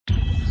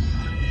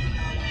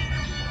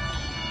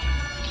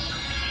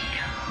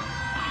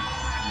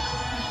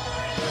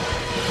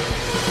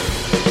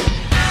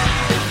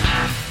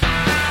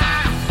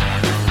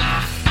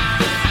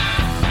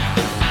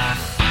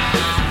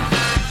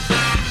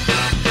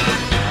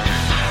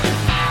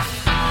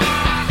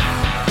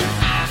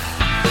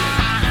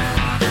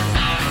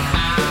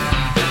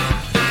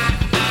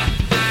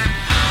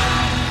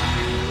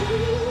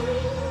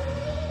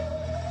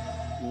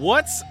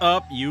What's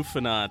up,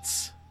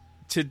 Euphonauts?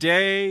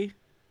 Today,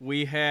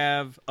 we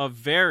have a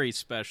very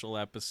special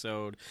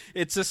episode.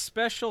 It's a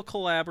special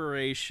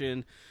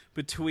collaboration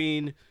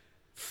between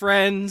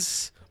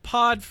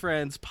pod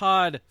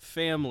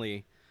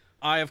family.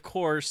 I, of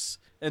course,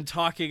 am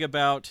talking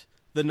about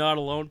the Not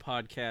Alone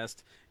podcast.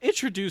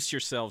 Introduce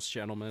yourselves,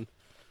 gentlemen.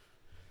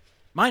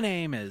 My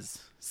name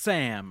is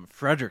Sam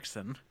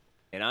Fredrickson.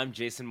 And I'm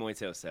Jason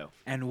Moitoso.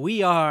 And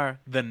we are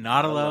the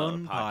Not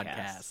Alone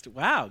podcast.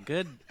 Wow,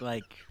 good,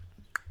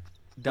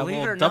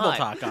 double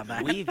talk on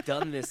that. We've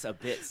done this a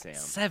bit, Sam.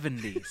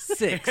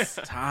 76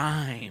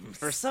 times.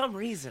 For some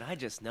reason, I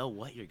just know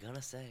what you're going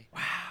to say.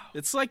 Wow.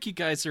 It's like you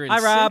guys are in Hi,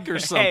 Rob. sync or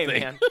something. Hey,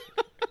 man.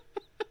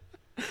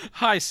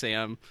 Hi,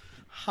 Sam.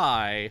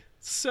 Hi.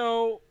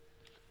 So,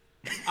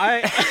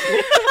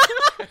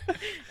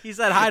 He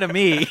said hi to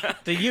me.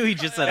 To you, he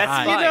just said That's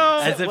hi.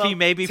 fine. As if he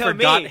maybe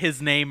forgot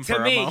his name for a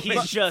moment. To me,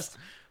 he's just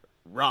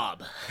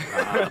Rob.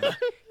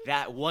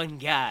 That one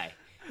guy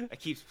that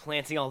keeps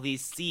planting all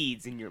these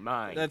seeds in your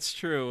mind. That's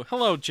true.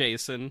 Hello,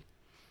 Jason.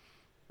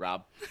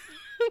 Rob.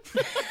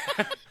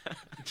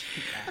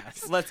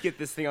 Let's get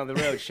this thing on the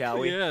road, shall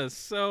we? Yes.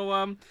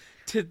 So,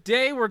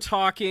 today we're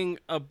talking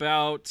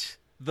about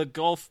the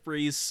Gulf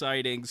Breeze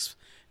sightings,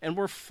 and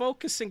we're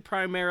focusing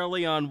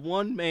primarily on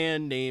one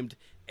man named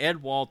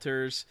Ed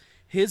Walters,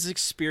 his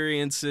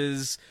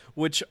experiences,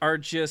 which are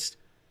just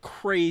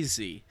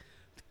crazy.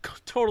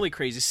 Totally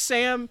crazy.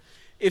 Sam,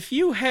 if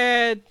you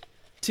had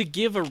to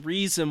give a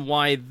reason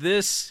why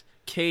this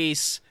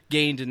case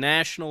gained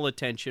national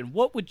attention,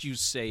 what would you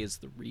say is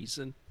the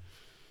reason?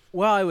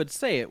 Well, I would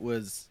say it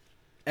was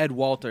Ed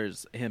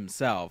Walters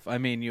himself. I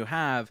mean, you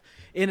have,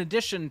 in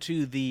addition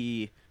to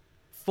the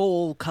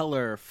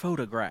full-color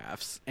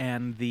photographs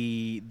and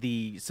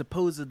the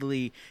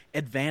supposedly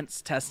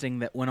advanced testing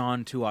that went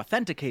on to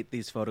authenticate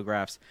these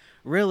photographs,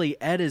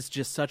 really, Ed is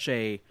just such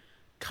a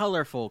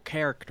colorful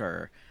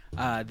character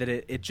that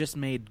it just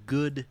made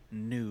good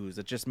news.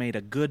 It just made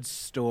a good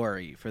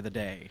story for the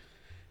day.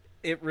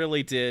 It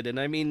really did. And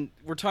I mean,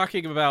 we're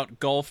talking about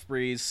Gulf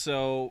Breeze.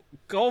 So,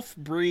 Gulf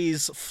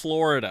Breeze,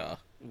 Florida.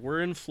 We're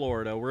in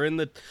Florida.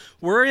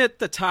 We're at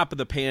the top of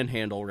the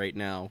Panhandle right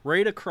now,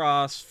 right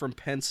across from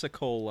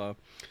Pensacola.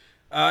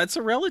 It's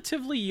a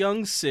relatively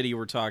young city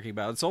we're talking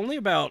about. It's only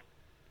about,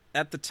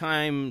 at the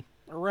time,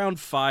 around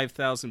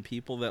 5,000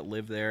 people that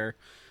live there.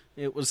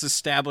 It was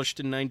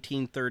established in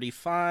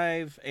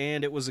 1935,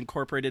 and it was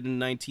incorporated in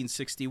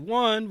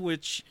 1961,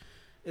 which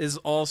is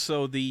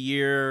also the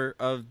year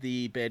of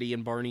the Betty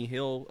and Barney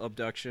Hill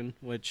abduction,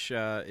 which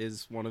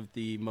is one of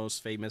the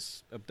most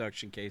famous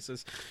abduction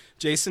cases.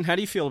 Jason, how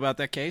do you feel about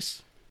that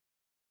case?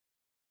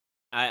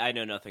 I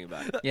know nothing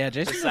about it. Yeah,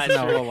 Jason doesn't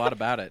know a whole lot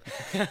about it.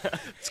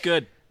 It's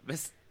good.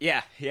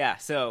 Yeah.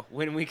 So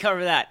when we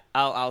cover that,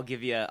 I'll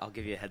give you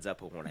a heads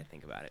up of what I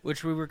think about it.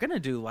 Which we were going to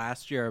do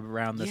last year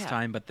around this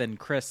time, but then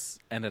Chris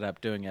ended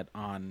up doing it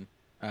on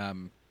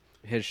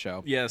his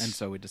show. Yes. And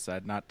so we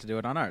decided not to do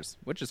it on ours,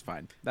 which is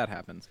fine. That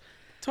happens.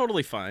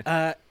 Totally fine.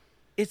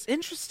 It's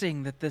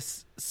interesting that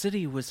this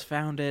city was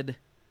founded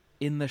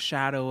in the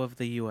shadow of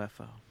the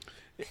UFO.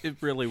 It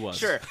really was.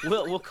 Sure,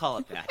 we'll call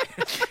it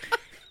that.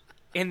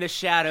 In the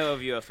shadow of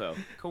UFO.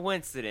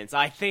 Coincidence?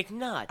 I think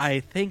not. I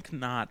think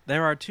not.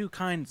 There are two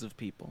kinds of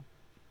people.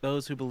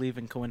 Those who believe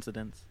in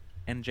coincidence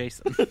and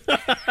Jason.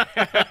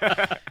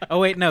 Oh,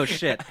 wait, no,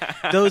 shit.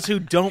 Those who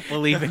don't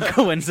believe in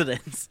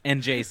coincidence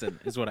and Jason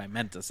is what I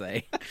meant to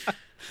say.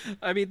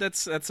 I mean,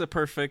 that's a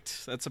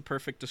perfect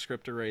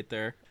descriptor right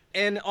there.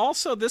 And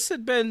also, this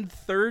had been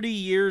 30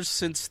 years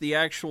since the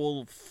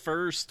actual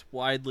first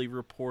widely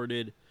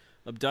reported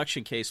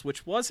abduction case,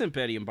 which wasn't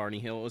Betty and Barney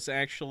Hill. It was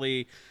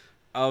actually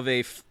of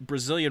a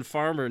Brazilian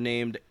farmer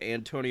named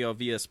Antonio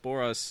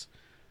Villas-Boas,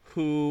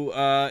 who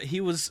he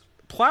was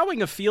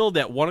plowing a field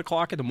at 1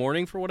 o'clock in the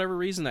morning for whatever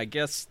reason. I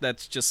guess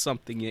that's just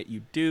something that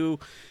you do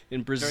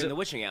in Brazil. During the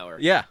witching hour.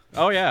 Yeah.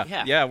 Oh,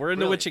 yeah. Yeah, we're in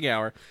the witching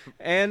hour.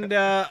 And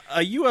a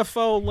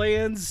UFO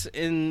lands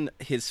in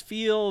his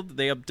field.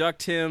 They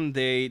abduct him.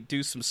 They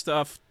do some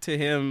stuff to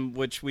him,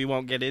 which we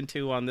won't get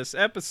into on this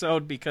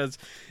episode because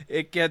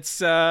it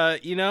gets,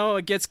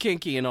 it gets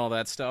kinky and all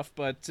that stuff.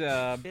 But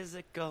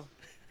Physical.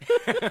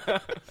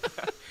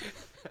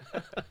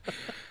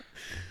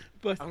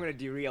 But I'm going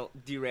to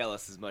derail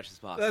us as much as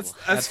possible.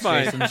 That's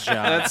fine. Jason's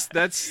job.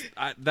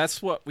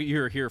 That's what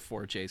you're here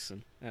for,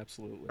 Jason.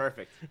 Absolutely.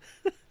 Perfect.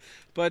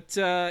 But,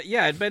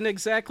 it'd been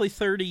exactly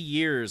 30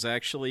 years,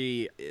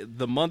 actually.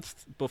 The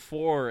month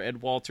before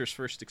Ed Walters'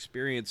 first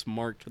experience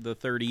marked the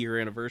 30-year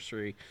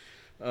anniversary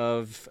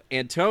of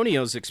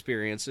Antonio's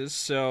experiences.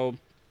 So,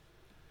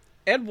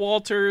 Ed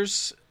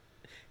Walters,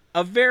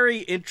 a very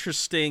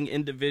interesting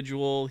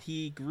individual.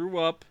 He grew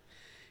up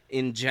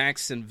in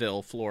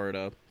Jacksonville,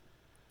 Florida,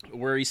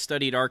 where he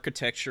studied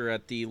architecture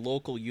at the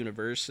local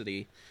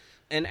university.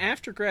 And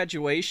after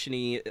graduation,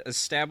 he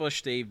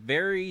established a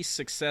very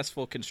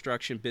successful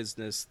construction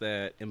business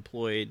that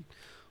employed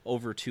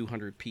over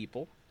 200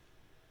 people.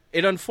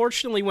 It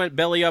unfortunately went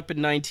belly up in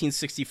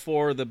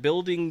 1964. The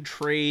building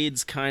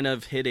trades kind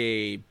of hit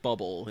a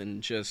bubble,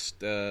 and just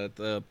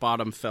the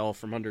bottom fell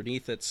from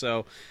underneath it.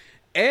 So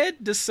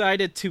Ed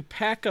decided to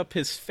pack up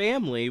his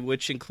family,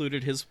 which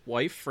included his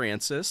wife,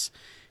 Frances,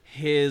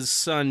 his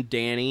son,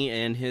 Danny,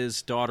 and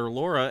his daughter,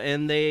 Laura,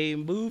 and they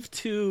moved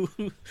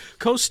to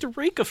Costa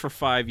Rica for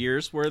 5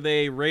 years, where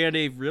they ran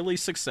a really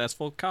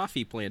successful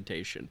coffee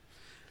plantation.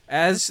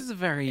 This is a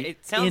very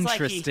It sounds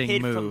interesting like he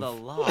hid move. from the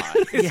law.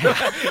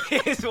 Yeah.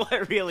 Is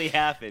what really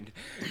happened.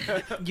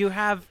 You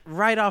have,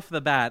 right off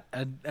the bat,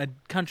 a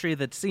country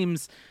that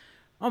seems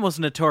almost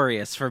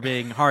notorious for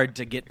being hard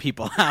to get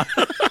people out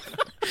of.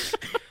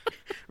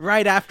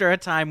 Right after a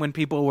time when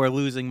people were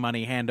losing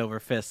money hand over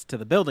fist to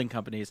the building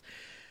companies.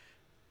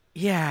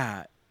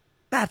 Yeah,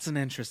 that's an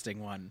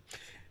interesting one.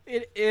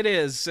 It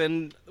is,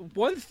 and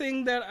one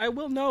thing that I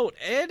will note,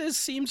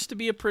 seems to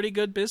be a pretty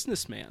good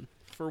businessman.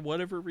 For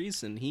whatever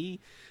reason,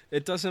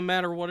 it doesn't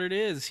matter what it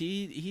is,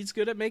 he's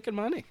good at making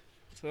money.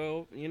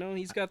 So,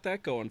 he's got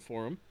that going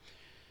for him.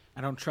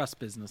 I don't trust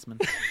businessmen.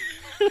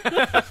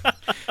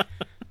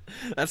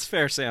 That's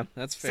fair, Sam.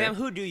 That's fair. Sam,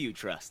 who do you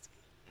trust?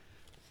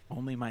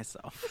 Only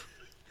myself.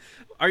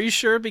 Are you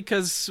sure?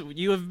 Because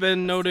you have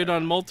been noted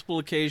on multiple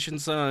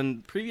occasions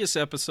on previous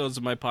episodes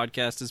of my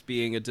podcast as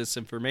being a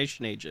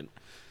disinformation agent.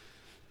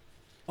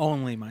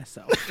 Only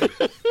myself.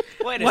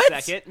 Wait a What?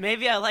 second.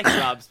 Maybe I like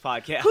Rob's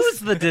podcast. Who's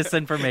the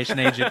disinformation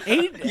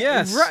agent?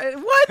 Yes.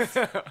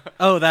 What?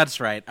 Oh, that's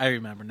right. I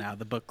remember now.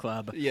 The book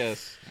club.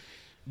 Yes.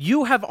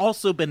 You have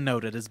also been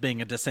noted as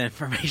being a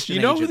disinformation agent. You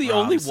know who the Rob,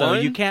 only so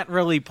one- you can't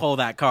really pull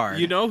that card.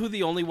 You know who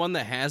the only one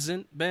that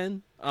hasn't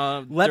been?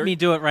 Let me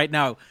do it right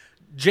now.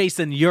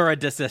 Jason, you're a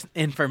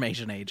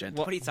disinformation agent.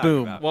 What are you talking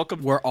Boom. about?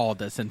 Welcome. We're all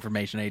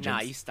disinformation agents. Nah,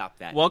 you stop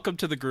that. Welcome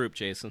to the group,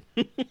 Jason.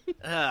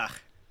 Ugh.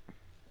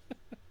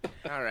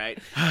 All right.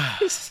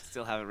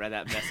 Still haven't read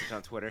that message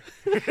on Twitter.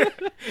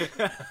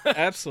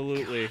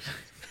 Absolutely.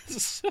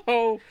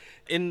 So,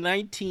 in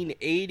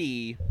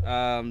 1980,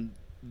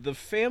 the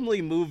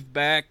family moved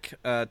back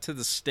to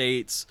the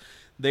States.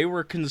 They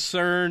were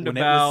concerned When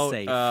it was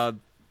safe. about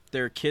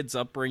their kids'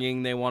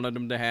 upbringing. They wanted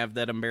them to have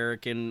that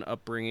American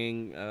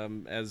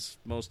upbringing, as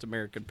most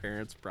American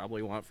parents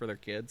probably want for their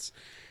kids.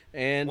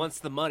 And Once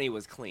the money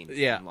was cleaned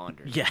Yeah. and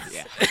laundered. Yes.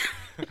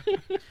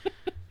 Yeah.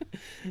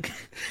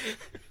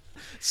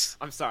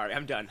 I'm sorry.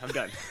 I'm done.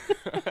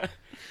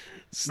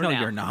 No, now.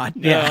 you're not.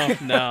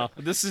 No.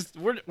 This is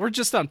we're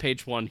just on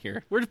page 1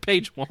 here. We're to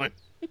page 1.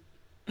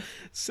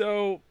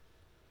 So,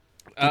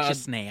 Get your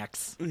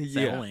snacks.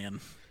 Settle in.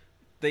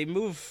 they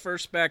move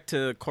first back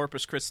to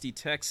Corpus Christi,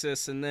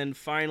 Texas, and then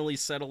finally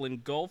settle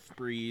in Gulf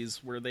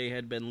Breeze, where they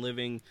had been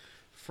living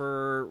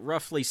for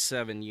roughly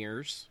 7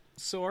 years.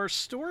 So our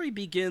story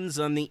begins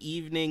on the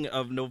evening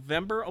of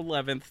November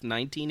 11th,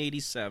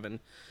 1987.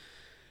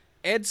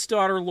 Ed's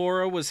daughter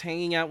Laura was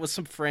hanging out with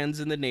some friends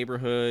in the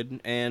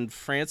neighborhood, and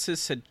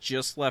Frances had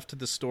just left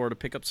the store to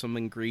pick up some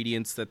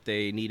ingredients that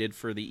they needed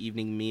for the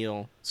evening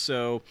meal.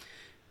 So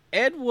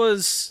Ed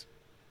was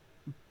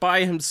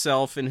by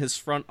himself in his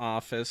front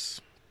office,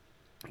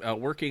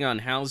 working on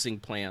housing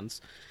plans,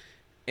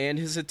 and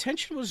his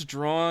attention was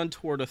drawn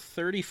toward a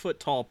 30-foot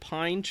tall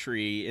pine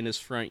tree in his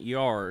front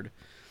yard,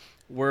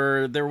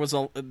 where there was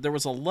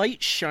a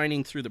light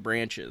shining through the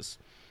branches.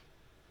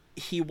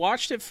 He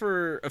watched it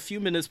for a few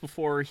minutes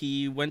before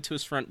he went to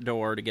his front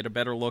door to get a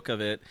better look of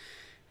it,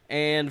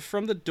 and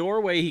from the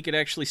doorway he could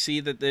actually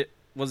see that it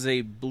was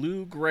a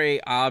blue-gray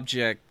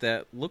object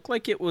that looked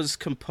like it was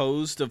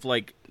composed of,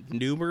 like,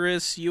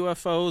 numerous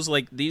UFOs.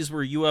 Like, these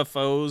were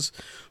UFOs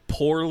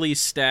poorly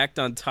stacked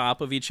on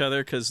top of each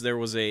other, because there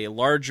was a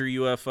larger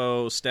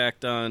UFO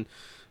stacked on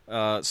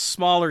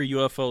smaller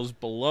UFOs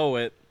below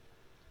it.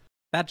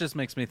 That just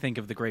makes me think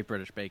of the Great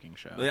British Baking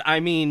Show. I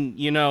mean,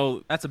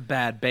 That's a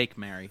bad bake,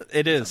 Mary.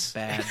 it is.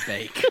 Bad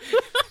bake.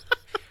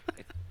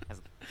 It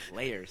has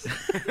layers.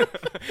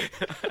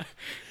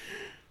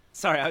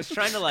 Sorry, I was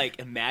trying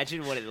to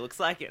imagine what it looks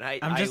like, and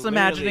I'm just I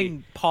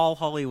imagining Paul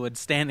Hollywood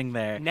standing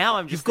there. Now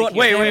I'm just You've got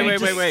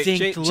thinking- wait.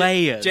 Distinct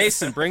layers.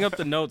 Jason, bring up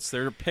the notes.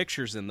 There are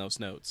pictures in those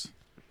notes.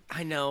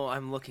 I know.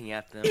 I'm looking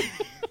at them.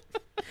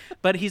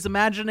 But he's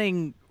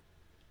imagining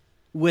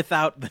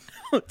without the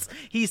notes.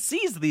 He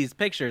sees these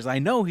pictures. I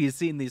know he's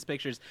seen these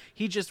pictures.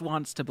 He just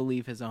wants to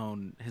believe his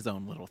own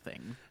little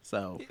thing.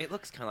 So It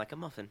looks kind of like a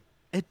muffin.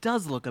 it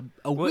does look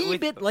a wee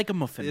with- bit like a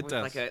muffin. It With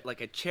does.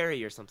 like a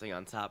cherry or something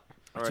on top,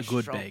 or It's a a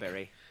good bake.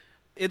 strawberry.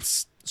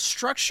 Its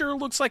structure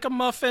looks like a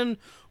muffin,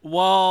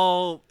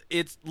 while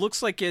it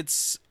looks like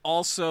it's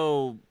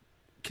also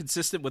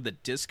consistent with a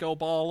disco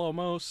ball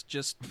almost,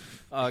 just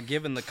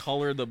given the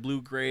color, the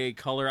blue-gray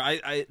color.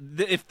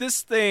 If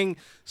this thing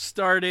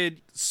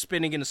started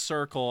spinning in a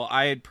circle,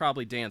 I'd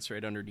probably dance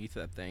right underneath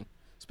that thing,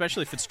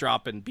 especially if it's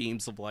dropping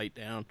beams of light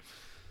down.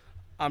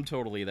 I'm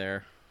totally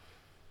there.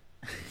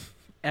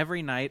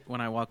 Every night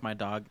when I walk my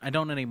dog, I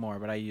don't anymore,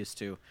 but I used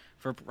to.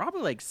 For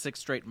probably 6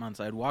 straight months,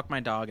 I'd walk my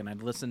dog and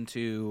I'd listen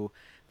to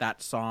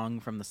that song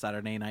from the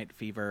Saturday Night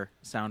Fever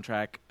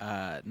soundtrack,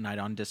 Night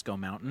on Disco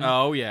Mountain.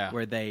 Oh, yeah.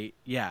 Where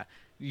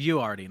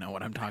You already know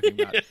what I'm talking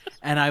about.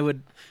 And I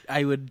would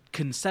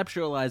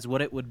conceptualize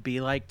what it would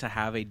be like to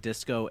have a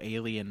disco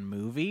alien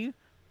movie.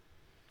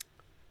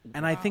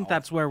 And I think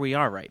that's where we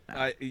are right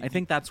now. I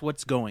think that's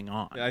what's going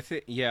on. I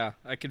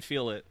can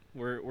feel it.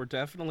 We're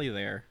definitely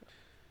there.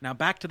 Now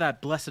back to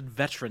that blessed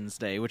Veterans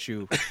Day, which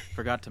you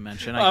forgot to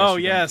mention. I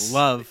guess you don't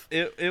love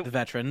the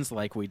veterans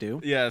like we do.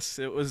 Yes,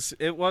 it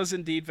was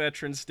indeed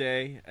Veterans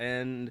Day,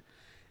 and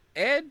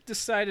Ed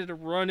decided to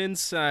run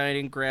inside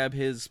and grab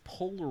his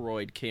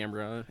Polaroid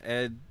camera.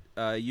 Ed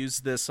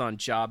used this on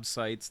job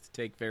sites to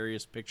take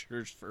various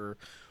pictures for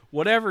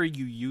whatever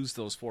you use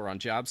those for on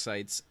job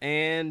sites,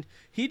 and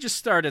he just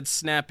started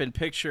snapping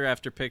picture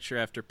after picture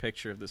after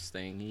picture of this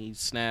thing. He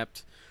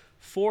snapped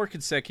 4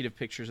 consecutive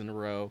pictures in a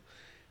row.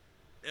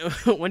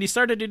 When he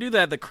started to do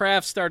that, the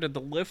craft started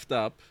to lift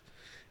up.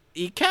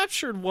 He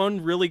captured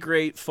one really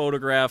great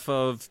photograph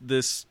of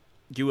this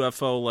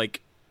UFO,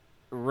 like,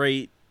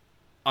 right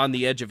on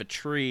the edge of a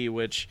tree,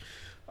 which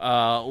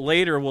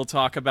later we'll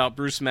talk about.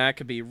 Bruce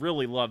Maccabee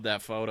really loved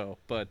that photo,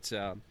 but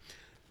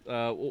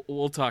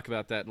we'll talk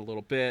about that in a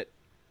little bit.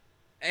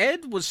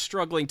 Ed was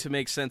struggling to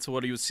make sense of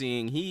what he was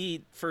seeing.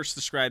 He first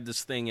described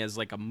this thing as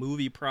like a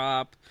movie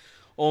prop,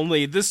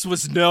 only this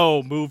was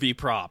no movie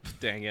prop,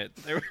 dang it.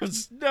 There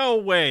was no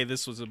way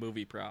this was a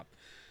movie prop.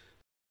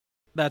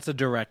 That's a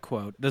direct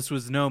quote. This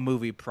was no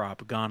movie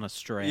prop gone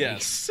astray.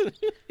 Yes,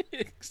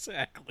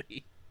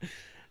 exactly.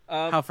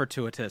 How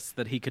fortuitous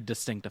that he could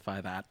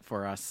distinctify that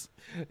for us.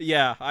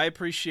 Yeah, I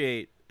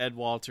appreciate Ed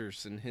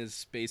Walters and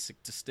his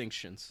basic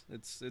distinctions.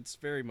 It's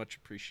very much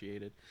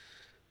appreciated.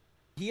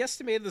 He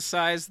estimated the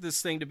size of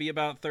this thing to be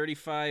about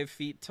 35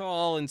 feet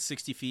tall and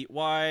 60 feet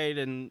wide,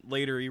 and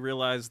later he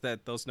realized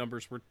that those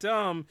numbers were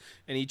dumb,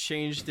 and he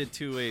changed it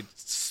to a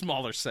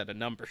smaller set of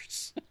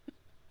numbers.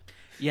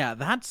 Yeah,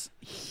 that's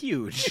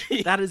huge.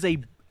 That is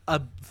an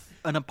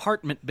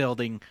apartment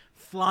building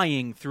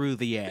flying through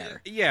the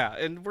air. Yeah,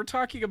 and we're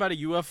talking about a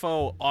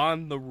UFO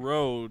on the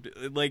road.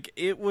 Like,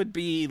 it would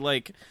be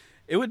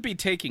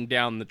taking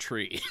down the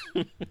tree.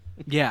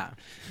 Yeah.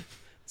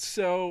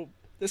 So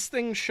this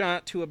thing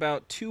shot to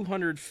about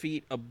 200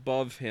 feet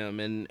above him,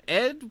 and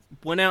Ed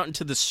went out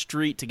into the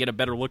street to get a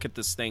better look at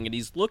this thing, and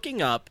he's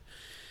looking up,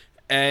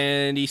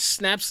 and he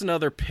snaps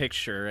another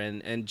picture,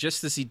 and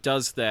just as he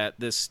does that,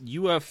 this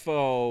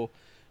UFO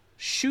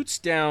shoots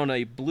down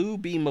a blue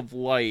beam of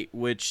light,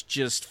 which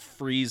just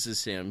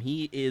freezes him.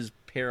 He is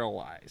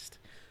paralyzed.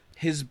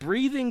 His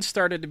breathing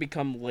started to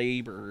become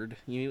labored.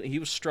 He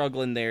was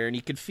struggling there, and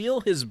he could feel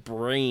his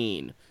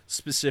brain,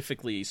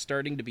 specifically,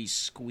 starting to be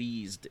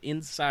squeezed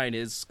inside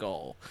his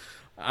skull.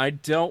 I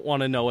don't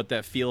want to know what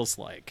that feels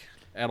like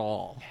at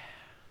all.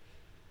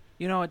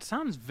 You know, it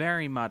sounds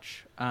very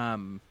much...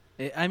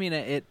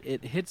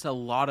 it hits a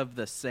lot of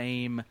the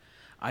same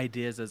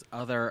ideas as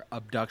other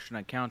abduction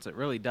accounts. It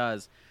really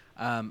does.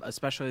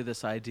 Especially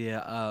this idea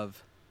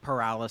of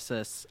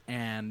paralysis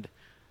and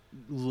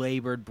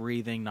labored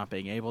breathing, not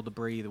being able to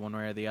breathe one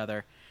way or the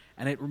other.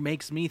 And it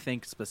makes me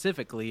think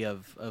specifically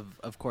of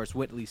course,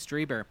 Whitley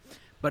Strieber.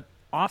 But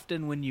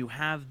often when you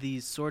have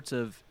these sorts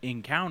of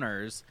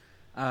encounters,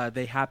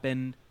 they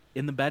happen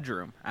in the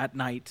bedroom at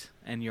night,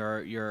 and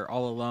you're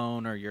all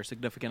alone, or your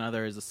significant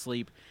other is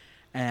asleep,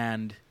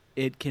 and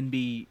it can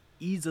be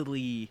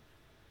easily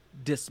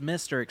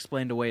dismissed or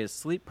explained away as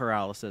sleep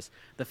paralysis.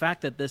 The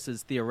fact that this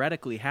is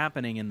theoretically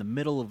happening in the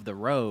middle of the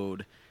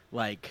road,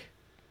 like,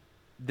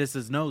 this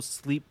is no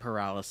sleep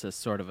paralysis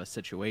sort of a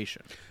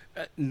situation.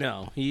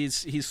 No,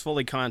 he's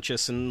fully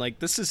conscious, and like,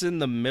 this is in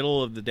the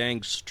middle of the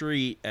dang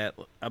street at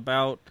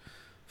about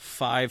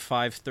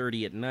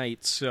 5:30 at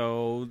night,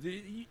 so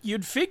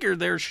you'd figure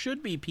there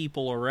should be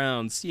people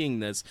around seeing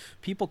this,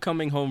 people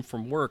coming home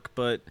from work,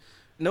 but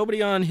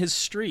nobody on his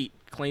street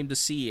claimed to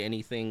see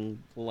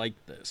anything like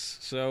this.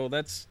 So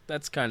that's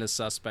kind of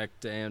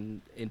suspect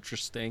and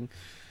interesting.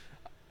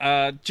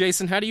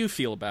 Jason, how do you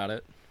feel about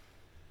it?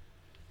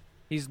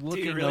 He's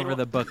looking over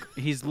the book.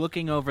 He's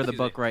looking over the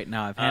book right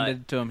now. I've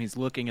handed it to him. He's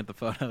looking at the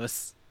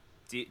photos.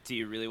 Do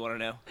you really want to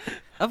know?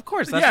 Of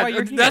course, that's why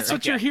you're here. That's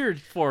what you're here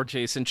for,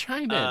 Jason.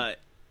 Chime in.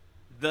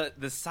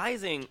 The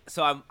sizing.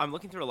 So I'm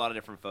looking through a lot of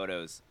different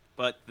photos,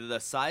 but the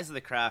size of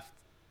the craft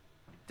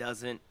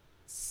doesn't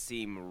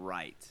seem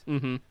right.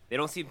 Mm-hmm. They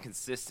don't seem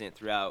consistent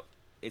throughout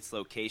its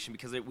location,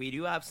 because we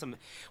do have some.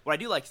 What I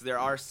do like is there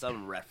are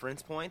some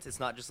reference points.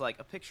 It's not just like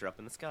a picture up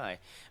in the sky,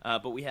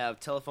 but we have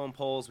telephone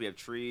poles, we have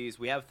trees,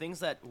 we have things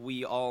that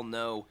we all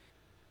know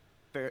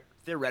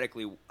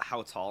theoretically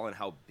how tall and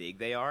how big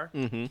they are.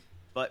 Mm-hmm.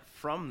 But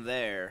from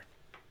there,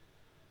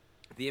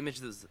 the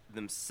images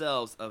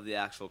themselves of the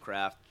actual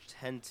craft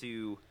tend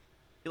to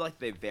feel like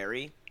they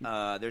vary.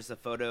 There's a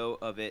photo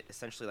of it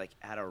essentially like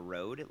at a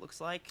road, it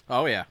looks like.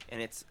 Oh, yeah.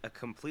 And it's a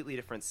completely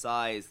different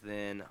size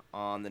than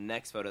on the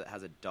next photo that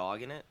has a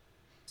dog in it.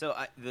 So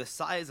the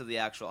size of the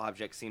actual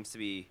object seems to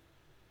be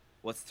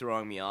what's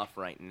throwing me off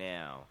right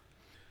now.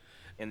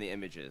 in the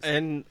images.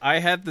 And I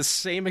had the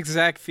same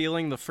exact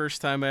feeling the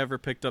first time I ever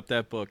picked up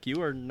that book.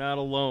 You are not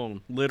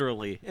alone,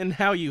 literally, in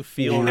how you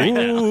feel right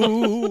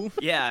now.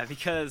 Yeah,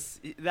 because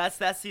that's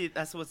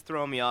what's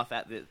throwing me off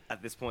at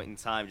this point in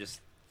time. Just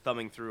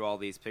thumbing through all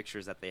these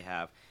pictures that they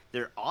have.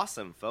 They're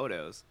awesome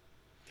photos,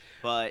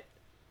 but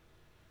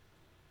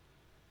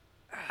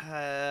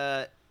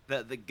the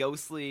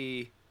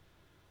ghostly.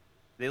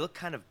 They look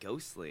kind of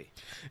ghostly.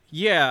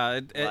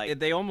 Yeah, Like,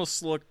 they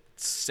almost look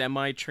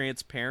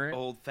semi-transparent,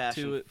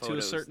 old-fashioned to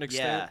a certain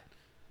extent.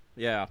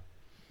 Yeah.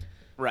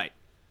 Right.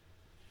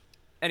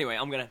 Anyway,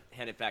 I'm gonna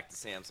hand it back to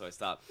Sam, so I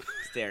stop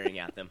staring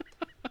at them.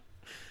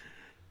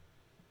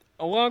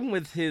 Along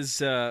with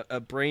his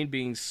brain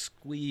being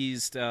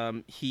squeezed,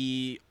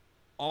 he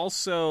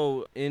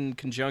also, in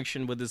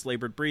conjunction with his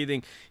labored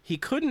breathing, he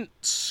couldn't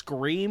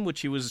scream,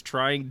 which he was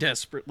trying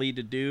desperately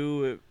to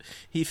do.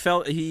 He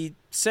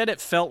said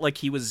it felt like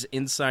he was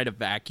inside a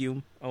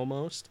vacuum,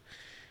 almost.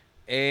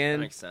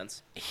 And That makes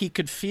sense. he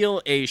could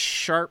feel a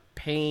sharp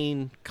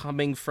pain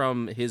coming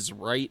from his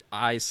right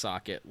eye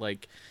socket.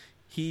 Like,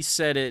 he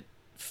said it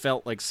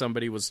felt like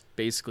somebody was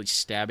basically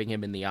stabbing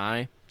him in the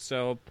eye.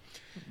 So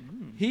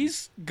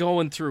he's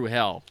going through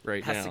hell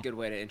right now. That's a good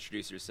way to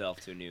introduce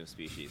yourself to a new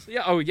species.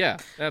 Yeah. Oh, yeah.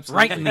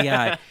 Absolutely. Right in the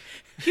eye.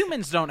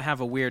 Humans don't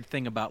have a weird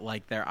thing about,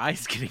 like, their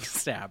eyes getting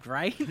stabbed,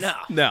 right?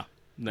 No,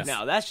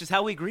 No. that's just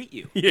how we greet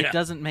you. Yeah. It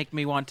doesn't make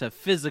me want to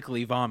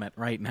physically vomit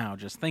right now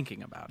just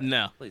thinking about it.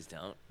 No. Please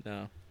don't.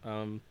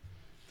 No.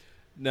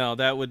 No,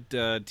 that would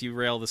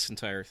derail this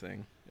entire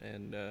thing.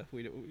 And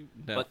we no.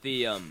 But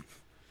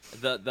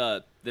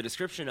the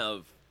description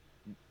of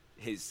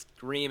his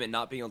scream and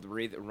not being able to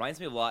breathe, it reminds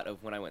me a lot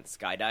of when I went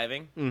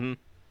skydiving. Mm-hmm.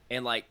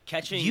 And, like,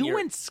 catching You your...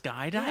 went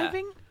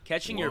skydiving? Yeah.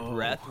 Catching your Whoa.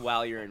 breath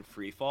while you're in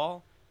free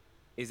fall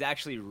is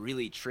actually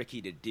really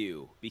tricky to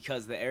do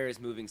because the air is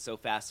moving so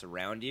fast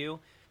around you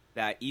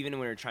that even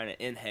when you're trying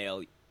to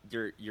inhale,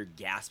 you're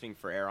gasping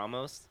for air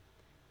almost.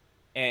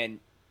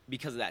 And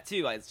because of that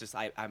too,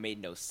 I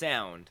made no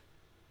sound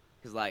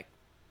because, like,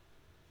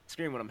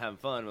 scream when I'm having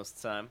fun most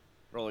of the time,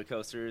 roller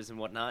coasters and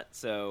whatnot.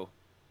 So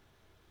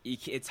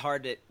it's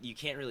hard to you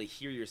can't really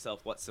hear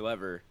yourself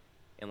whatsoever,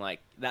 and, like,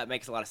 that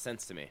makes a lot of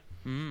sense to me.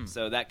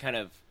 So that kind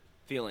of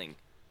feeling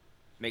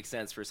makes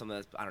sense for something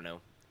that's, I don't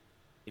know,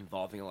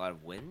 involving a lot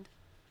of wind.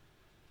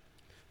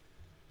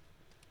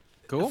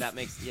 Cool. That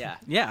makes Yeah,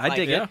 I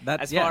dig it.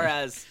 As far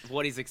as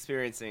what he's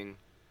experiencing,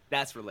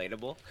 that's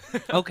relatable.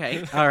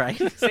 Okay, all right.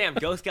 Sam,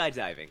 go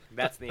skydiving.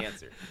 That's the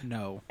answer.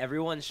 No.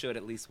 Everyone should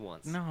at least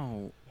once.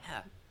 No.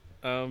 Yeah.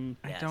 I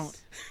Yes.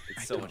 don't.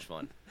 It's so much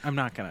fun. I'm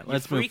not going to. You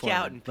Let's move freak forward.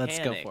 out and Let's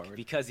panic go forward.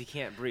 because you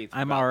can't breathe for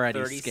I'm about already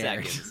 30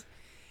 scared. seconds.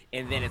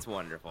 And then it's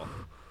wonderful.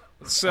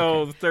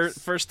 So the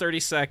first 30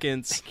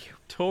 seconds,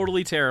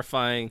 totally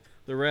terrifying.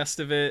 The rest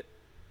of it,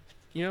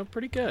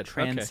 pretty good.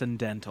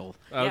 Transcendental.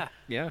 Okay.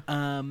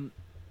 Yeah.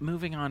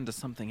 Moving on to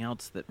something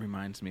else that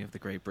reminds me of the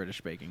Great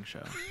British Baking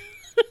Show.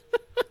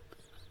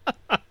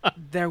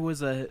 There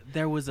was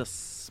a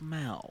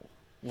smell,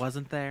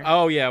 wasn't there?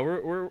 Oh yeah,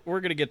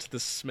 we're gonna get to the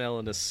smell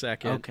in a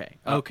second. Okay.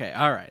 Okay.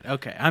 All right.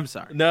 Okay. I'm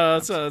sorry. No,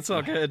 it's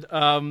all good.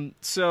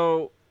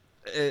 So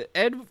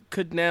Ed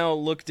could now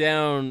look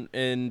down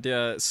and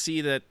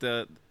see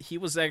that he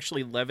was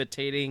actually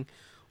levitating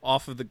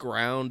off of the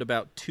ground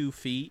about 2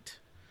 feet.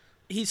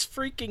 He's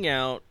freaking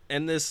out,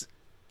 and this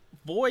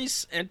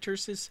voice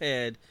enters his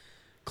head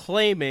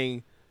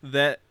claiming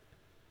that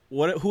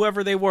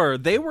whoever they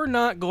were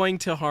not going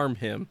to harm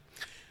him.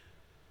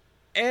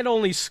 Ed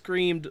only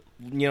screamed,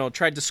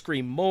 tried to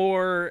scream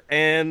more,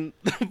 and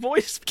the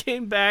voice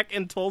came back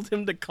and told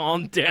him to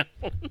calm down.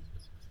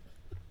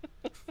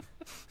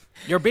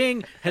 You're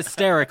being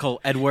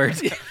hysterical,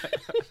 Edward.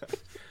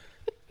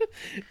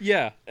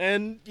 Yeah,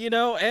 and,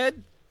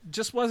 Ed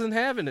just wasn't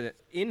having it.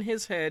 In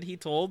his head, he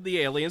told the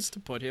aliens to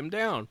put him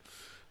down.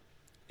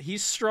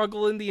 He's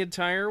struggling the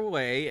entire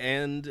way,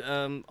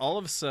 and all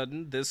of a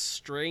sudden, this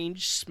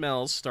strange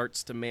smell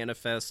starts to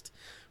manifest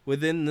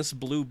within this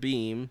blue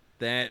beam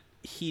that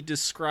he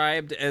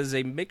described as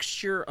a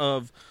mixture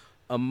of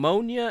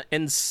ammonia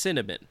and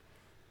cinnamon.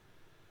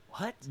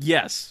 What?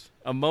 Yes,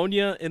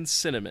 ammonia and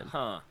cinnamon.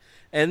 Huh.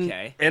 And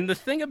Okay. and the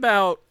thing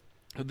about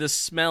this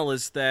smell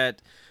is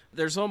that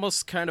there's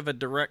almost kind of a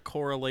direct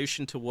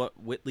correlation to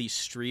what Whitley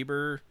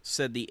Strieber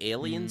said the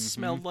aliens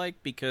smelled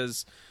like,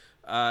 because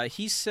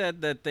he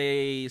said that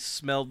they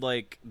smelled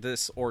like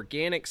this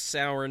organic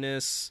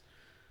sourness,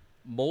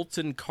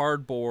 molten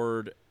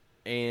cardboard,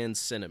 and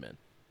cinnamon.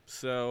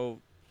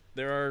 So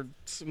there are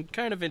some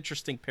kind of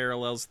interesting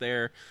parallels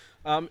there.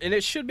 And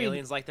it should be...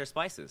 Aliens like their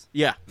spices.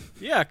 Yeah,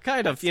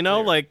 kind of, clear.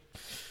 like...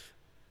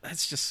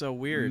 That's just so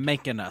weird.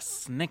 Making a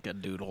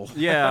snickerdoodle.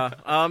 Yeah,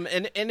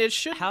 and it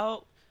should...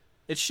 How...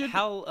 It should...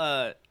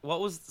 What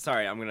was...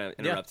 Sorry, I'm going to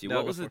interrupt you. no,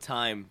 What go was for the it.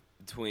 time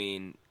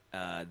between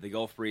the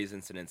Gulf Breeze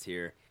incidents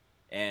here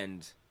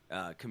and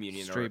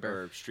Communion Strieber.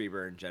 or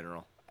Strieber in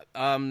general?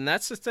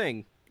 That's the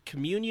thing.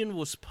 Communion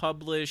was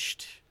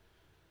published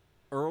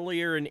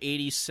earlier in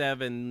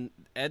 87.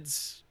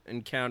 Ed's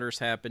encounters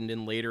happened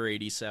in later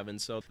 87,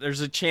 so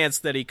there's a chance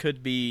that he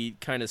could be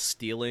kind of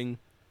stealing,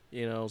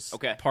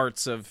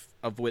 parts of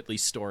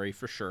Whitley's story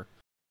for sure.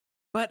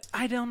 But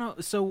I don't know.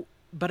 So,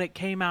 but it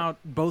came out.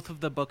 Both of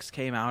the books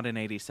came out in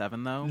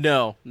 87, though.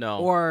 No.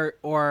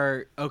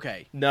 Or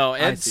okay. No,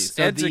 I see.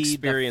 So Ed's the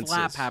experiences. The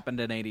flap happened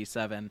in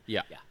 87.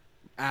 Yeah.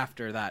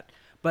 After that,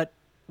 but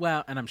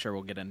well, and I'm sure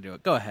we'll get into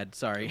it. Go ahead.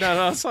 Sorry.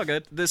 No, it's all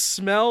good. The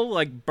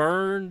smell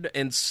burned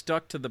and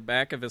stuck to the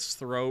back of his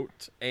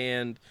throat,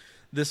 and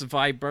this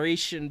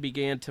vibration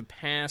began to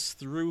pass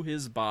through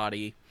his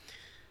body.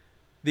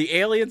 The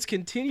aliens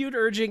continued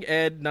urging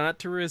Ed not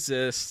to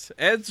resist.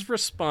 Ed's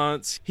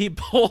response, he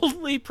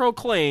boldly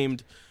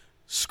proclaimed,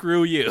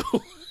 "Screw you."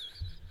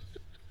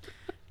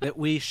 That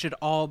we should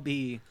all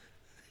be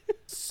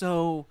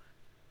so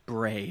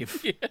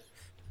brave. Yeah.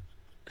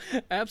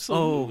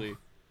 Absolutely. Oh,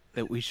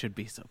 that we should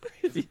be so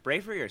brave.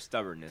 Bravery or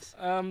stubbornness?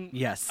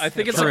 Yes. I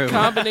think it's true. a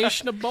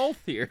combination of both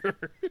here.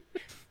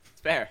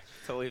 It's fair.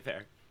 Totally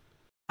fair.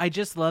 I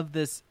just love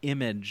this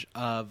image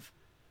of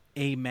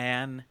a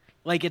man,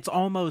 it's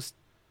almost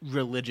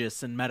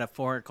religious and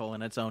metaphorical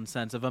in its own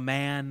sense, of a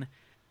man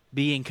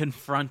being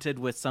confronted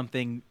with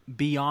something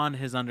beyond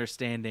his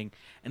understanding,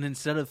 and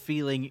instead of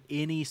feeling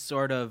any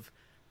sort of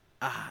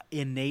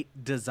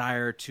innate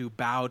desire to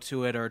bow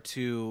to it or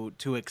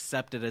to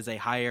accept it as a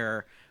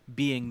higher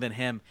being than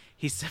him,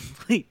 he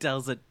simply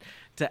tells it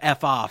to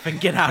F off and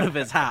get out of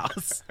his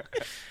house.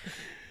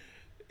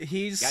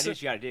 You gotta do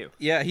what you gotta do.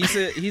 Yeah,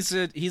 he's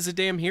a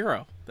damn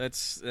hero.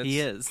 That's he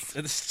is.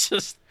 It's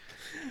just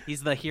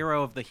he's the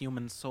hero of the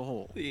human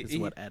soul. Is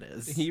what Ed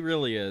is. He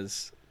really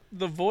is.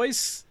 The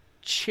voice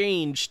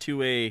changed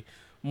to a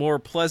more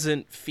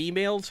pleasant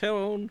female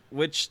tone,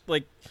 which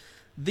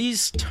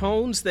these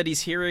tones that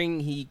he's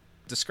hearing, he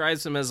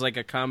describes them as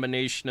a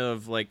combination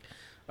of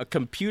a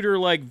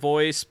computer-like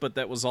voice, but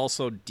that was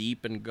also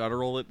deep and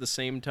guttural at the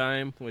same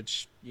time,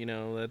 which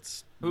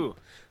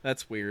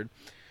that's weird.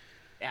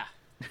 Yeah.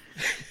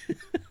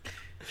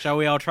 Shall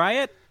we all try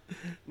it?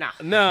 Nah.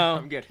 No,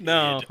 I'm good.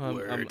 No,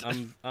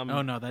 I'm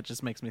oh no, that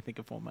just makes me think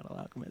of Full Metal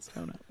Alchemist.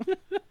 Oh no.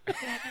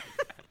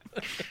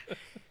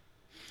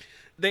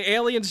 The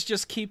aliens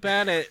just keep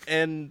at it,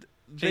 and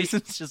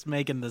Jason's just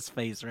making this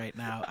face right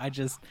now.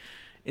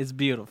 It's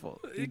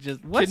beautiful.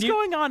 What's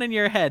going on in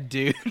your head,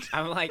 dude?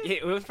 I'm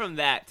it went from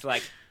that to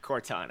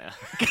Cortana.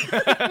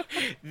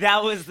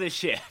 That was the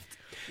shift.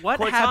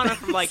 What Cortana happens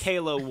from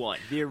Halo 1,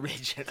 the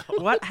original.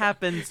 What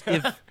happens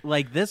if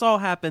this all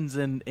happens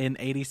in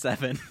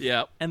 87?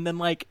 Yep. And then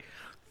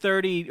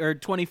 30 or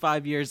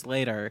 25 years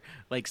later,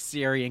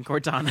 Siri and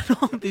Cortana and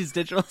all of these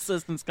digital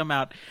assistants come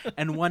out,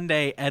 and one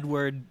day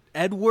Edward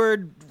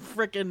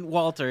frickin'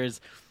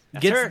 Walters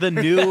gets the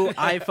new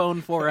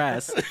iPhone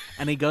 4S,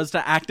 and he goes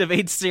to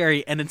activate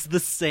Siri, and it's the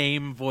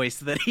same voice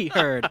that he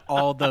heard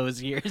all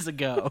those years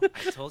ago.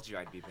 I told you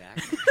I'd be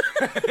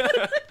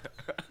back.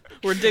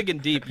 We're digging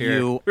deep here.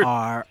 You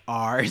are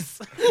ours.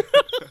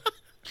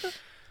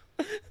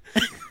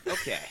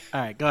 Okay.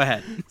 All right, go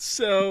ahead.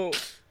 So,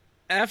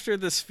 after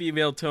this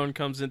female tone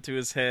comes into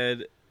his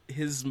head,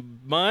 his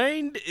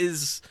mind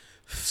is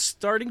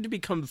starting to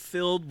become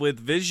filled with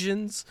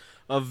visions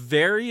of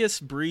various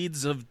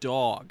breeds of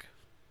dog.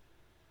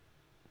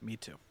 Me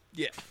too.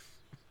 Yeah.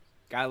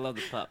 Gotta love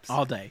the pups.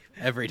 All day,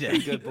 every day.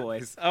 Good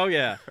boys. Oh,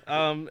 yeah.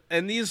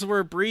 And these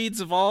were breeds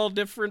of all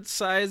different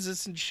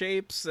sizes and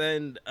shapes,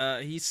 and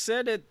he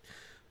said it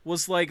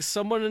was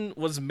someone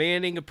was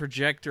manning a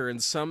projector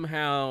and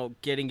somehow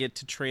getting it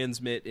to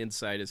transmit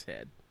inside his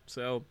head.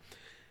 So,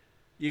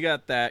 you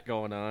got that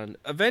going on.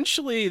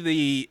 Eventually,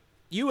 the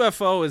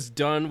UFO is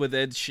done with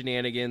Ed's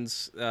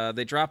shenanigans.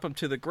 They drop him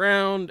to the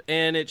ground,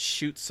 and it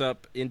shoots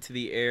up into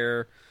the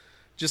air,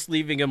 just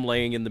leaving him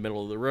laying in the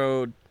middle of the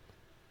road.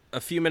 A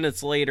few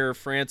minutes later,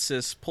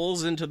 Francis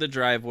pulls into the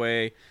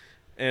driveway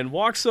and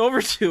walks over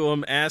to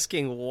him,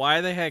 asking why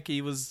the heck he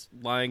was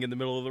lying in the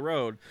middle of the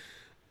road.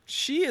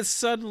 She is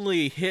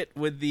suddenly hit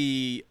with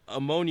the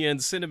ammonia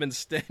and cinnamon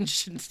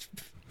stench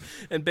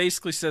and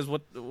basically says,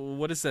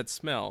 what is that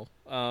smell?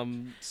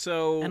 And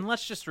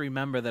let's just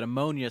remember that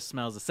ammonia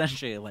smells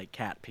essentially like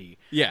cat pee.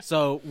 Yeah.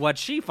 So what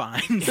she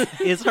finds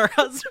is her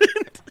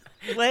husband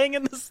laying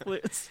in the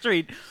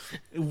street,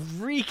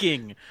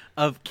 reeking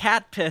of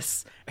cat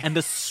piss and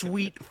a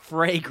sweet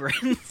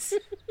fragrance.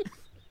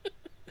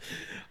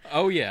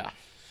 Oh, yeah.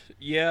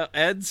 Yeah,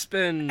 Ed's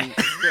been...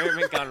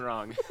 Experiment gone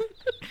wrong.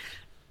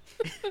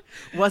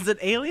 Was it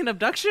alien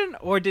abduction,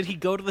 or did he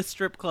go to the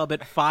strip club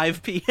at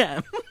 5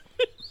 p.m.?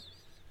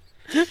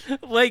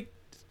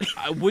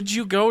 Would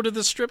you go to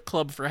the strip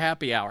club for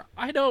happy hour?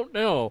 I don't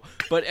know.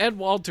 But Ed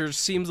Walters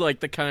seems like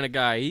the kind of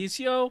guy.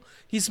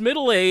 He's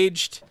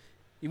middle-aged.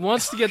 He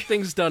wants to get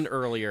things done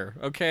earlier,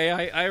 okay?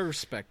 I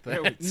respect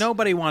that.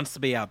 Nobody wants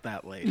to be out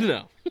that late.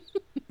 No.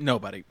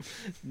 Nobody.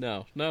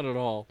 No, not at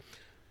all.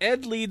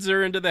 Ed leads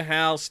her into the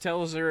house,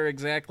 tells her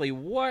exactly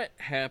what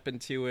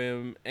happened to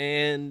him,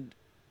 and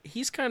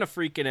he's kind of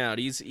freaking out.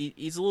 He's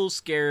a little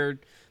scared.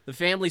 The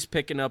family's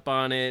picking up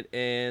on it,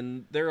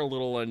 and they're a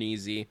little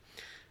uneasy.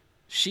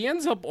 She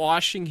ends up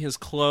washing his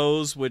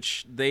clothes,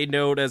 which they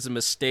note as a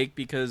mistake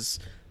because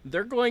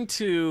they're going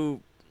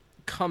to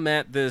come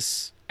at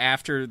this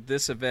after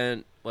this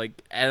event,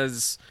 like,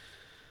 as...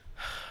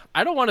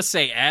 I don't want to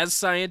say as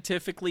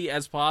scientifically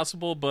as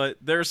possible, but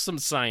there's some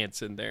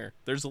science in there.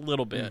 There's a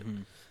little bit.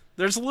 Mm-hmm.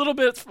 There's a little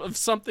bit of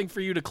something for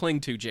you to cling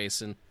to,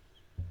 Jason.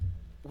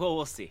 Well,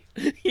 we'll see.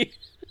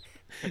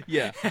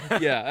 Yeah,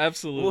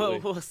 absolutely.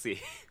 We'll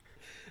see.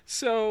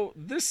 So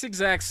this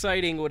exact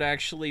sighting would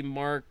actually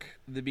mark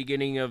the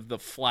beginning of the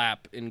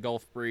flap in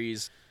Gulf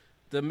Breeze.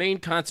 The main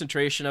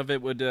concentration of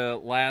it would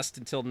last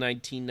until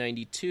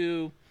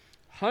 1992.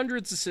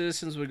 Hundreds of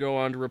citizens would go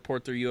on to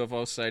report their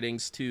UFO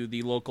sightings to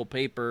the local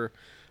paper,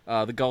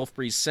 the Gulf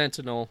Breeze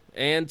Sentinel,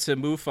 and to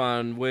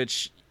MUFON,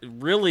 which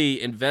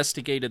really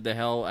investigated the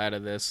hell out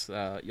of this,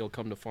 you'll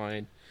come to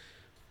find.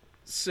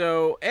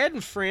 So Ed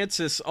and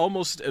Francis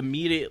almost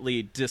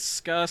immediately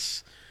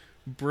discuss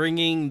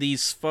bringing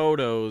these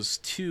photos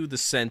to the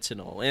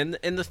Sentinel. And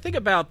the thing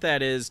about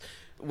that is,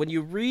 when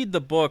you read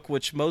the book,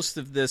 which most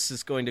of this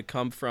is going to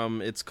come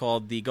from, it's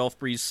called The Gulf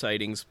Breeze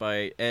Sightings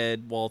by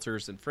Ed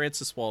Walters and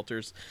Francis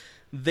Walters,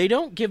 they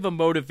don't give a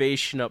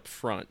motivation up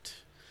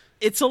front.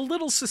 It's a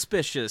little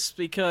suspicious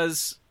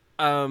because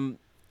are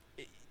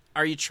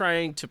you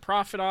trying to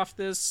profit off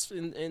this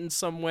in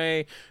some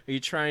way? Are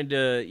you trying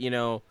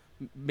to,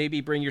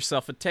 maybe bring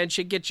yourself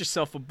attention, get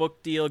yourself a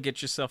book deal,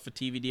 get yourself a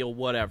TV deal,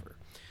 whatever?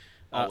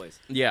 Always.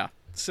 Yeah.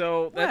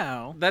 So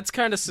that's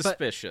kind of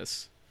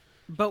suspicious.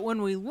 But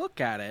when we look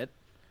at it,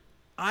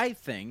 I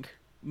think,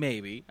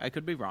 maybe, I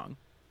could be wrong,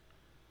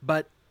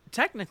 but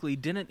technically,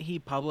 didn't he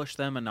publish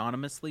them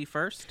anonymously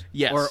first?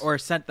 Yes. Or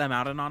sent them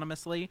out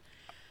anonymously?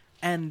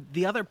 And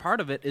the other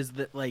part of it is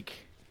that,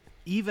 like,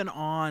 even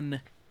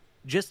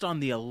just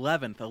on the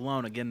 11th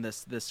alone, again,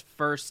 this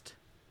first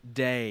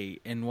day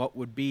in what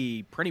would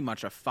be pretty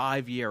much a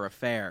 5-year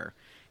affair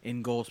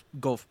in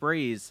Gulf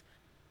Breeze,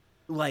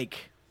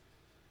 like...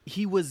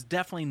 he was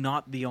definitely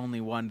not the only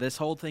one. This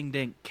whole thing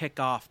didn't kick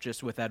off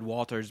just with Ed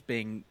Walters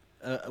being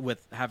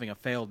with having a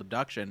failed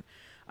abduction.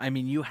 I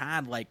mean, you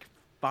had like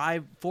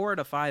 4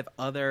 to 5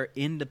 other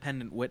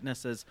independent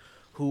witnesses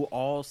who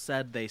all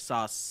said they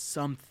saw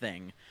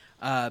something,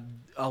 a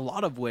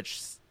lot of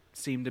which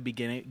seemed to be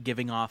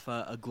giving off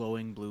a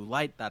glowing blue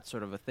light, that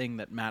sort of a thing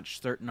that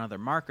matched certain other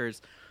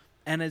markers.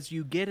 And as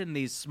you get in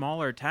these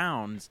smaller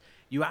towns,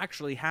 you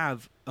actually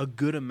have a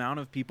good amount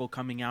of people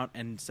coming out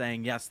and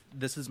saying, yes,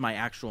 this is my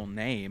actual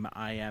name.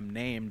 I am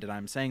named, and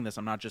I'm saying this.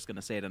 I'm not just going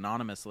to say it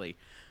anonymously.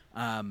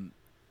 And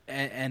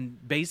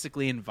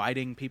basically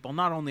inviting people,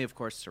 not only, of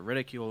course, to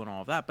ridicule and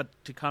all of that, but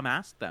to come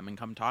ask them and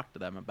come talk to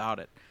them about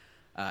it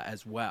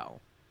as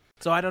well.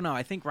 So I don't know.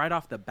 I think right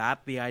off the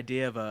bat, the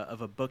idea of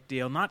a book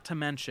deal, not to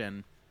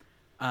mention...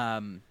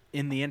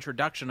 in the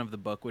introduction of the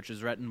book, which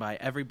is written by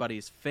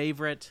everybody's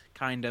favorite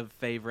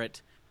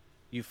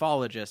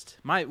ufologist,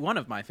 one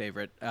of my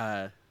favorite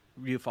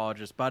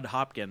ufologists, Bud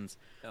Hopkins.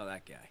 Oh,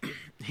 that guy.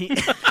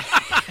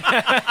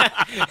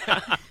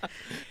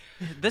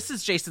 This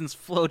is Jason's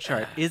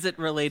flowchart. Is it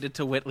related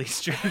to Whitley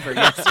Strieber?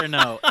 Yes or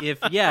no? If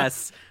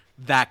yes,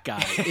 that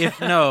guy. If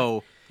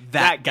no,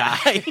 that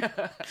guy.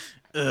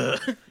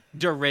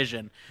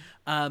 Derision.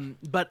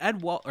 But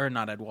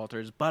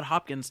Bud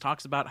Hopkins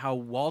talks about how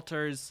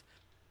Walters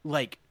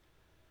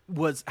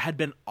had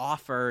been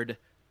offered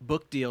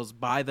book deals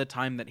by the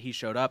time that he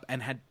showed up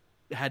and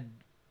had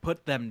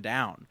put them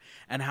down,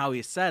 and how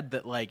he said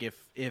that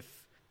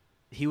if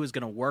he was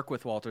going to work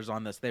with Walters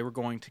on this, they were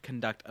going to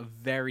conduct a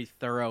very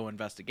thorough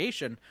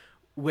investigation,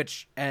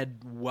 which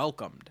Ed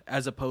welcomed,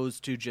 as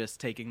opposed to just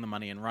taking the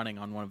money and running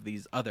on one of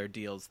these other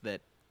deals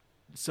that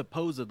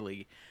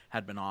supposedly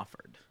had been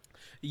offered.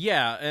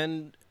 Yeah,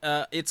 and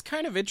it's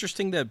kind of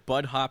interesting that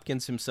Bud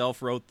Hopkins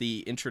himself wrote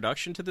the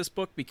introduction to this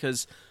book,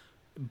 because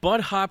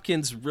Bud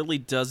Hopkins really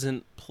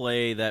doesn't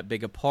play that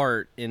big a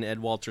part in Ed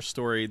Walter's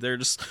story.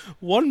 There's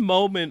one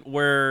moment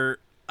where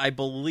I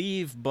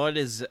believe Bud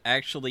is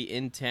actually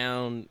in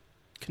town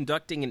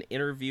conducting an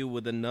interview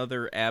with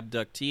another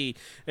abductee,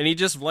 and he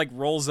just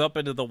rolls up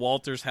into the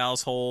Walters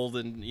household,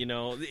 and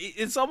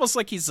it's almost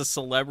like he's a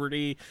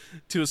celebrity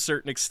to a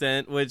certain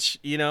extent, which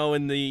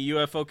in the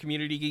UFO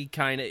community he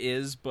kind of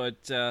is,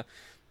 but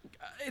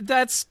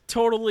that's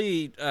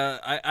totally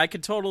I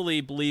could totally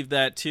believe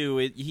that too.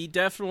 He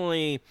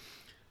definitely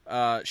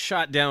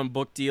shot down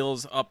book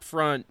deals up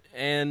front.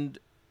 And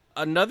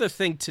another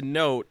thing to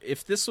note,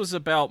 if this was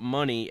about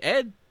money,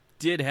 Ed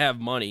did have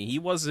money. He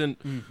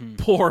wasn't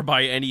poor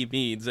by any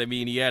means. I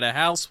mean, he had a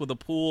house with a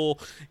pool.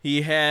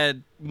 He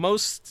had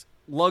most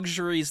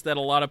luxuries that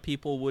a lot of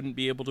people wouldn't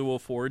be able to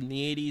afford in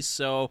the 80s.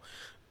 So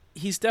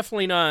he's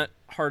definitely not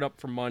hard up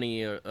for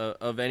money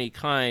of any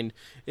kind.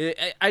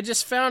 I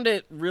just found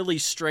it really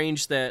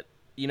strange that,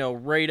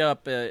 right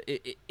up,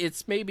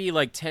 it's maybe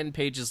 10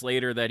 pages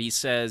later that he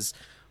says,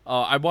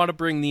 I want to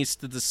bring these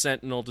to the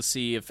Sentinel to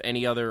see if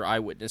any other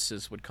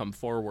eyewitnesses would come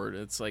forward.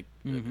 It's like,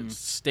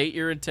 state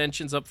your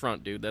intentions up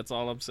front, dude. That's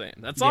all I'm saying.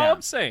 That's all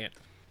I'm saying.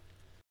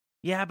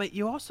 Yeah, but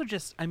you also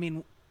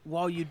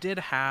while you did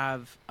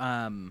have,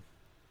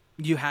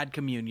 you had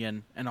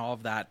Communion and all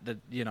of that,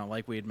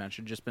 like we had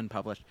mentioned, just been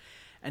published.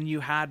 And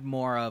you had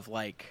more of,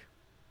 like,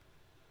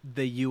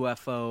 the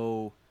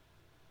UFO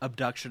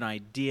abduction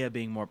idea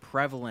being more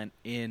prevalent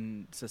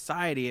in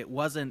society. It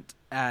wasn't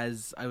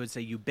as, I would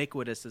say,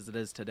 ubiquitous as it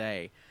is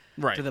today.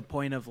 Right. To the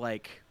point of,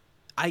 like,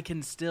 I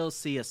can still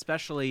see,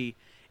 especially,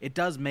 it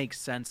does make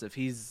sense if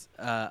he's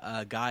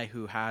a guy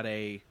who had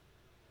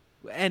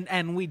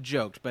and we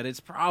joked, but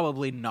it's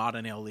probably not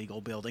an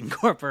illegal building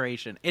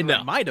corporation. It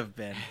might have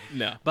been.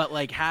 No. But,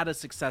 like, had a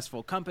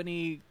successful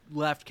company,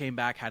 left, came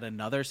back, had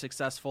another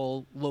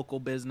successful local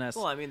business.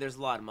 Well, I mean, there's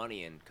a lot of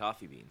money in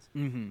coffee beans.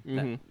 Mm-hmm.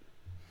 Mm-hmm.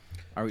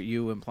 Are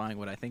you implying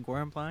what I think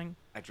we're implying?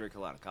 I drink a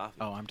lot of coffee.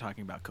 Oh, I'm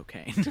talking about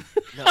cocaine.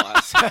 No,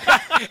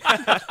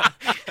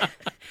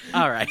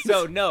 All right.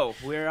 So, no,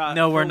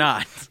 we're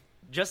not.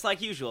 Just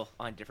like usual,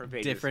 on different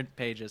pages. Different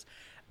pages.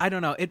 I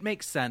don't know. It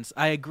makes sense.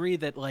 I agree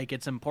that, like,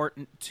 it's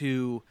important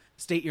to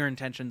state your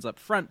intentions up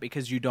front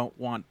because you don't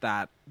want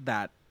that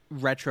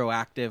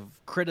retroactive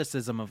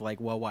criticism of,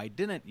 like, well, why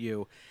didn't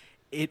you?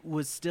 It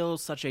was still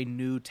such a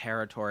new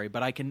territory,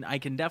 but I can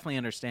definitely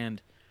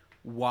understand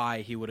why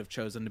he would have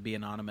chosen to be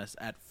anonymous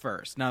at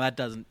first. Now, that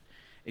doesn't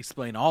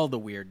explain all the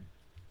weird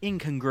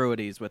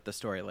incongruities with the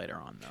story later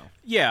on, though.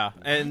 Yeah,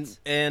 and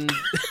and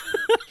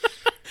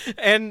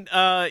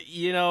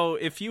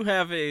if you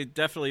have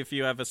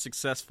a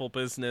successful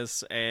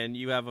business and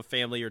you have a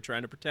family you're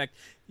trying to protect,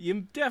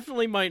 you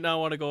definitely might not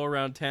want to go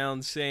around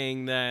town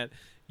saying that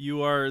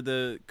you are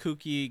the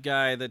kooky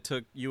guy that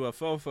took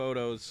UFO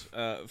photos,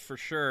 for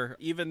sure.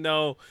 Even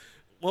though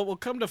what we'll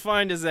come to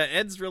find is that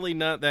Ed's really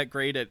not that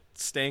great at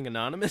staying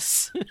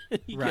anonymous.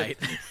 Right.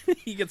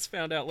 He gets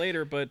found out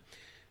later, but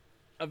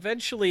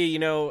eventually,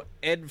 Ed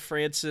and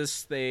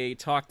Francis, they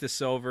talk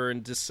this over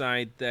and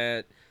decide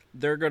that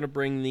they're going to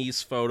bring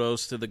these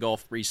photos to the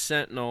Gulf Breeze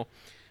Sentinel,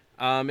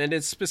 and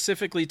it's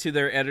specifically to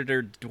their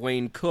editor,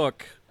 Dwayne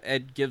Cook.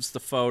 Ed gives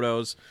the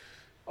photos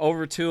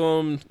over to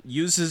him,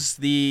 uses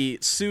the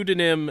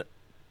pseudonym,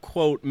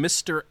 quote,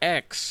 Mr.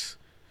 X,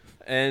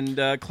 and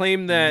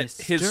claim that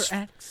Mr.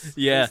 X?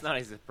 Yeah. It's not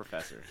he's a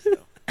professor, so.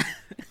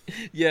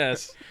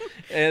 Yes.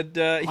 And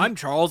I'm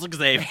Charles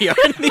Xavier,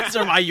 and these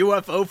are my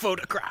UFO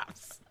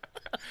photographs.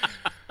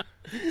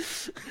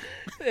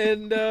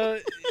 And,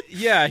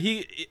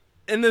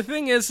 and the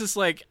thing is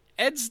like,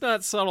 Ed's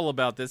not subtle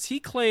about this.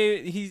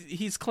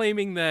 He's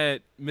claiming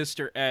that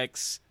Mr.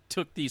 X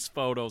took these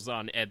photos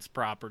on Ed's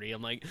property.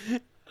 I'm like,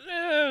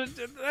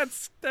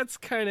 that's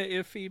kind of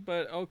iffy,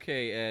 but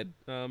okay, Ed.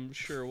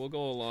 Sure, we'll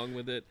go along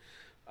with it.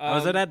 I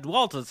was at Ed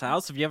Walter's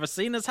house. Have you ever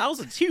seen his house?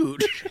 It's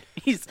huge.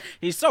 He's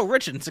so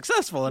rich and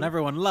successful, and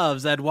everyone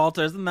loves Ed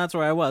Walters, and that's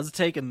where I was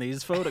taking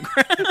these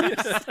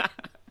photographs.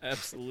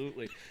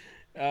 Absolutely.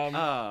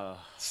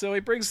 So he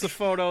brings the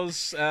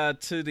photos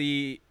to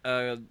the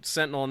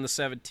Sentinel on the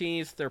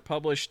 17th. They're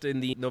published in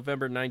the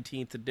November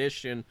 19th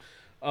edition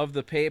of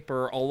the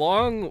paper,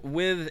 along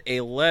with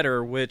a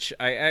letter, which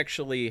I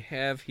actually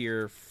have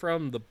here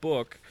from the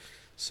book.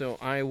 So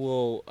I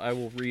will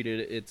read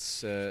it.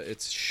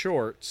 It's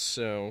short,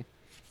 so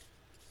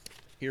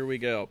here we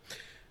go.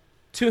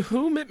 To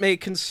whom it may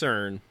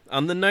concern,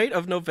 on the night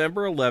of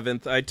November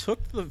 11th, I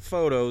took the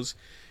photos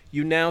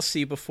you now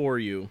see before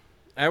you.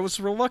 I was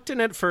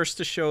reluctant at first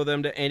to show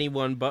them to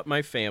anyone but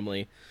my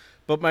family,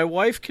 but my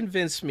wife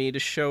convinced me to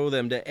show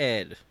them to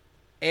Ed.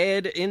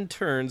 Ed, in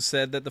turn,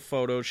 said that the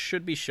photos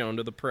should be shown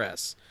to the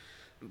press.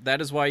 That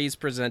is why he's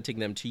presenting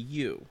them to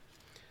you.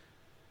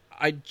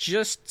 I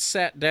just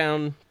sat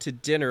down to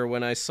dinner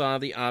when I saw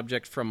the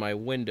object from my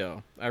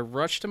window. I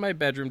rushed to my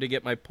bedroom to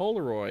get my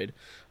Polaroid.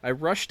 I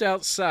rushed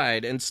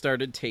outside and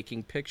started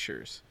taking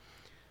pictures.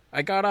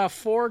 I got off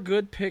 4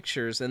 good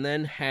pictures and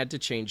then had to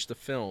change the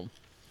film.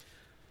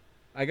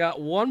 I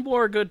got one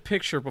more good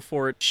picture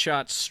before it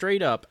shot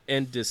straight up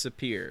and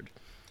disappeared.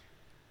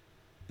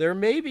 There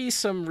may be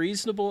some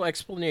reasonable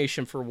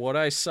explanation for what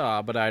I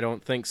saw, but I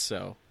don't think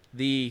so.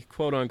 The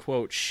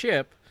quote-unquote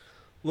ship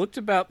looked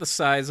about the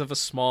size of a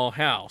small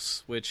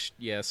house, which,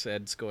 yes,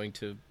 Ed's going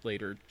to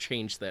later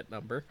change that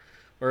number,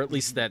 or at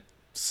least that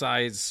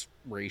size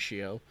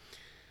ratio.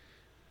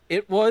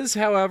 It was,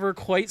 however,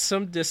 quite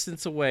some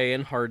distance away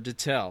and hard to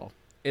tell.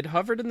 It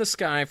hovered in the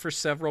sky for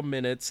several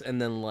minutes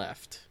and then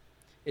left.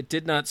 It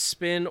did not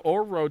spin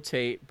or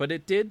rotate, but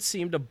it did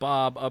seem to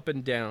bob up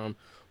and down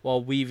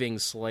while weaving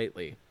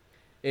slightly.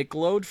 It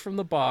glowed from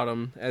the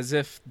bottom as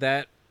if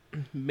that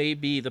may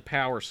be the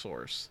power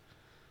source.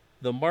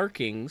 The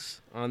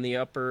markings on the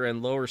upper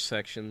and lower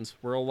sections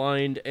were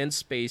aligned and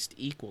spaced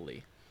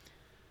equally.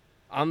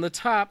 On the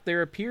top,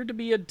 there appeared to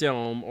be a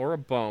dome or a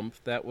bump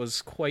that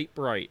was quite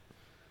bright.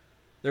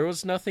 There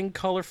was nothing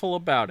colorful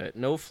about it,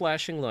 no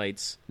flashing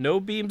lights, no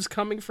beams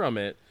coming from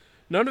it,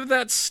 none of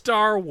that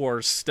Star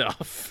Wars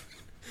stuff.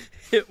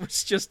 It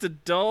was just a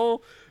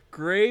dull,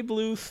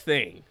 gray-blue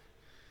thing.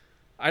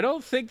 I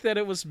don't think that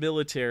it was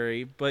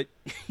military, but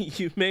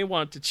you may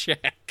want to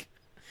check.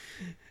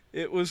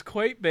 It was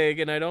quite big,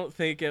 and I don't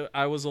think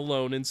I was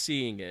alone in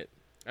seeing it.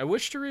 I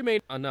wish to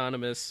remain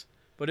anonymous,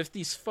 but if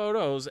these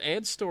photos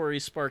and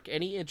stories spark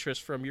any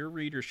interest from your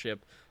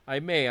readership,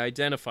 I may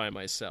identify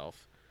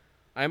myself.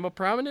 I am a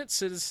prominent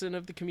citizen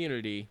of the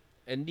community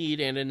and need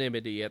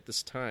anonymity at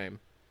this time.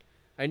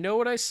 I know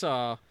what I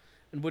saw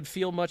and would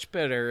feel much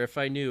better if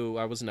I knew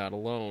I was not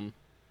alone.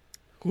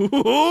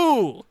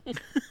 Woo-hoo!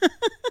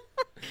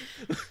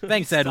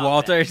 Thanks, Ed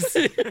Walters,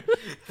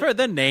 for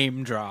the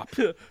name drop.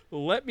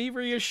 Let me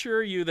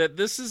reassure you that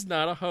this is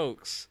not a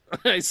hoax.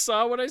 I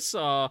saw what I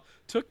saw,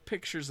 took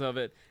pictures of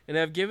it, and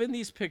have given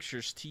these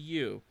pictures to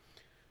you.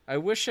 I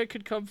wish I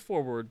could come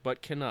forward,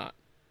 but cannot.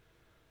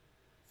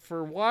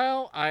 For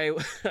while I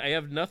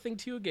have nothing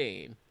to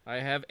gain, I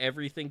have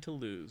everything to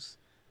lose.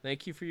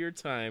 Thank you for your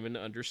time and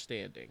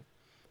understanding.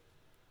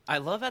 I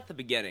love at the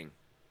beginning.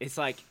 It's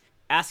like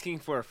asking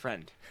for a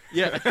friend.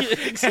 Yeah,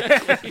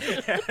 exactly.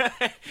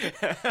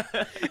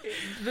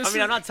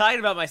 I'm not talking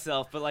about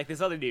myself, but like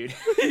this other dude.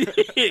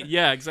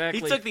 Yeah,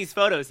 exactly. He took these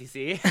photos, you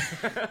see.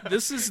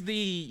 This is the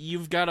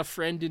 "You've Got a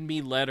Friend in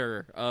Me"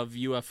 letter of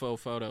UFO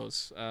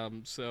photos.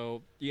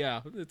 So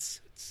yeah,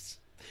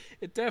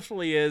 it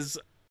definitely is.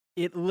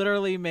 It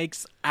literally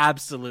makes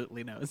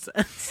absolutely no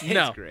sense.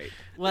 No. It's great.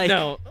 Like,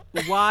 No.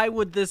 why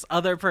would this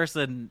other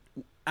person,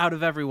 out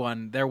of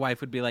everyone, their wife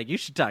would be like, you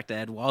should talk to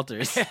Ed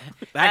Walters.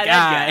 That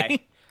guy.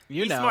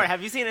 You He's know. smart.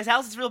 Have you seen his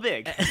house? It's real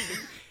big.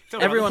 It's over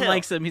on Everyone the hill.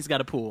 likes him. He's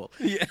got a pool.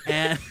 Yeah.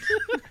 And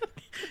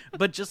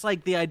but just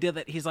like the idea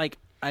that he's like,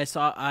 I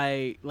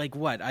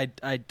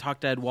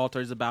talked to Ed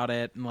Walters about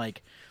it and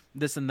like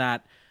this and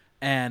that,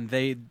 and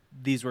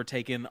these were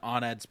taken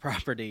on Ed's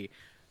property.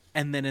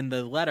 And then in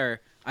the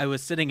letter, I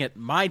was sitting at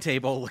my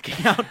table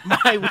looking out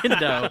my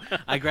window.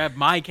 I grabbed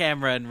my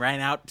camera and ran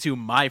out to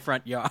my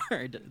front yard.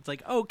 It's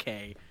like,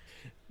 okay,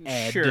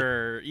 Ed.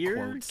 Sure, you're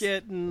quotes.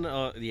 getting,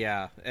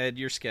 yeah, Ed,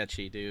 you're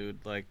sketchy,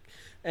 dude. Like,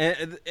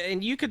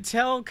 and you could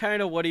tell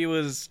kind of what he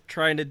was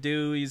trying to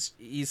do.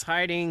 He's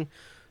hiding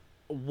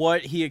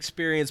what he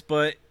experienced,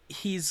 but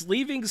he's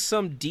leaving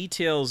some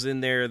details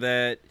in there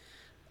that,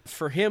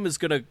 for him, is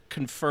going to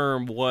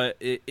confirm what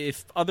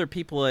if other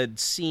people had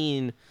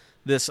seen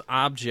this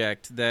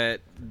object,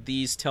 that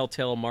these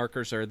telltale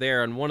markers are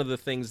there. And one of the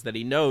things that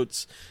he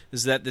notes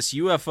is that this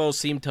UFO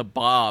seemed to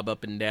bob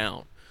up and down.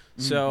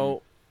 Mm-hmm.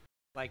 So,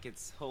 like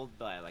it's held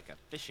by like a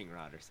fishing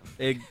rod or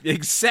something.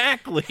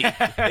 Exactly.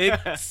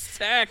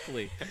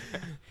 Exactly.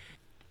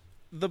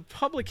 The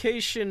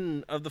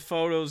publication of the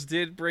photos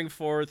did bring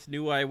forth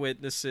new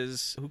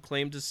eyewitnesses who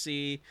claimed to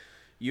see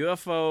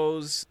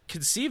UFOs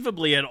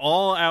conceivably at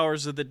all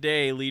hours of the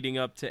day leading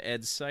up to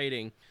Ed's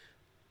sighting.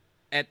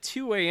 At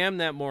 2 a.m.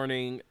 that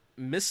morning,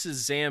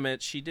 Mrs. Zamet,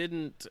 she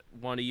didn't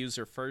want to use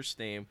her first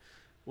name,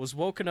 was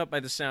woken up by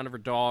the sound of her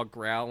dog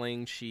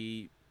growling.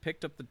 She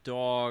picked up the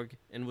dog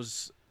and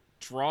was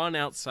drawn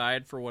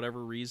outside for whatever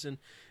reason.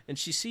 And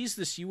she sees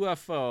this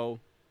UFO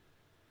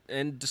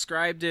and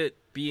described it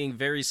being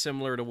very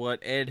similar to what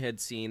Ed had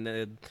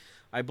seen.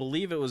 I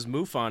believe it was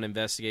MUFON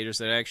investigators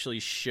that actually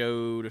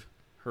showed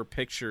her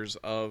pictures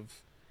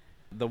of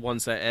the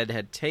ones that Ed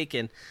had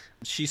taken.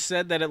 She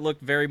said that it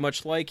looked very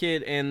much like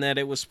it and that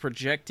it was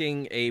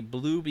projecting a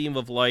blue beam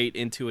of light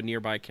into a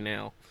nearby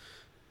canal.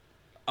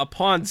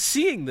 Upon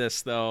seeing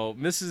this, though,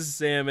 Mrs.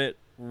 Zamet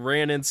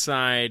ran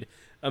inside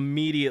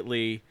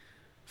immediately,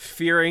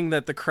 fearing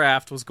that the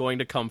craft was going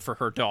to come for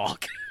her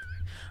dog.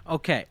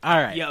 Okay, all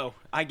right. Yo,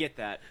 I get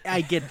that. I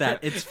get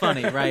that. It's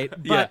funny, right?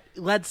 But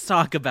let's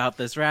talk about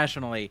this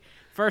rationally.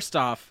 First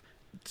off,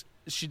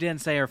 she didn't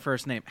say her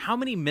first name. How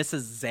many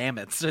Mrs.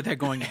 Zamets are there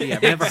going to be?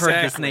 I've never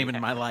heard this name in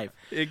my life.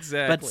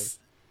 Exactly.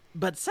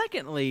 But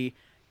secondly,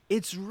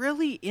 it's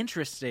really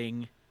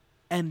interesting.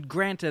 And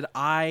granted,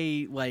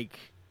 I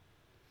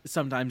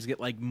sometimes get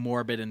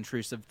morbid,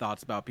 intrusive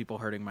thoughts about people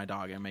hurting my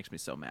dog, and it makes me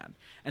so mad.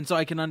 And so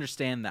I can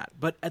understand that.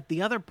 But at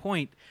the other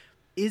point,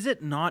 is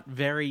it not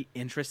very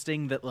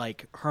interesting that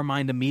her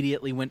mind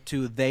immediately went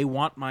to they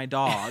want my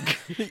dog?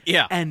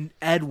 Yeah. And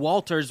Ed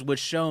Walters was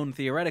shown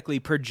theoretically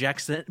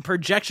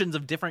projections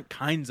of different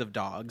kinds of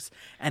dogs.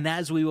 And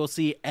as we will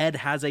see, Ed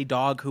has a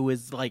dog who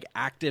is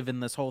active in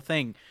this whole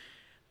thing.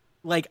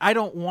 I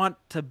don't want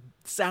to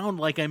sound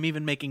like I'm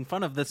even making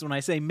fun of this when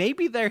I say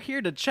maybe they're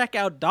here to check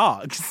out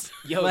dogs.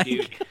 Yo,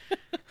 dude.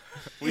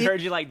 We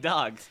heard you like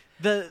dogs.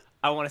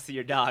 I want to see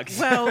your dogs.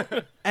 Well,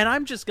 and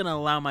I'm just going to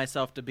allow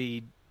myself to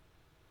be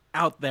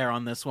out there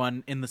on this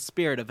one in the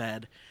spirit of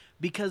Ed,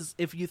 because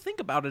if you think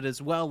about it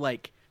as well,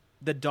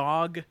 the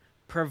dog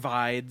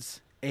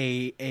provides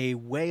a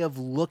way of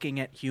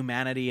looking at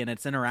humanity and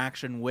its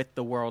interaction with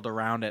the world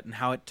around it, and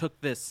how it took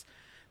this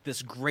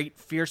great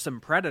fearsome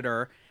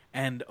predator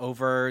and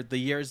over the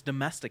years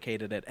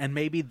domesticated it. And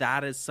maybe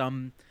that is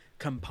some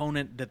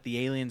component that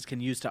the aliens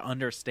can use to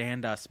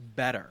understand us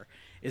better,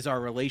 is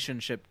our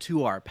relationship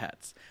to our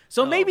pets.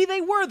 So maybe they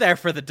were there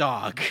for the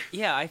dog.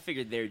 Yeah, I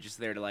figured they were just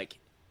there to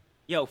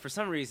yo, for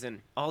some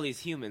reason, all these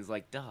humans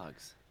like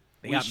dogs.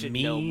 They we got should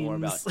know more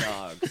about memes.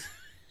 dogs.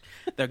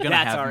 They're gonna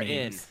That's have our memes.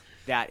 in.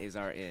 That is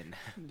our in.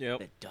 Yep.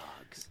 The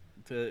dogs.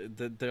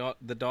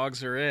 The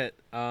dogs are it.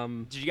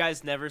 Did you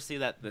guys never see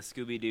the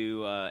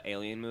Scooby-Doo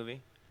Alien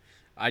movie?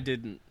 I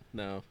didn't.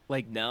 No.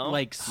 Like No?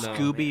 like No,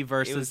 Scooby man.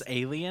 versus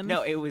Alien?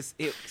 No,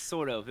 it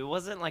sort of. It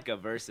wasn't like a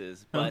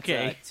versus, but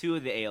Okay. two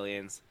of the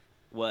aliens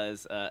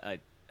was a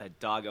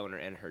dog owner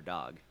and her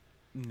dog.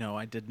 No,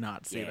 I did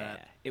not see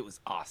that. It was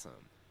awesome.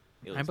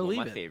 It was I believe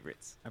one of my it.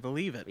 favorites. I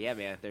believe it. But yeah,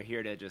 man, they're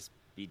here to just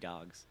be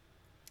dogs.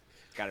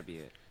 It's gotta be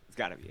it. It's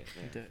gotta be it.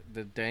 Man.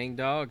 The dang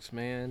dogs,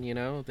 man. You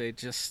know, they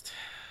just.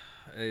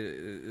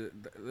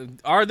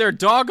 Are there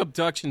dog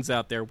abductions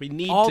out there? We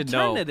need to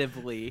know.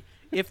 Alternatively,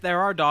 if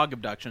there are dog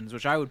abductions,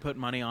 which I would put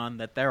money on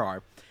that there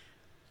are,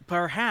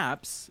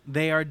 perhaps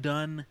they are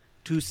done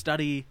to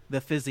study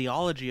the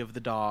physiology of the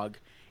dog,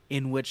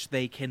 in which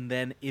they can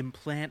then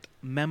implant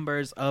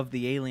members of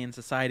the alien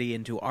society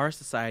into our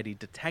society,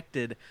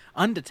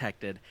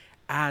 undetected,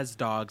 as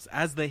dogs,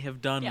 as they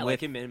have done Yeah, with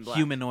like in Men in Black.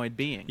 humanoid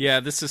beings. Yeah,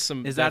 this is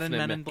some. Is that in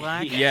definite Men in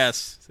Black?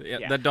 Yes.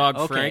 Yeah. The dog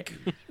Okay. Frank.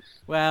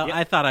 Well, Yep.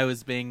 I thought I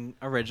was being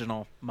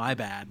original. My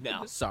bad.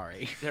 No.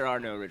 Sorry. There are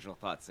no original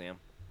thoughts, Sam.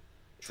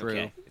 It's True.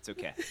 okay. It's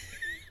okay.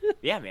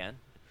 Yeah, man.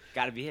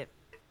 Gotta be it.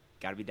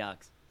 Gotta be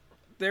dogs.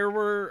 There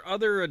were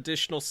other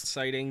additional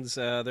sightings.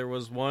 There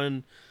was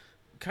one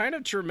kind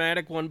of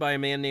dramatic one by a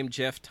man named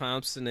Jeff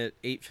Thompson at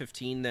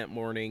 8:15 that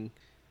morning.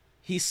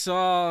 He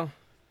saw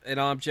an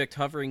object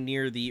hovering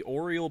near the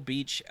Oriole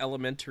Beach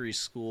Elementary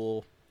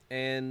School,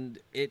 and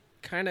it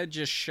kind of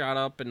just shot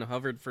up and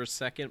hovered for a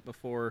second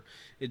before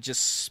it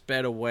just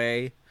sped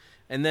away.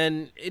 And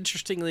then,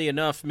 interestingly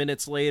enough,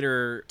 minutes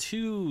later,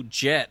 2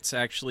 jets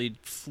actually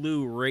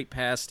flew right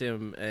past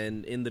him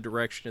and in the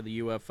direction of the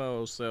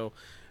UFO. So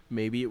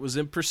maybe it was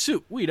in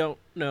pursuit. We don't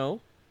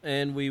know,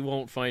 and we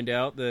won't find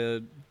out.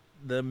 The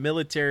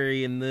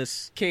military in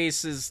this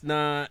case is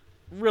not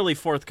really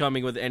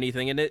forthcoming with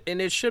anything, and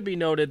it should be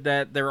noted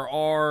that there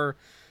are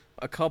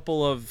a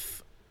couple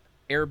of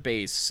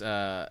airbase,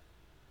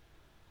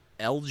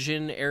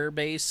 Elgin Air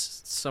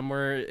Base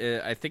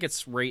somewhere. I think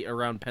it's right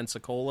around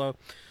Pensacola.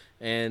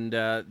 And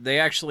they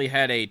actually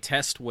had a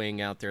test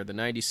wing out there, the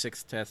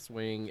 96th test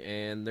wing,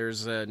 and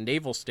there's a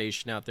naval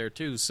station out there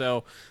too.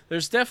 So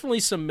there's definitely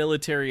some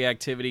military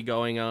activity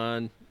going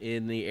on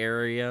in the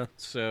area.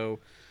 So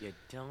You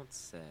don't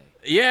say.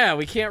 yeah,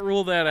 we can't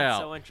rule that That's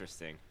out. so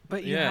interesting.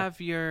 But you Yeah. have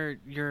your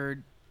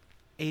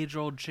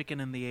age-old chicken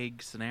and the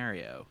egg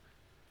scenario.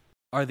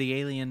 Are the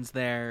aliens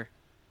there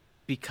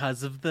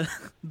because of the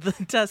the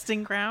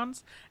testing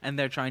grounds, and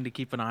they're trying to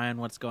keep an eye on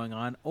what's going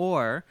on,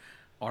 or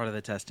are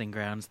the testing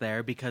grounds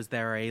there because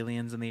there are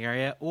aliens in the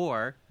area,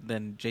 or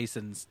then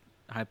Jason's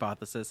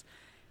hypothesis,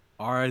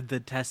 are the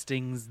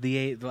testings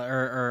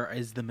or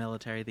is the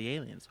military the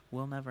aliens?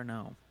 We'll never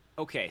know.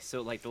 Okay,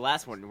 so like the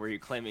last one where you're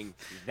claiming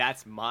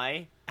that's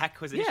my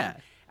accusation. Yeah.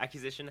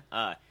 Accusation?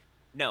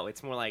 No,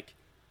 it's more like,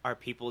 are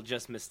people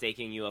just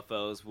mistaking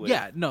UFOs with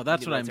Yeah, no,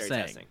 that's the what I'm military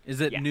saying. testing? Is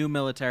it Yeah. new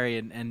military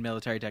and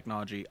military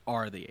technology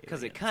are the aliens?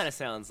 Because it kind of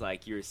sounds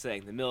like you're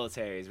saying the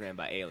military is ran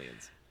by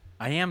aliens.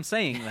 I am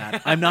saying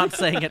that. I'm not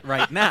saying it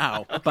right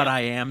now, but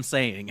I am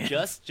saying it.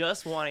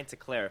 Just wanting to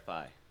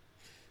clarify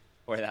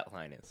where that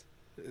line is.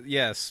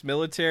 Yes,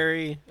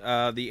 military.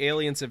 The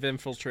aliens have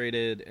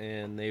infiltrated,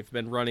 and they've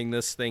been running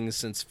this thing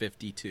since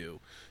 '52.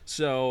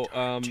 So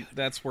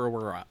that's where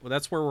we're at.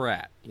 That's where we're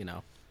at. You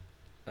know.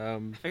 I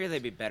figure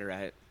they'd be better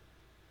at it.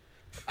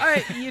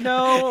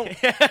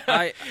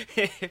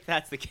 If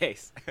that's the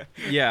case.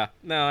 Yeah,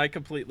 no, I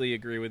completely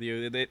agree with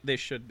you. They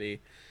should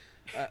be.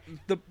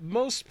 The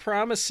most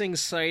promising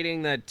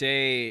sighting that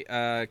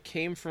day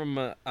came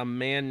from a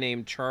man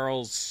named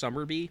Charles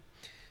Summerby,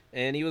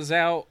 and he was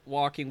out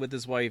walking with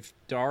his wife,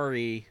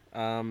 Dari.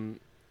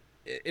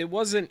 It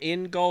wasn't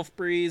in Gulf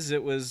Breeze.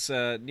 It was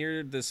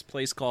near this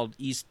place called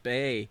East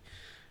Bay.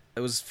 It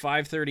was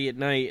 5:30 at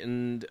night,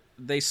 and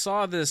they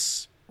saw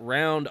this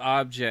round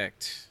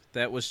object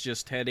that was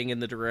just heading in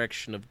the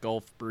direction of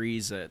Gulf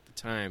Breeze at the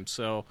time.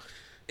 So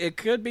it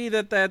could be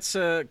that that's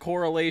a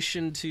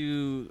correlation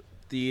to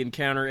the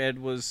encounter Ed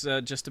was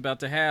just about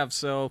to have.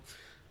 So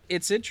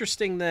it's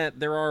interesting that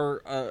there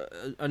are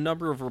a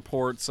number of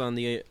reports on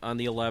the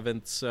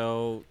 11th.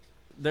 So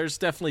there's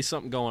definitely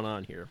something going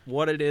on here.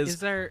 What it is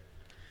there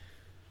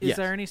Yes.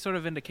 there any sort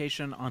of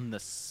indication on the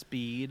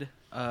speed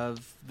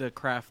of the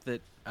craft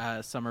that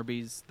the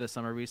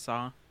Summerbees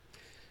saw?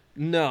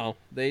 No,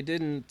 they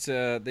didn't.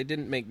 They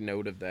didn't make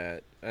note of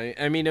that.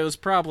 I mean, it was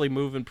probably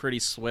moving pretty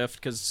swift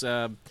because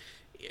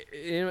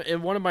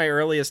in one of my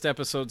earliest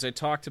episodes, I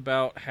talked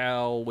about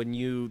how when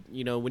you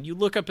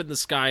look up in the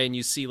sky and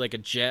you see like a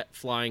jet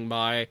flying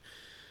by,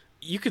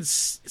 you could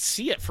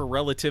see it for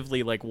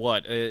relatively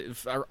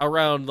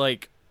around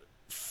like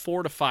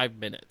 4 to 5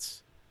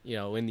 minutes.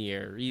 In the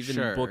air, even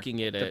Sure, booking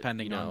it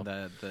depending on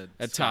the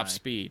at sky. top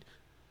speed.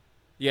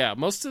 Yeah,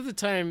 most of the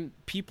time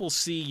people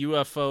see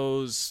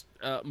UFOs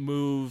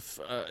move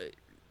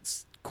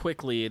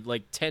quickly,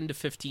 like 10 to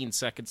 15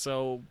 seconds,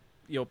 so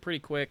pretty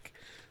quick.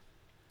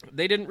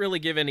 They didn't really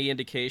give any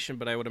indication,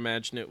 but I would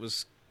imagine it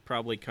was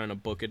probably kind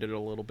of bucketed a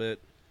little bit.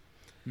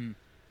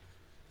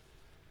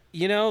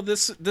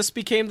 This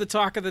became the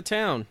talk of the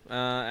town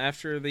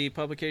after the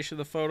publication of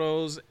the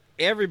photos.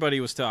 Everybody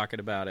was talking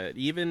about it.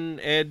 Even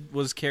Ed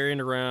was carrying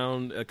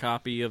around a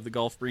copy of the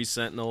Gulf Breeze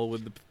Sentinel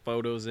with the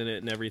photos in it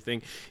and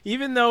everything.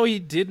 Even though he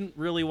didn't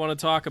really want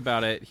to talk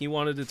about it, he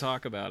wanted to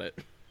talk about it.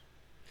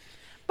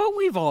 But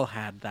we've all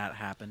had that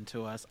happen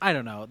to us. I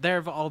don't know. There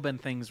have all been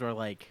things where,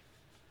 like,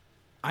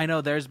 I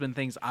know there's been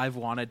things I've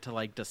wanted to,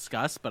 like,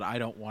 discuss, but I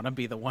don't want to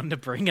be the one to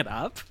bring it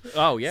up.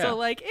 Oh, yeah. So,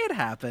 like, it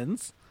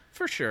happens.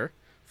 For sure.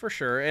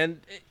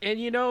 And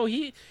you know,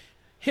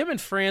 him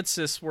and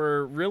Francis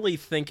were really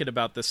thinking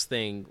about this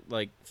thing,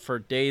 like, for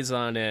days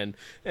on end.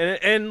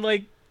 And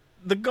like,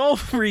 the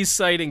Gulf Breeze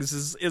Sightings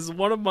is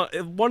one of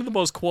the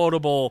most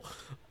quotable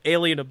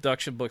alien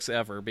abduction books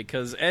ever,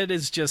 because Ed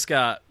has just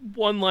got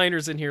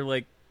one-liners in here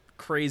like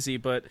crazy,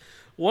 but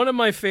one of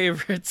my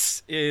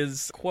favorites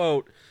is,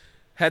 quote,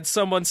 had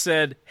someone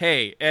said,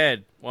 "Hey,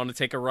 Ed, want to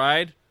take a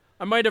ride?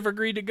 I might have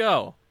agreed to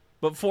go,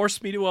 but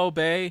force me to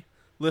obey,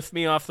 lift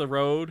me off the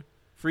road,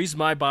 freeze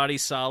my body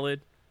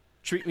solid,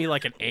 treat me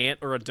like an ant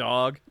or a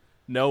dog?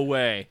 No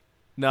way.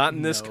 Not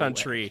in this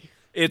country.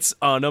 It's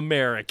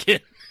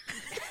un-American."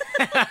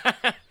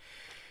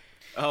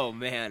 Oh,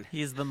 man.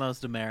 He's the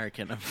most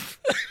American of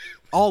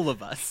all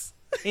of us.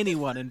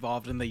 Anyone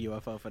involved in the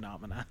UFO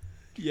phenomena.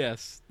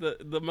 Yes,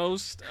 the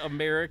most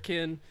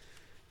American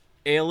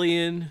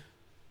alien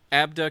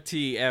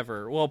abductee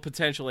ever. Well,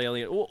 potential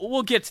alien.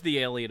 We'll get to the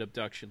alien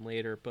abduction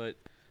later, but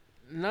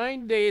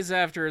 9 days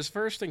after his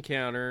first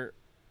encounter,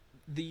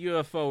 the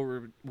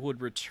UFO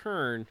would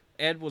return.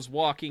 Ed was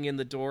walking in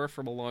the door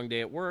from a long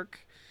day at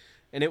work,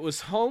 and it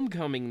was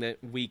homecoming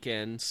that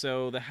weekend,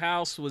 so the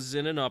house was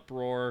in an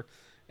uproar.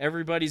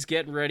 Everybody's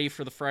getting ready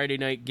for the Friday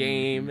night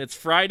game. It's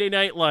Friday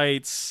Night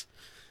Lights.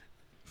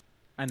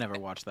 I never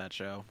watched that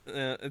show.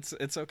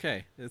 It's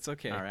okay. It's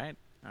okay. All right.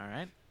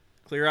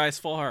 Clear eyes,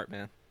 full heart,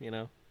 man. You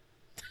know.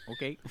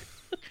 Okay.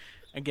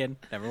 Again,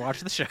 never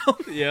watched the show.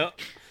 Yeah.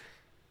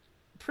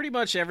 Pretty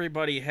much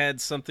everybody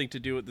had something to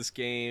do with this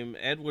game.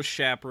 Ed was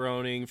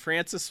chaperoning.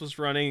 Francis was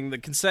running the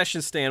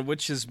concession stand,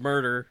 which is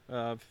murder,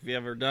 if you've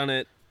ever done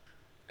it.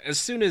 As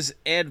soon as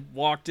Ed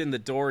walked in the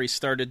door, he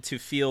started to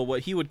feel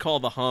what he would call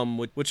the hum,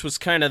 which was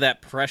kind of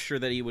that pressure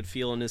that he would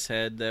feel in his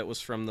head that was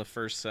from the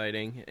first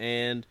sighting.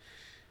 And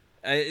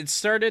it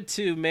started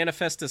to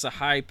manifest as a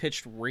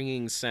high-pitched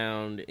ringing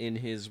sound in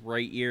his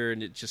right ear,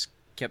 and it just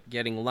kept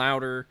getting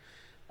louder.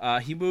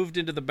 He moved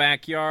into the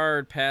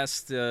backyard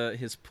past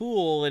his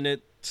pool, and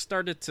it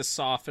started to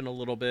soften a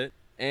little bit,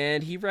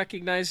 and he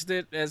recognized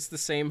it as the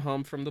same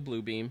hum from the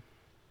blue beam.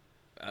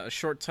 A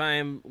short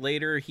time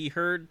later, he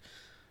heard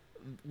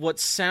what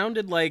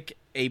sounded like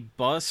a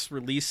bus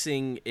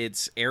releasing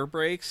its air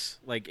brakes,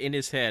 like, in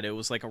his head. It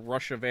was like a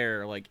rush of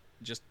air, like,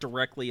 just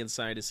directly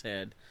inside his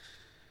head.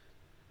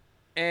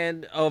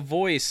 And a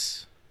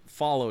voice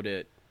followed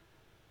it.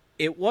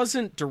 It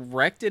wasn't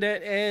directed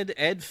at Ed.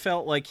 Ed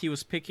felt like he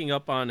was picking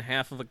up on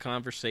half of a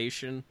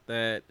conversation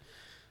that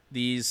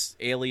these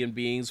alien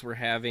beings were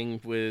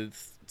having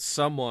with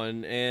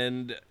someone,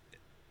 and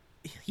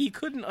he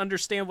couldn't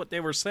understand what they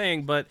were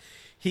saying, but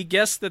he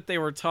guessed that they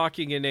were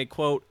talking in a,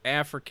 quote,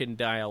 African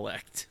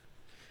dialect.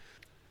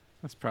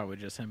 That's probably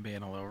just him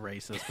being a little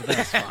racist, but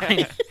that's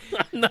fine.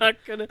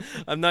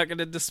 I'm not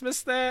gonna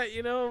dismiss that,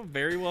 you know,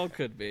 very well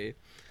could be.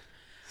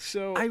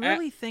 So I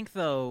really think,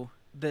 though,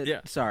 that...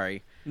 Yeah.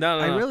 Sorry. No.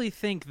 I really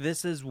think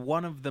this is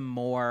one of the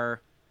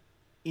more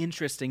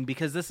interesting,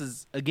 because this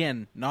is,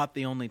 again, not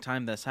the only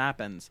time this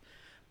happens,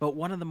 but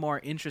one of the more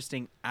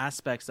interesting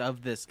aspects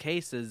of this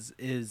case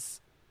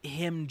is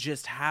him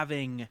just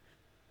having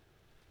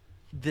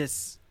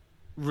this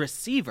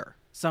receiver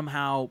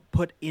somehow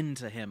put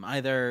into him,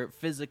 either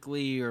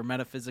physically or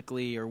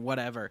metaphysically or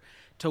whatever,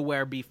 to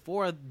where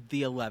before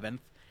the 11th,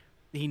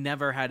 he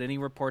never had any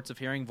reports of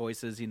hearing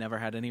voices. He never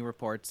had any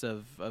reports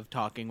of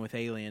talking with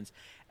aliens.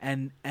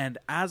 And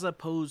as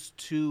opposed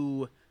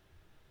to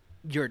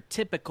your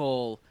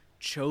typical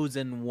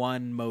chosen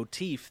one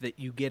motif that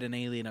you get in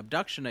alien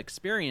abduction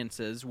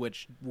experiences,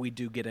 which we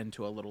do get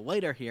into a little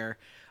later here,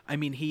 I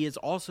mean, he is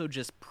also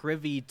just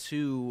privy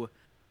to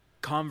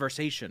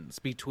conversations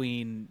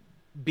between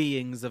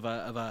beings of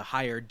a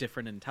higher,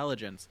 different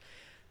intelligence.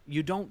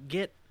 You don't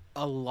get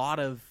a lot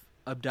of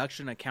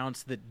abduction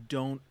accounts that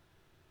don't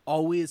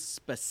always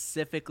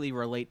specifically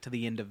relate to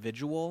the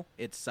individual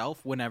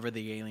itself whenever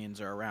the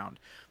aliens are around.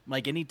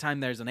 Like, anytime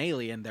there's an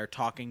alien, they're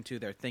talking to,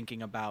 they're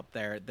thinking about,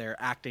 they're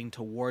acting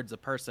towards a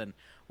person.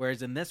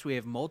 Whereas in this, we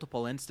have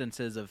multiple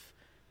instances of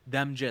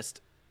them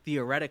just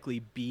theoretically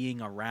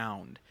being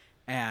around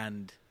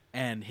and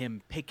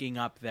him picking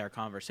up their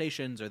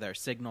conversations or their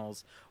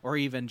signals or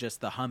even just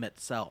the hum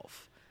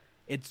itself.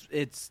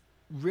 It's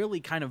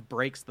really kind of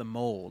breaks the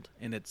mold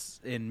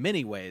in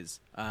many ways.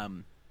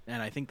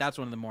 And I think that's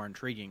one of the more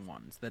intriguing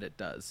ones that it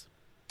does.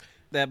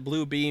 That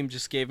blue beam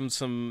just gave him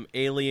some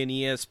alien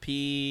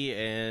ESP,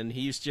 and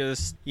he's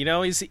just, you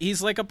know,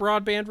 he's like a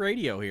broadband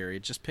radio here.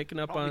 He's just picking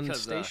up on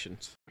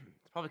stations.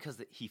 It's probably because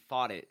he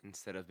fought it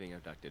instead of being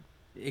abducted.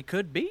 It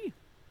could be.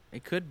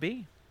 It could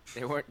be.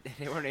 They weren't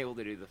able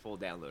to do the full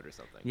download or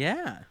something.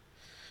 Yeah.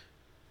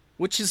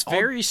 Which is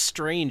very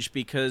strange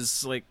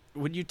because, like,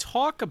 when you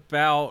talk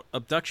about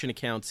abduction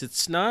accounts,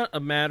 it's not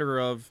a matter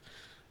of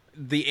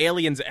the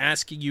aliens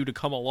asking you to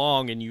come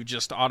along and you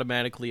just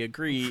automatically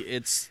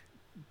agree.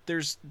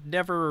 There's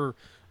never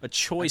a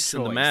choice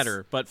in the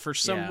matter. But for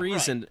some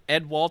reason,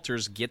 Ed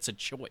Walters gets a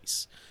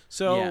choice.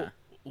 So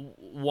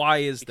why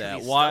is because that?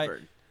 he's Why?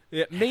 stubborn.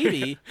 Yeah,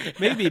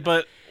 maybe,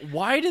 but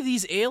why do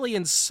these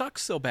aliens suck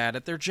so bad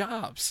at their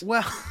jobs?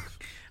 Well,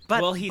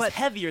 He's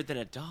heavier than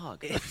a dog.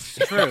 It's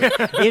true.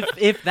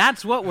 if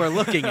that's what we're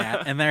looking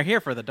at, and they're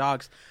here for the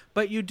dogs,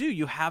 but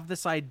you have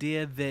this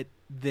idea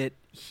that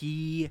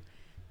he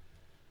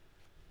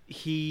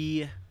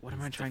what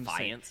am I trying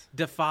Defiance. to say?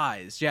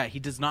 Defies. Yeah, he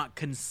does not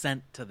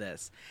consent to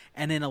this.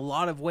 And in a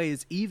lot of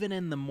ways, even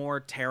in the more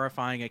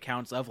terrifying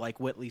accounts of like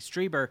Whitley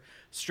Strieber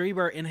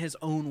in his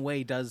own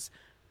way does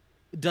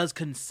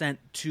consent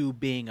to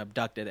being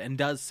abducted and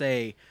does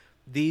say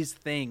these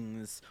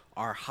things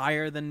are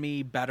higher than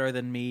me, better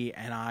than me,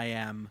 and I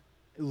am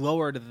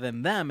lower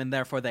than them, and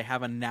therefore they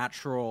have a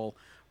natural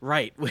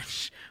right,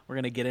 which we're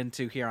going to get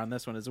into here on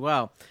this one as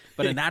well,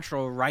 but a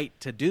natural right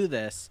to do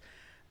this.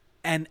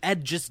 And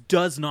Ed just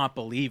does not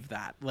believe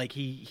that. Like,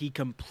 he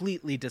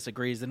completely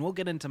disagrees, and we'll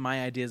get into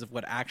my ideas of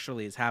what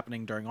actually is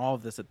happening during all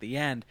of this at the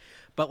end.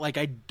 But, like,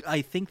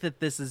 I think that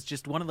this is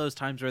just one of those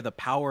times where the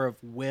power of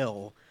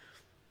will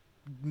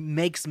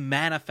makes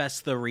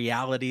manifest the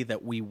reality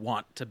that we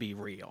want to be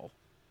real.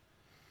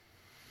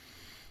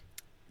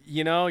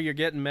 You know, you're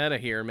getting meta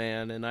here,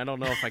 man, and I don't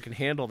know if I can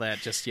handle that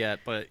just yet.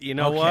 But you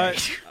know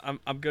what? I'm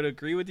going to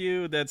agree with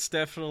you. That's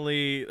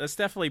definitely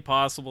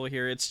possible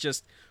here. It's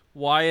just,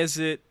 why is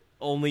it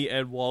only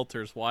Ed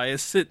Walters? Why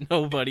is it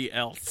nobody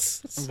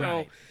else? So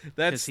Right.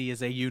 that's Because he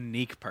is a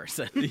unique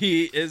person.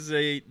 he is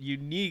a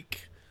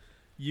unique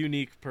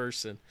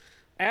person.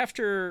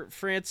 After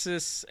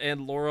Francis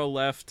and Laura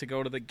left to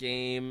go to the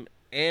game,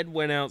 Ed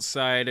went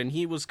outside and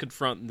he was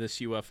confronting this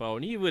UFO,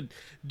 and he would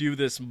do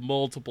this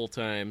multiple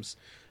times.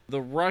 The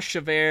rush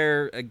of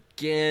air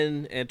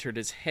again entered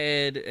his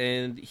head,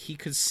 and he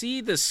could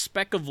see this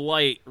speck of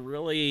light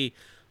really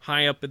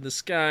high up in the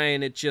sky,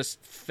 and it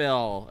just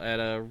fell at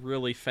a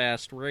really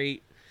fast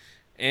rate.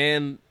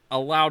 And a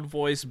loud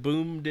voice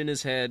boomed in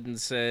his head and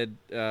said,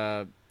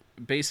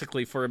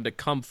 basically for him to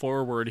come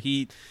forward.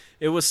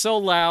 It was so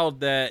loud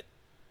that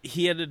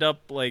he ended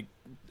up like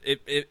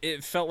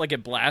it felt like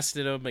it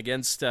blasted him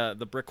against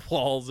the brick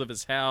walls of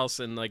his house,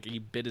 and like he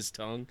bit his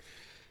tongue.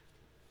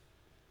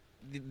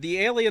 The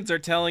aliens are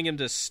telling him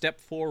to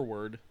step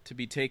forward to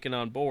be taken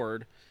on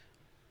board.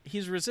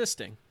 He's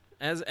resisting,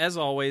 as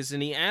always,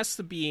 and he asks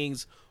the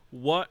beings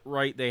what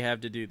right they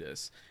have to do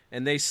this,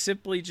 and they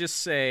simply just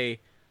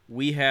say,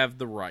 "We have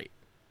the right."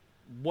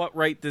 What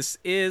right this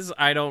is,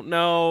 I don't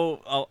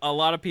know. A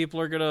lot of people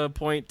are going to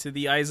point to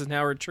the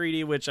Eisenhower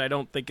Treaty, which I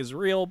don't think is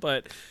real,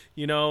 but,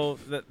 you know,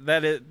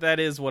 that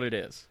is what it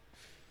is.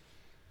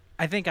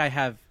 I think I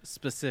have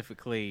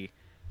specifically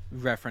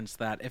referenced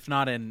that, if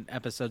not in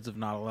episodes of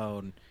Not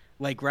Alone,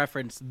 like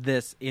referenced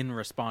this in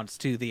response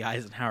to the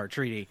Eisenhower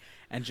Treaty,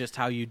 and just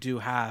how you do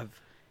have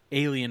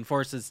alien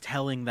forces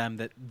telling them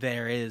that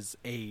there is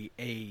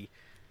a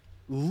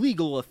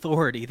legal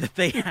authority that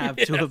they have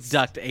to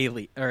abduct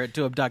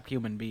to abduct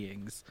human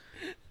beings.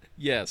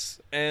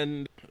 Yes,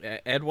 and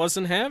Ed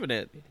wasn't having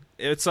it.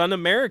 It's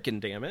un-American,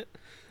 damn it.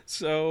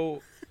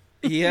 So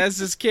he has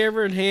his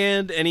camera in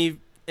hand, and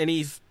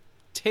he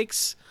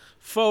takes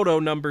photo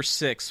number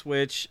 6,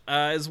 which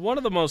is one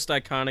of the most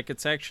iconic.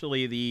 It's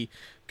actually the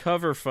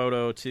cover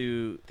photo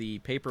to the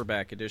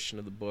paperback edition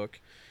of the book.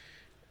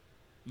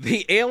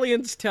 The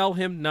aliens tell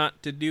him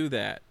not to do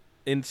that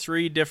in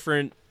 3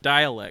 different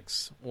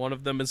dialects. One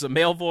of them is a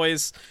male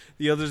voice,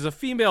 the other's a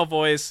female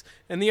voice,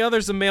 and the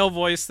other's a male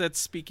voice that's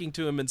speaking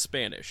to him in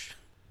Spanish.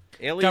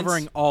 Aliens,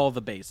 Covering all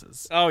the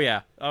bases. Oh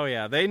yeah.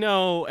 They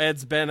know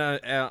Ed's been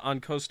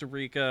on Costa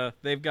Rica.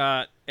 They've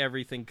got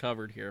everything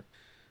covered here.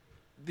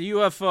 The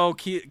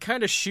UFO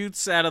kind of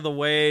shoots out of the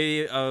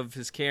way of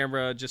his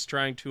camera, just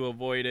trying to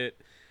avoid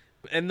it.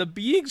 And the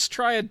beings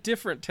try a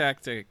different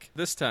tactic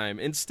this time.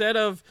 Instead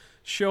of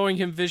showing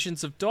him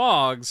visions of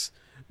dogs,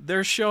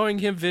 they're showing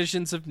him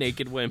visions of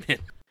naked women.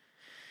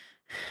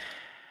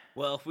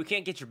 Well, if we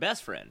can't get your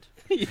best friend,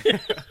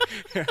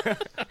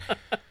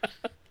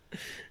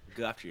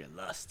 go after your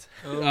lust.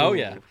 Oh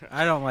yeah.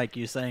 I don't like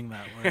you saying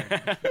that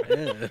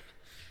word.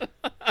 Ugh.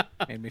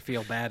 Made me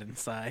feel bad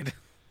inside.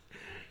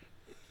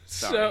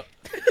 Sorry.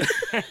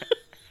 So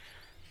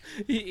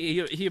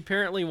he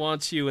apparently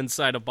wants you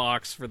inside a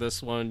box for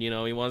this one. You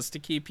know, he wants to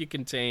keep you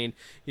contained.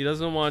 He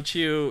doesn't want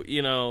you,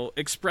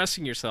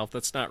 expressing yourself.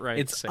 That's not right.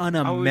 It's Are we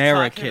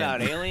un-American. talking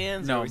about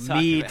aliens? or No, are we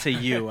talking me about... to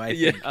you, I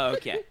Yeah. think. Oh,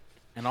 okay.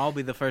 And I'll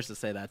be the first to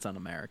say that's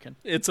un-American.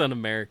 It's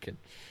un-American.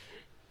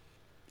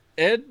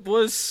 Ed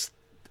was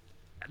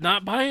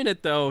not buying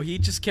it, though. He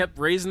just kept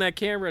raising that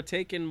camera,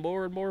 taking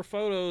more and more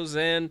photos,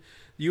 and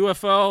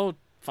UFO,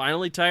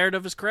 finally tired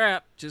of his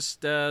crap,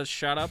 just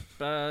shot up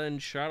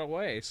and shot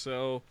away.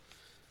 So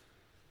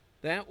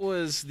that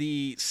was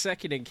the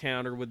second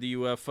encounter with the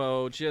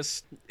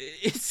UFO.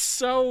 It's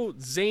so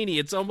zany.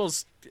 It's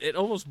almost it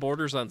almost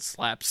borders on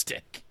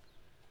slapstick.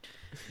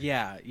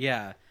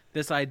 Yeah.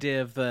 This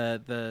idea of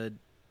the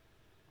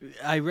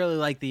I really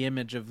like the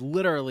image of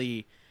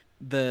literally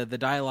the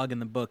dialogue in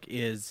the book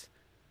is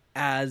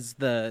as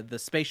the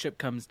spaceship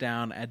comes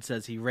down, Ed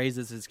says he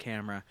raises his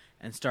camera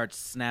and starts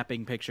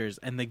snapping pictures,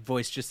 and the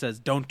voice just says,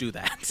 "Don't do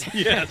that."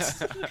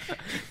 Yes.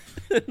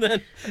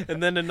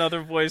 and then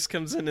another voice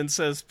comes in and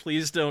says,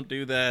 "Please don't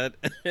do that."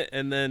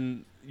 And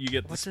then you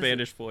get the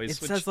Spanish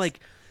voice. It says like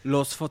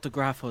 "Los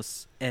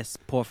fotógrafos es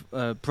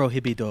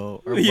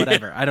prohibido" or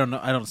whatever. Yeah. I don't know.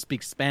 I don't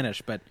speak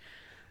Spanish, but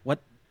what?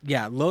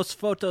 Yeah, "Los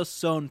fotos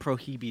son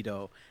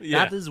prohibido." Yeah.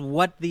 That is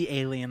what the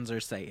aliens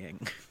are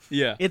saying.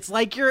 Yeah. It's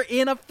like you're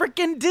in a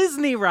freaking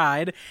Disney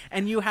ride,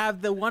 and you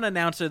have the one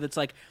announcer that's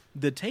like,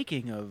 "The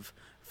taking of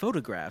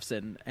photographs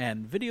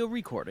and video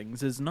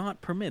recordings is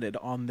not permitted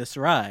on this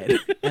ride."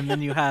 And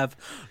then you have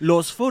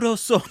 "Los fotos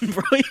son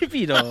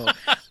prohibido"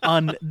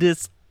 on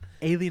this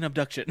alien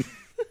abduction.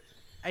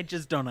 I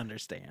just don't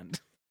understand.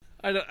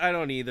 I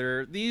don't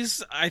either.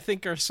 These, I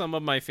think, are some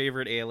of my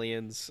favorite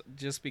aliens,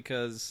 just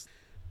because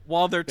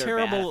while they're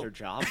terrible... bad at their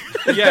job.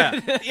 Yeah.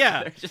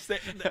 They're just,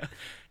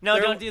 no,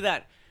 don't do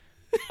that.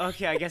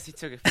 Okay, I guess he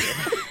took a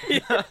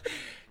few.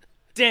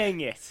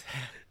 Dang it.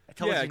 I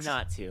told you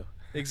not to.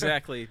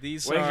 Exactly.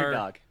 These Where's are... your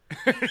dog?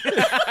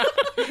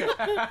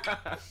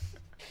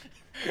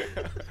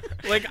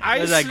 Like, I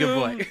Where's that good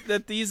assume boy?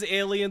 that these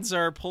aliens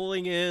are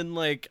pulling in,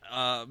 like,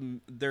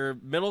 they're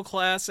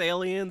middle-class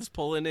aliens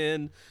pulling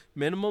in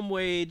minimum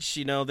wage.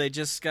 You know, they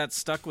just got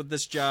stuck with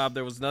this job.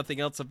 There was nothing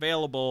else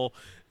available,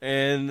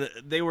 and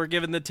they were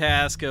given the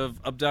task of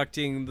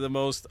abducting the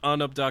most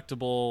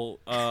unabductable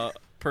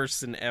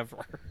person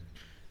ever.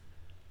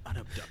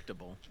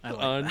 Unabductable. I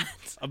like that.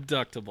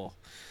 Unabductable.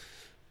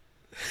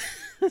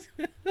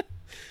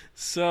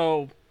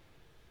 So...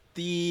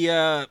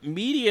 the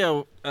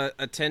media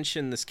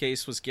attention this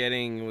case was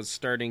getting was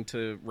starting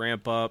to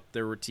ramp up.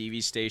 There were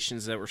TV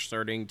stations that were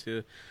starting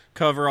to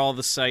cover all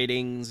the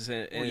sightings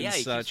and He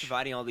keeps such.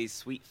 providing all these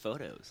sweet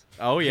photos.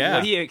 Oh, yeah.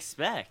 What do you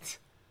expect?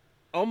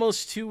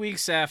 Almost 2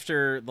 weeks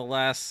after the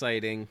last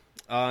sighting,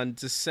 on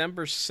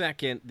December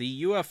 2nd,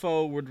 the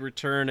UFO would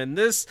return. And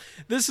this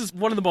is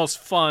one of the most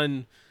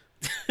fun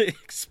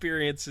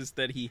experiences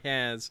that he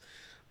has.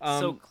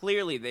 So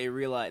clearly they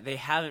realize they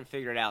haven't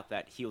figured out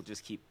that he'll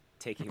just keep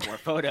taking more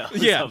photos.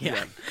 Yeah, of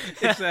them.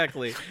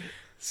 Exactly. Leave him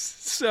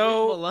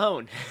So,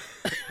 alone.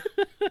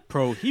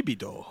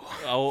 Prohibido.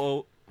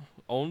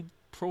 own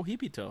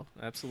prohibito,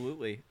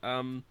 absolutely.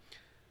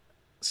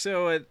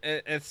 So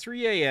at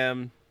 3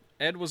 a.m.,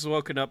 Ed was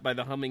woken up by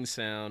the humming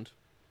sound,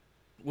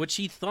 which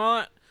he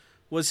thought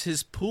was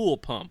his pool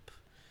pump.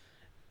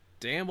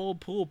 Damn old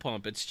pool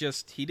pump. It's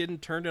just he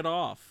didn't turn it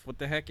off. What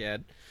the heck,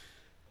 Ed?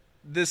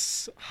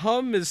 This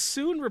hum is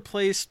soon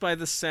replaced by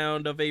the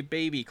sound of a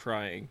baby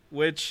crying,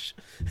 which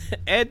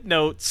Ed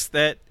notes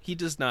that he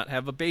does not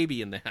have a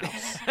baby in the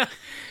house.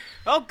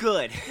 Oh,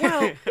 good.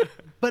 Well,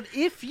 but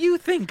if you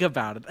think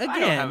about it, I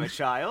don't have a again,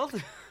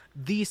 child.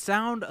 the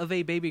sound of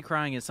a baby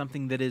crying is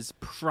something that is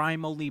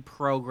primally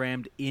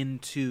programmed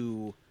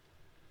into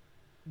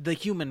the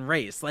human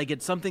race. Like,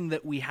 it's something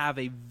that we have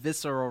a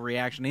visceral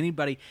reaction.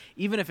 Anybody,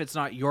 even if it's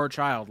not your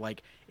child,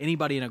 like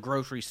anybody in a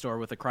grocery store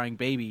with a crying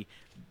baby,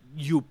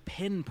 you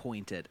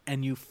pinpoint it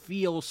and you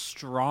feel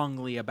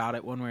strongly about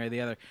it one way or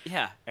the other.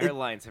 Yeah,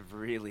 airlines have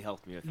really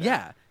helped me with that.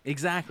 Yeah,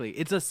 exactly.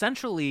 It's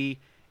essentially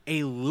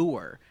a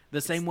lure. The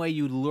same way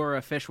you lure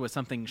a fish with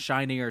something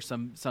shiny or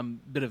some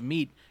bit of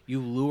meat, you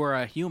lure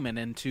a human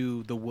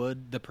into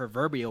the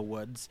proverbial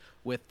woods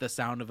with the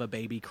sound of a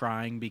baby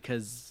crying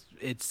because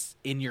it's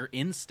in your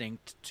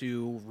instinct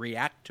to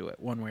react to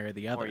it one way or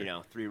the other.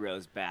 Or, 3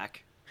 rows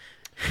back.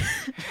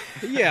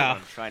 Yeah.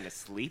 I'm trying to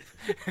sleep.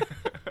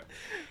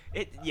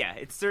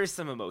 It stirs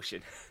some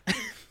emotion.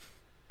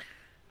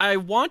 I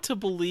want to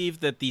believe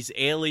that these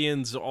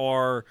aliens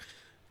are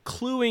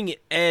cluing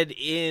Ed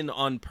in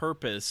on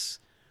purpose,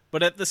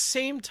 but at the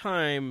same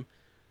time,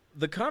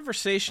 the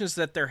conversations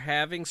that they're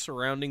having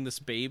surrounding this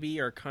baby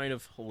are kind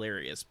of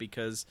hilarious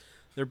because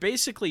they're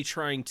basically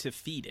trying to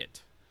feed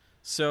it.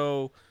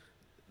 So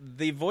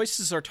the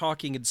voices are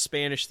talking in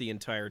Spanish the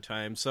entire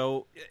time.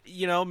 So,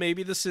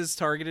 maybe this is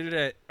targeted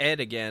at Ed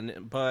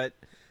again, but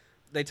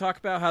they talk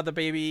about how the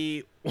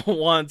baby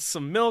wants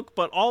some milk,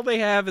 but all they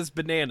have is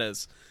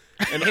bananas.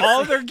 And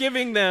all they're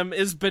giving them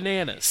is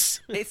bananas.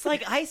 It's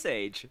like Ice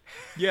Age.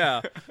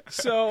 Yeah.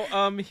 So,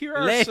 here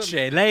are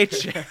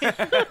Leche.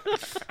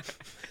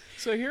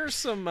 So here are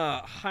some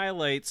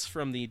highlights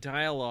from the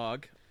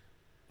dialogue.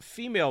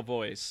 Female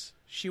voice.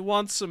 She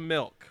wants some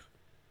milk.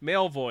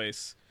 Male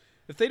voice.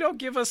 If they don't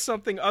give us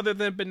something other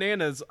than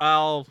bananas,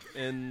 I'll...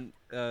 And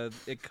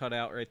it cut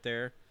out right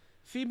there.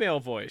 Female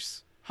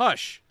voice.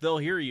 Hush, they'll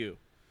hear you.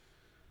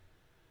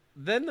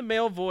 Then the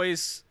male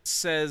voice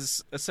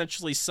says,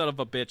 essentially, son of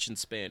a bitch in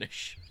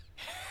Spanish.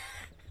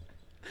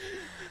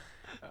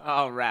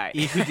 All right.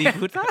 Hijo de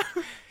puta?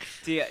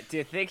 Do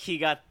you think he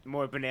got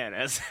more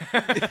bananas?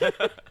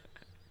 What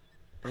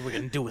are we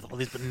going to do with all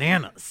these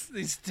bananas?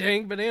 These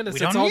dang bananas. We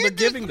That's don't all need they're these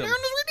giving them.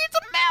 bananas, we need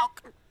some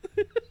milk.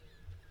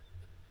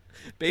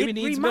 Baby It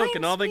needs milk,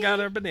 and all they reminds got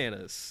me- are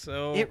bananas.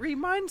 So It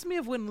reminds me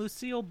of when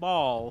Lucille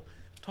Ball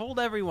told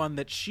everyone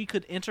that she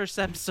could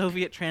intercept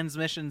Soviet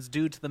transmissions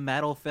due to the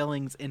metal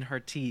fillings in her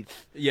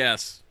teeth.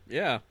 yes,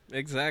 yeah,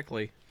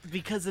 exactly.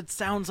 Because it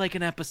sounds like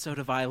an episode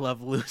of I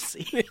Love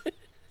Lucy.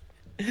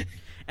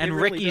 And It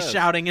really Ricky's does.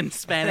 shouting in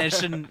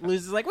Spanish, and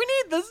Lucy's like, "We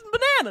need this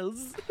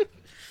bananas."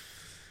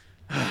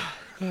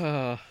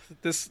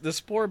 This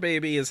poor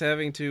baby is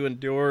having to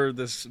endure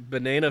this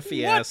banana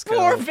fiasco.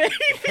 What poor baby?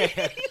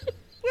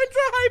 What's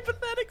a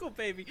hypothetical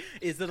baby?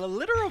 Is it a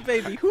literal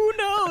baby? Who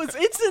knows?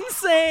 It's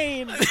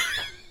insane.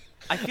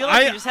 I feel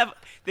like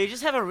they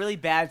just have a really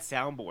bad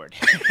soundboard.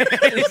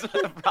 That's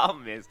what the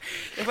problem is.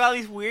 They've got all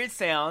these weird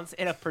sounds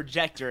and a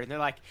projector, and they're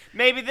like,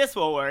 maybe this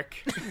will work.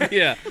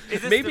 Yeah,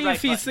 Is this maybe the right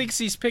if he button? thinks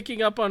he's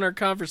picking up on our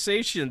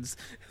conversations,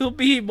 he'll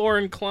be more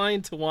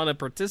inclined to want to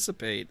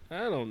participate. I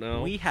don't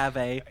know. We have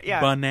a Yeah.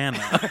 banana.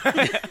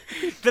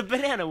 The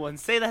banana one.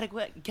 Say that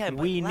again.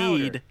 but We louder.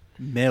 need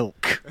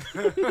milk.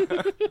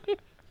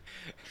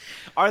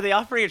 Are they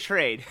offering a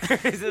trade?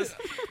 Is this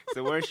it's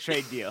the worst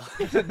trade deal?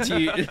 Do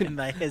you- In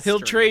the history he'll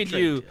of trade trade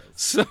you. deals.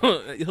 So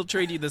he'll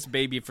trade you this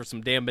baby for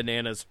some damn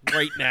bananas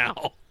right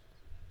now.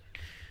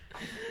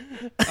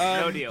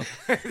 No deal.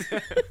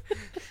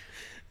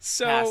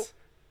 So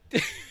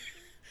Pass.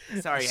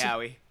 Sorry,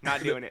 Howie.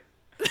 Not doing it.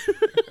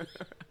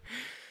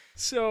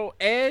 So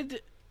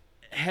Ed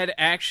had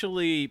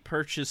actually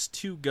purchased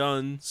 2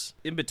 guns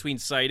in between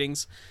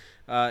sightings,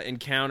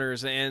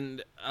 encounters,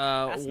 and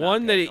That's not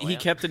one that good, he Noel.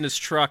 kept in his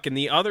truck, and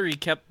the other he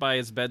kept by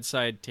his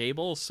bedside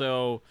table.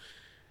 So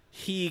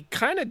he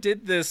kind of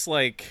did this,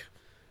 like,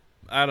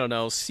 I don't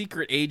know,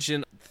 secret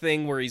agent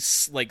thing where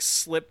he's like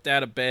slipped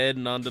out of bed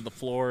and onto the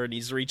floor, and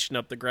he's reaching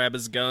up to grab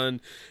his gun.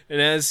 And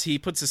as he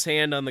puts his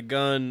hand on the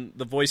gun,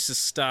 the voices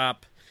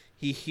stop.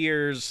 He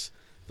hears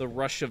the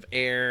rush of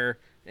air,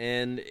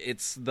 and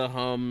it's the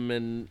hum,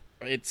 and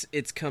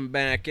it's come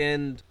back.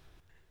 And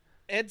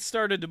Ed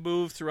started to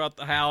move throughout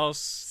the house.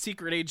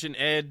 Secret Agent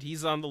Ed,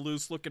 he's on the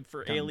loose looking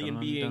for alien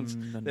beings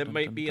that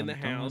might be in the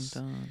house.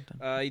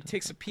 He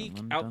takes a peek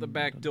out the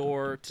back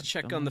door to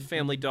check on the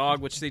family dog,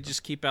 which they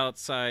just keep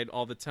outside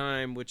all the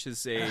time, which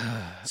is a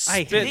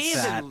I Do hate they,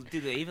 that. even, do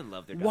they even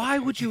love their dog? Why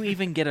would you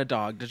even get a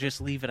dog to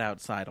just leave it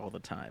outside all the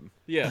time?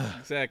 Yeah,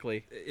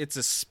 exactly. It's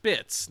a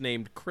Spitz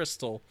named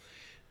Crystal.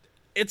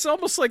 It's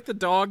almost like the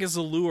dog is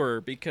a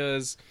lure,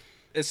 because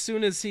as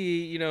soon as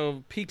he,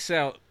 peeks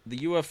out, the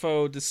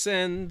UFO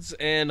descends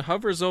and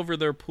hovers over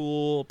their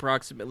pool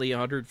approximately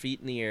 100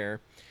 feet in the air.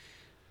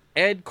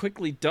 Ed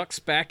quickly ducks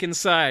back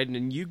inside,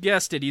 and you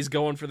guessed it, he's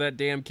going for that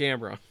damn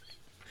camera.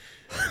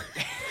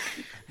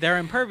 They're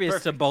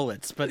impervious to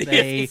bullets, but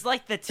they... It's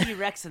like the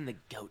T-Rex and the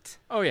goat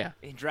Oh, yeah.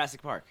 in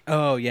Jurassic Park.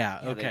 Oh, yeah,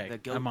 Yeah, okay. the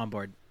goat- I'm on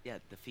board. Yeah,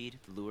 the feed,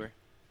 the lure.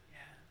 Yeah.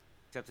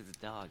 Except it's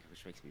a dog,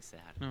 which makes me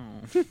sad.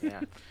 Oh, Yeah.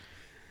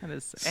 that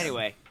is sad.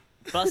 Anyway,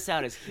 busts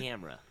out his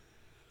camera.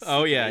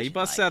 Oh, yeah. He Situation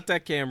busts like. out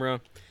that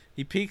camera.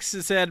 He peeks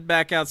his head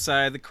back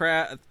outside. The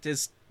craft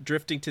is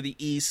drifting to the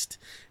east,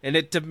 and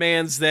it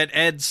demands that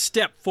Ed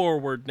step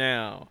forward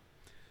now.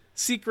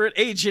 Secret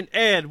Agent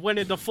Ed went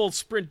into full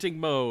sprinting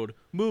mode,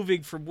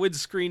 moving from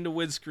windscreen to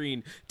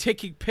windscreen,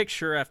 taking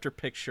picture after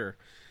picture.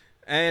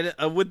 And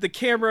with the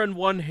camera in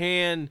one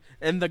hand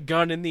and the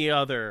gun in the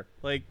other.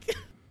 Like,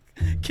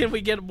 can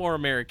we get more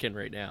American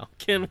right now?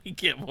 Can we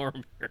get more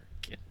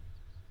American?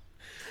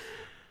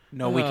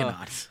 No, we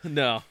cannot.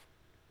 No.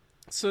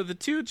 So the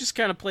two just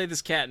kind of play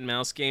this cat and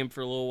mouse game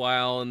for a little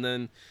while, and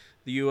then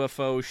the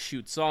UFO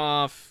shoots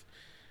off.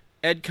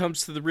 Ed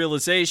comes to the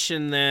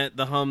realization that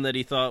the hum that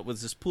he thought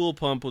was his pool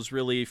pump was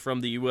really from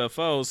the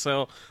UFO.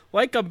 So,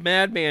 like a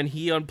madman,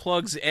 he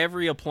unplugs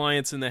every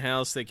appliance in the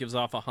house that gives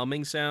off a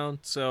humming sound.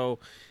 So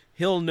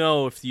he'll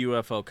know if the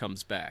UFO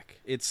comes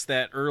back. It's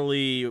that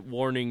early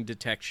warning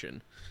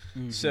detection.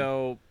 Mm-hmm.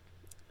 So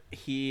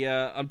he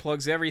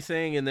unplugs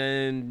everything and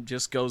then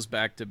just goes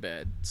back to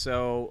bed.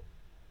 So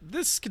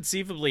this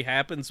conceivably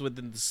happens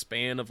within the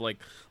span of like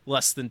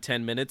less than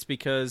 10 minutes,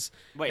 because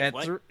Wait,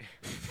 what?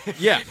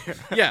 yeah,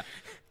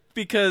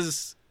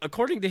 because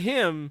according to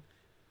him,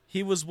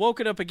 he was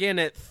woken up again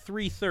at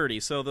 3:30.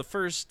 So the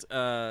first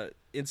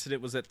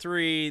incident was at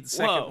 3. The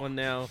second Whoa. one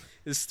now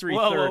is 3:30.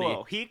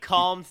 Whoa. He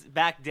calmed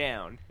back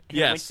down and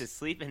Yes. went to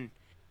sleep in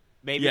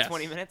maybe Yes.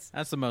 20 minutes.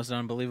 That's the most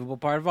unbelievable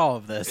part of all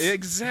of this.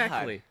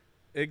 Exactly.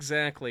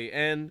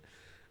 And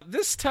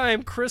this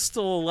time,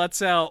 Crystal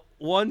lets out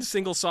one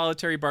single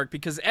solitary bark,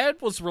 because Ed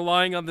was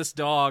relying on this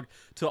dog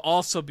to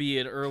also be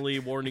an early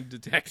warning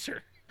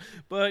detector.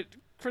 But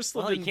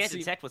Crystal Well, you didn't can't see...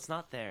 detect what's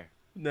not there.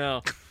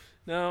 No.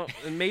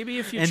 And maybe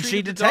if you And treated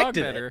she the dog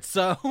detected better, it,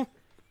 so...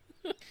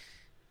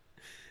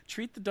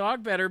 treat the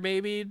dog better,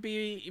 maybe it'd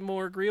be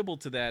more agreeable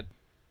to that.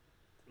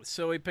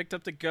 So he picked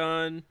up the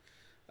gun,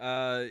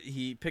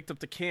 he picked up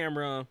the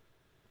camera,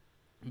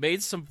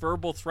 made some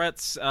verbal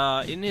threats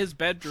in his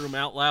bedroom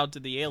out loud to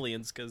the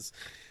aliens, because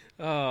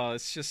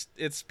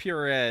it's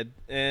pure Ed.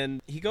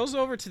 And he goes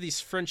over to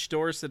these French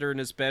doors that are in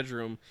his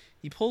bedroom.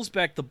 He pulls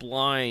back the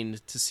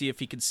blind to see if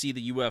he can see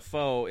the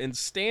UFO, and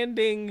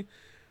standing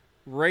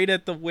right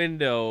at the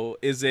window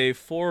is a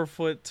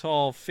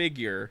 4-foot-tall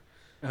figure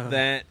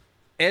that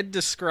Ed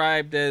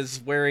described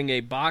as wearing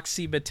a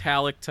boxy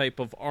metallic type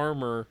of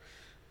armor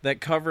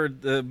that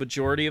covered the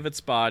majority of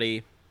its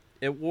body.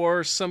 It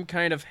wore some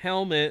kind of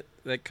helmet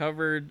that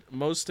covered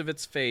most of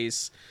its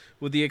face,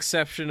 with the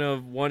exception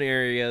of one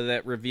area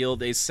that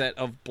revealed a set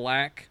of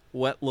black,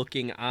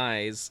 wet-looking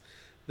eyes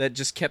that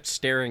just kept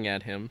staring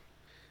at him.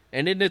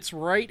 And in its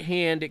right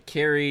hand, it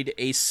carried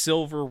a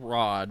silver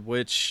rod,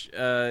 which,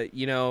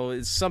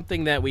 is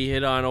something that we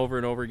hit on over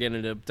and over again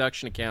in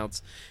abduction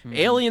accounts. Mm-hmm.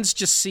 Aliens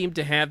just seem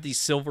to have these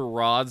silver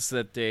rods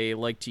that they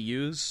like to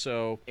use,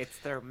 so... It's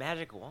their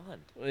magic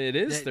wand. It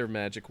is their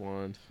magic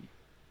wand.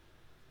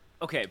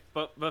 Okay,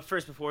 but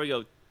first, before we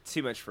go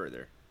too much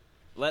further,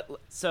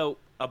 so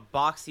a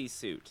boxy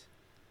suit.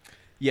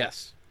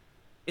 Yes.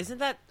 Isn't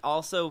that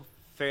also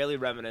fairly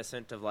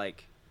reminiscent of,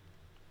 like,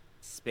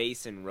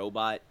 space and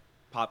robot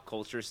pop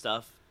culture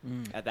stuff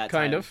at that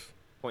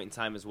point in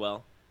time as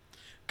well?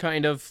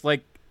 Kind of.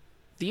 Like,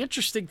 the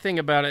interesting thing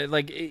about it,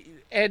 like,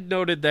 Ed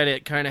noted that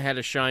it kind of had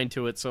a shine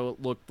to it, so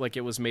it looked like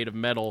it was made of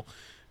metal.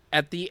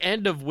 At the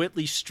end of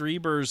Whitley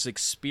Strieber's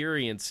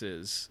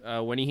experiences,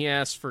 when he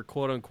asked for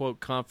quote-unquote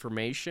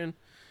confirmation,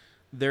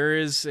 there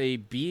is a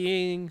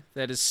being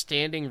that is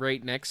standing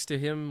right next to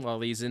him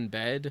while he's in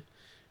bed,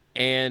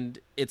 and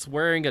it's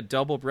wearing a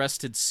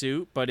double-breasted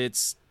suit, but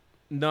it's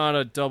not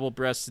a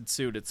double-breasted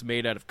suit. It's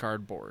made out of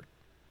cardboard,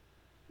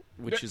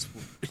 which is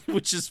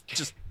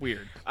just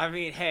weird. I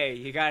mean, hey,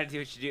 you gotta do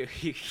what you do.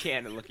 You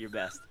can to look your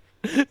best.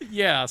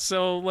 Yeah,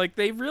 so like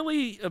they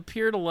really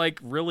appear to like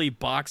really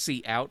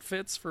boxy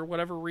outfits for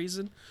whatever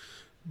reason,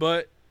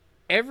 but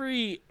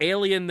every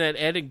alien that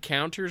Ed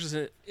encounters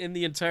in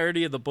the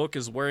entirety of the book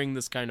is wearing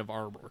this kind of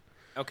armor.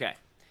 Okay,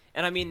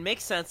 and I mean,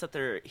 makes sense that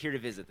they're here to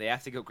visit. They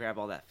have to go grab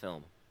all that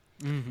film.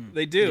 Mm-hmm.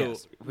 They do.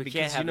 Yes, we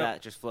can't have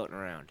that just floating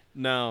around.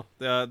 No,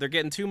 they're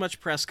getting too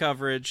much press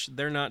coverage.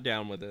 They're not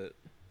down with it.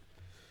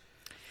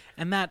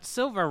 And that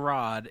silver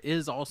rod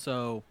is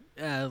also,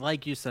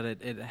 like you said,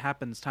 it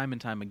happens time and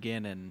time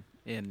again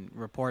in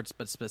reports,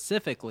 but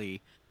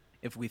specifically,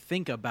 if we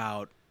think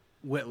about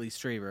Whitley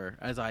Strieber,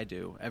 as I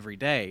do every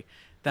day,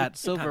 that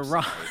silver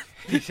rod...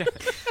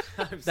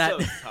 I'm so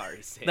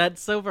sorry, Sam. That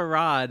silver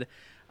rod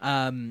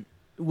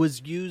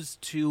was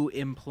used to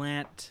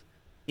implant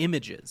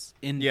images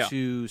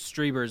into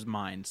Strieber's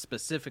mind,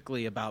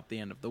 specifically about the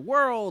end of the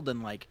world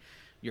and like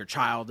your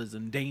child is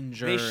in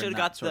danger. They should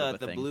have got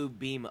the blue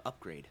beam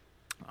upgrade.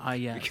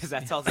 Yeah, because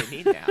that's all they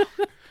need now.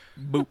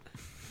 Boop.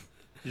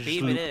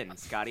 Beam it in,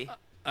 Scotty.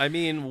 I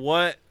mean,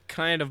 what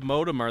kind of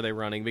modem are they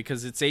running?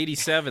 Because it's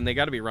 87, they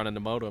got to be running the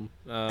modem.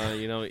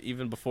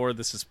 Even before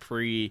this is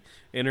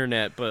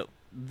pre-internet, but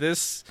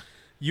this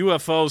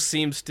UFO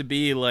seems to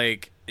be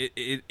like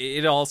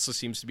it also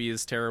seems to be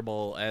as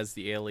terrible as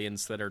the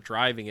aliens that are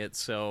driving it,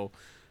 so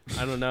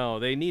I don't know.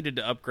 They needed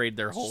to upgrade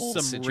their whole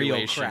situation.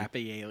 Real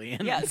crappy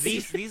aliens. Yeah,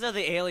 these are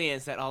the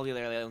aliens that all the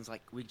other aliens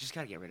like, we just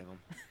gotta get rid of them.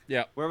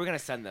 Yeah. Where are we gonna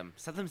send them?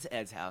 Send them to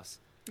Ed's house.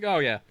 Oh,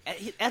 yeah.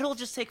 Ed will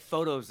just take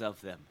photos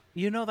of them.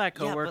 You know that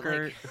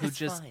coworker who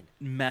just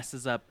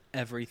messes up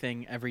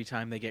everything every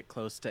time they get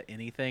close to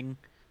anything?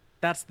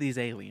 That's these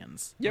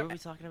aliens. Yep. What are we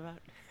talking about?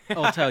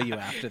 I'll tell you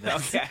after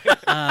this. Okay.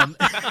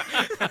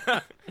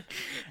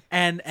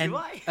 And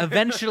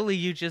eventually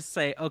you just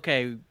say,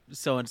 okay,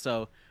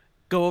 so-and-so,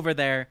 go over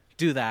there,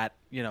 do that,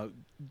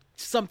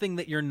 something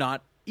that you're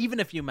not, even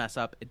if you mess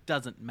up, it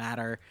doesn't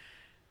matter.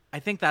 I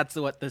think that's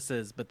what this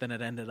is, but then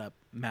it ended up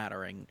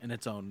mattering in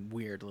its own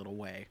weird little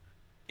way.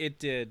 It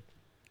did.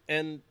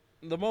 And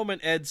the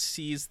moment Ed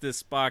sees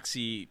this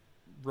boxy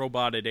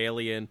roboted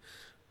alien,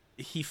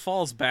 he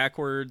falls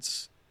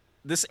backwards.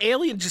 This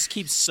alien just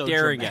keeps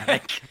staring at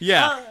him.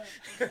 Yeah.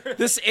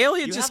 This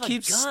alien just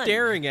keeps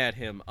staring at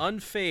him,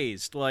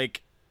 unfazed.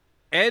 Like,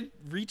 Ed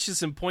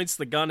reaches and points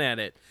the gun at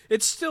it.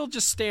 It's still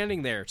just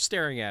standing there,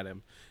 staring at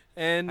him.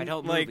 And I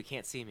don't move, it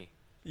can't see me.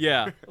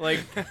 Yeah, like,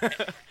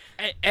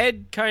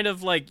 Ed kind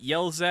of, like,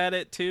 yells at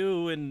it,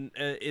 too, and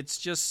it's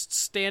just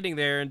standing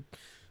there and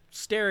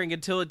staring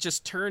until it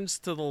just turns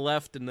to the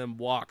left and then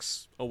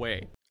walks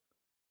away.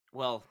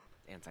 Well,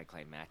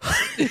 anticlimactic.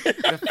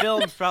 The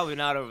film's probably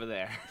not over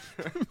there.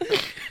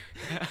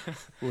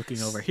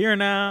 Looking over here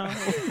now.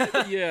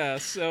 Yeah,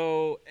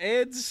 so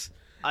Ed's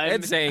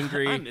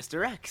angry. I'm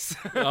Mr. X.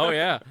 Oh,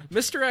 yeah.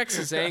 Mr. X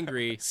is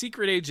angry.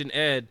 Secret Agent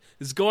Ed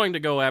is going to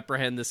go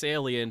apprehend this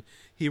alien.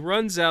 He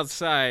runs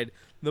outside.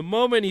 The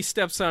moment he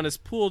steps on his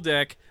pool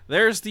deck,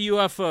 there's the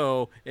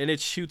UFO, and it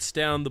shoots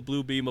down the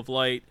blue beam of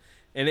light,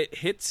 and it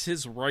hits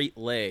his right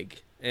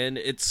leg. And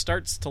it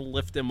starts to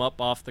lift him up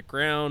off the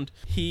ground.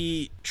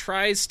 He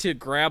tries to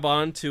grab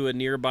onto a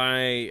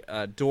nearby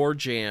door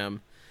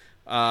jamb,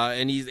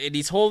 and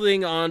he's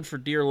holding on for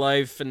dear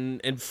life.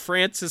 And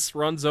Frances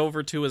runs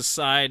over to his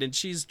side, and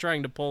she's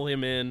trying to pull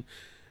him in.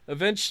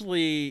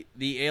 Eventually,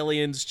 the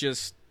aliens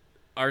just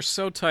are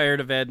so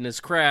tired of Ed and his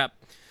crap,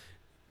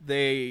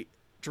 they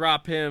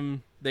drop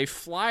him. They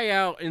fly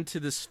out into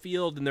this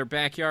field in their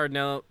backyard.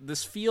 Now,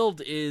 this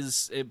field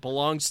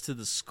belongs to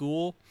the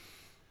school.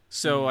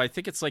 So I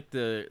think it's like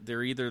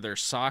they're either their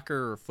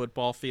soccer or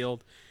football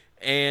field,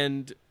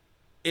 and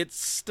it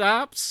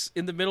stops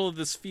in the middle of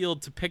this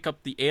field to pick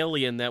up the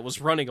alien that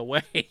was running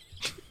away.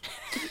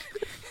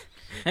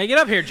 Hey, get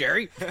up here,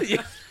 Jerry.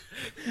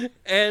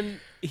 And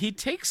he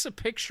takes a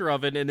picture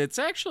of it, and it's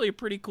actually a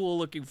pretty cool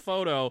looking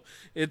photo.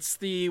 It's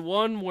the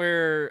one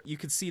where you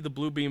can see the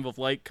blue beam of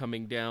light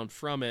coming down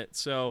from it.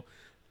 So,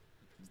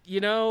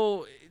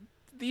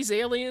 these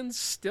aliens,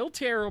 still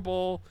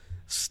terrible,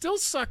 still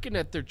sucking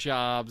at their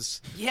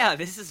jobs. Yeah,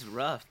 this is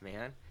rough,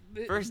 man.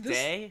 First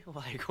day?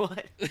 Like,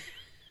 what?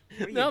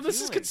 No,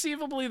 this is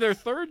conceivably their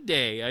third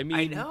day. I mean,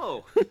 I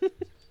know.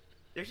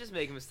 They're just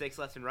making mistakes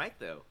left and right,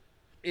 though.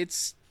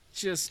 It's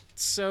just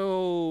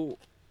so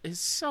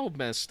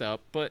messed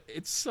up, but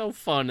it's so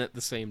fun at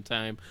the same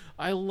time.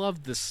 I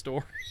love this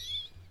story.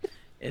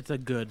 It's a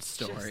good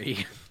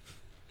story.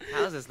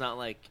 How is this not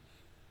like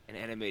an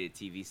animated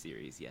TV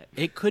series yet?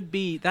 It could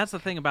be. That's the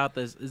thing about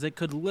this, is it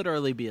could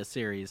literally be a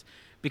series,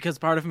 because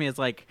part of me is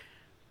like,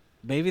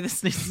 maybe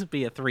this needs to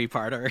be a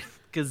 3-parter,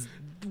 because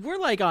we're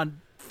like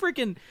on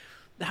freaking,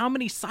 how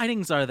many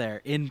sightings are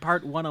there in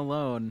part 1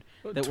 alone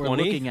that 20? we're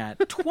looking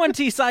at?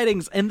 20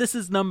 sightings, and this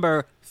is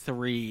number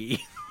 3.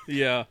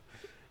 Yeah.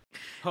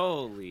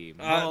 Holy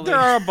moly. There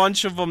are a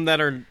bunch of them that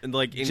are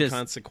like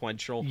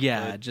inconsequential.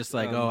 Yeah, but, just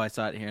like, I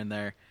saw it here and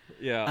there.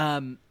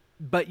 Yeah.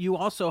 But you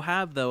also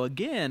have, though,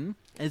 again,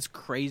 as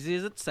crazy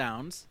as it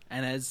sounds,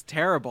 and as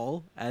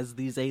terrible as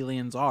these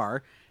aliens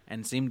are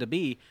and seem to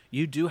be,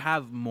 you do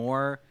have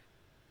more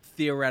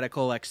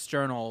theoretical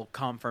external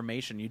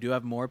confirmation. You do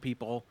have more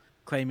people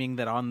claiming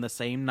that on the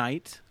same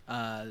night,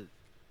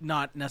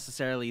 not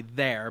necessarily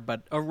there,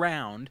 but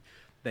around,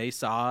 they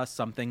saw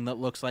something that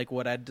looks like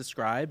what I'd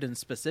described, and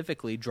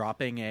specifically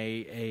dropping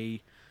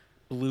a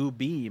blue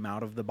beam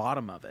out of the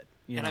bottom of it.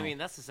 I mean,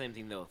 that's the same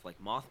thing, though, with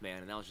like Mothman,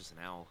 and that was just an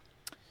owl.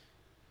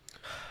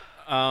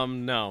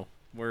 No.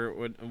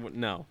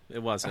 No,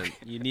 it wasn't. Okay.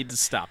 You need to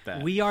stop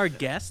that. We are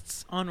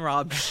guests on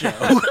Rob's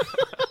show.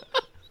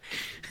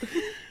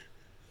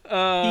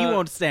 He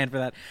won't stand for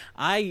that.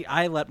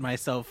 I let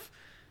myself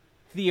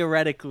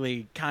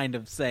theoretically kind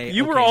of say,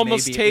 you were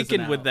almost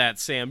taken with that,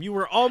 Sam. You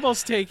were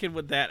almost taken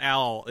with that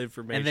owl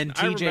information. And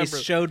then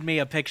TJ showed me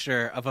a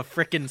picture of a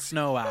frickin'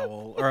 snow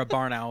owl or a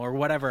barn owl or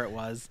whatever it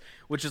was,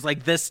 which is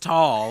like this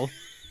tall.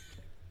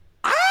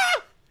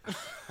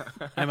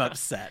 I'm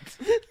upset.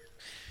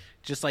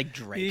 Just like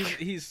Drake.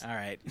 He's all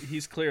right.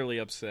 He's clearly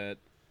upset.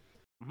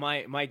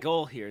 My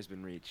goal here has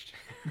been reached.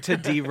 To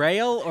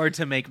derail or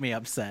to make me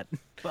upset?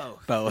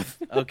 Both.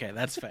 Both. Okay,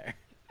 that's fair.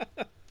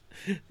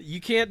 You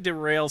can't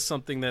derail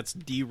something that's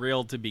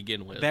derailed to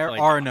begin with. There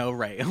are no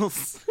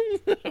rails.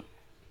 This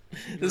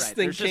right.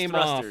 thing There's came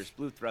just off.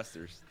 Blue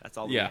thrusters. That's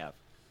all we have.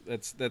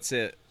 That's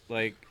it.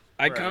 Like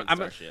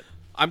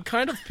I'm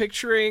kind of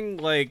picturing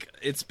like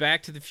it's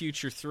Back to the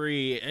Future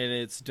 3 and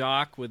it's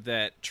Doc with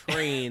that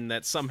train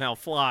that somehow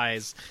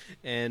flies,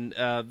 and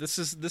this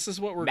is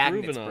what we're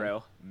magnets, grooving on.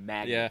 Bro.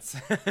 Magnets.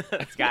 Yeah.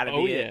 It's gotta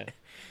be it.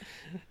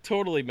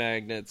 Totally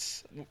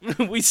magnets.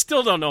 We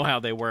still don't know how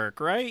they work,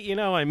 right?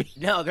 I mean,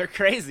 no, they're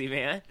crazy,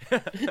 man.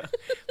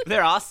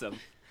 They're awesome.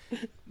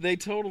 They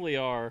totally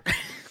are.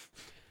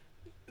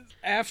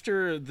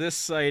 After this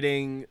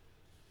sighting,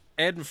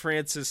 Ed and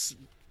Francis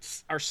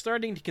are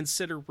starting to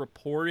consider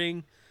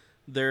reporting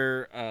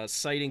their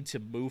sighting to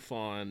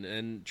MUFON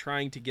and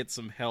trying to get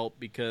some help,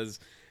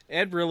 because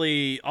Ed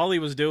really, all he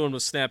was doing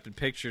was snapping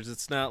pictures.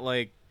 It's not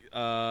like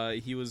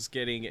he was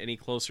getting any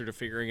closer to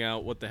figuring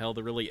out what the hell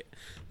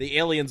the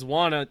aliens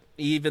want,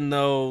 even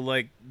though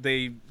like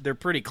they're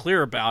pretty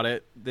clear about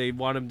it. They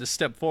want him to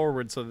step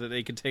forward so that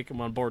they can take him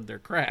on board their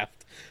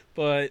craft.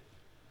 But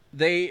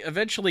they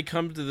eventually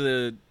come to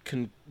the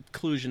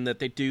conclusion that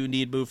they do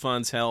need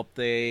MUFON's help.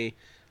 They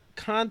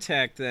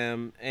contact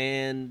them,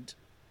 and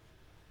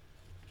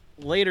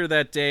later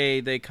that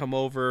day they come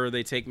over,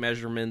 they take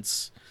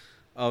measurements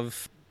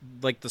of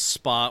like the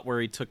spot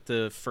where he took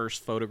the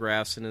first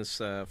photographs in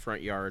his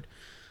front yard.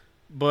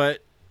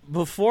 But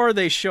before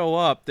they show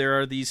up, there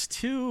are these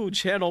two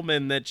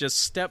gentlemen that just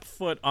step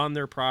foot on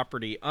their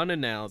property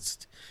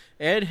unannounced.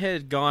 Ed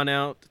had gone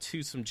out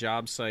to some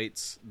job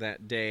sites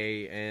that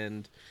day,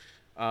 and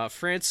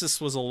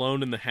Frances was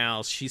alone in the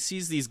house. She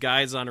sees these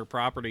guys on her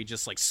property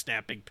just like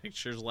snapping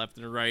pictures left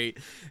and right,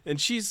 and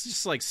she's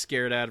just like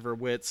scared out of her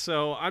wits.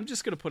 So I'm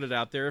just going to put it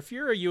out there. If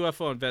you're a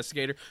UFO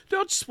investigator,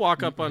 don't just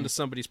walk up onto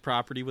somebody's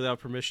property without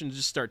permission and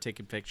just start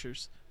taking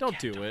pictures. Don't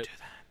do it.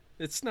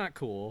 It's not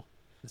cool.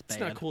 It's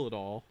not cool at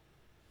all.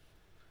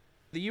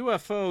 The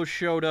UFO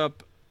showed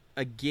up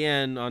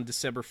again on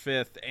December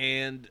 5th,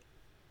 and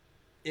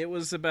it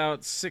was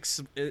about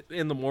 6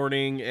 in the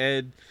morning.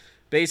 Ed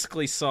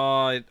basically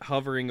saw it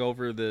hovering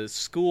over the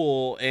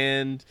school,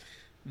 and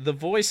the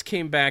voice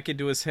came back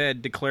into his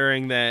head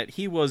declaring that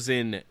he was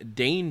in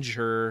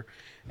danger,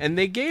 and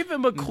they gave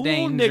him a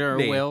cool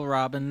nickname. Will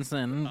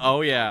Robinson.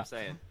 Oh, yeah.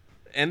 Saying.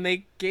 And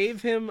they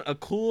gave him a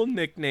cool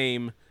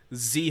nickname,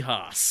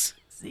 Zehaas.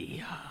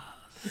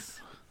 Zehaas.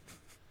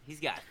 He's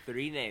got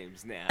 3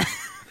 names now.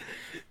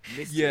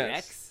 Mr. Yes.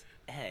 X,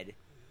 Ed,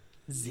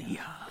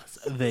 Zehaas.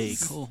 They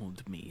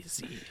called me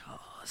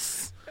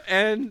Zehaas.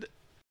 And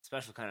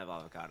Special kind of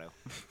avocado.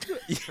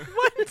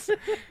 What?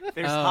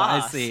 There's I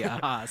Haas. see.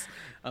 Haas.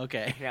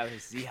 Okay. Yeah,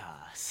 there's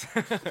Zehaas.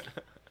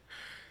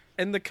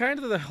 And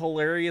the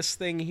hilarious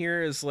thing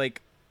here is,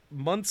 like,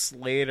 months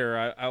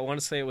later, I want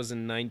to say it was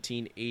in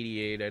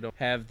 1988. I don't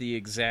have the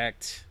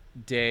exact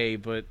day,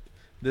 but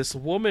this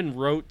woman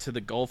wrote to the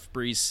Gulf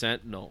Breeze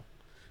Sentinel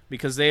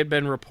because they had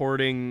been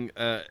reporting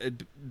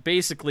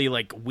basically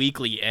like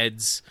weekly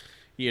Ed's,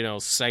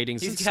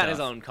 sightings. He's and got stuff. his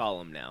own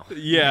column now.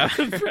 Yeah,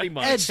 pretty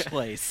much. Edge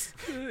place.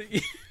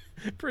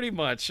 Pretty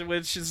much,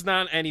 which is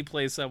not any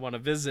place I want to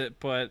visit,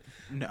 but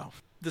No.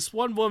 this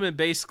one woman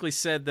basically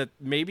said that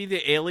maybe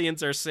the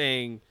aliens are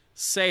saying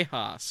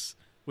Zehaas,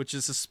 which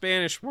is a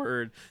Spanish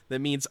word that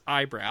means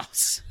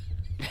eyebrows.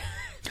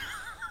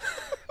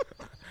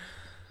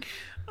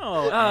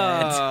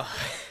 Oh,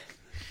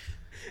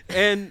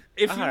 And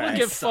if you Alright,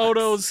 look at sucks.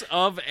 photos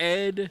of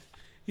Ed,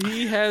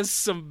 he has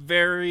some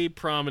very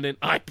prominent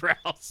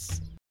eyebrows.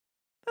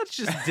 that's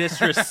just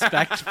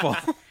disrespectful.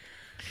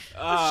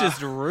 That's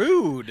just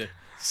rude.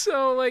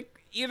 So,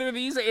 like, either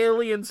these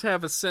aliens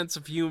have a sense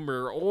of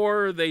humor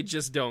or they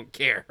just don't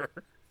care.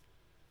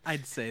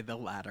 I'd say the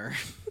latter.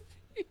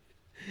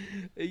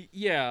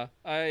 Yeah,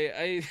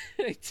 I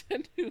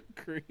tend to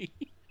agree.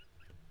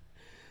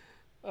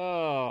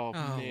 Oh,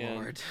 man.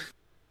 Lord.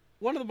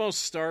 One of the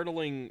most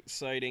startling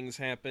sightings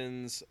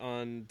happens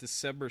on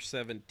December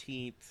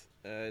 17th.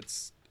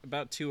 It's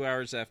about 2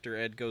 hours after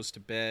Ed goes to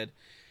bed.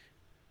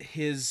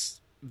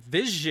 His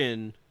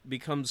vision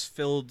becomes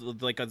filled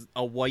with like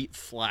a white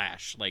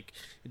flash. Like,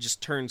 it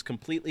just turns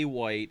completely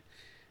white.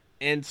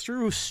 And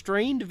through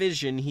strained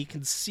vision, he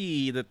can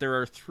see that there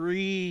are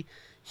 3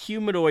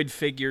 humanoid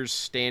figures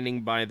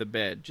standing by the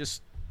bed,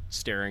 just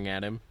staring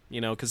at him,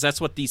 because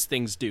that's what these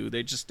things do.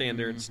 They just stand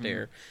there and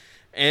stare.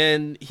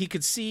 And he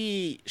could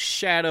see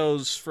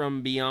shadows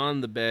from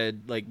beyond the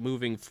bed, like,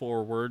 moving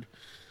forward.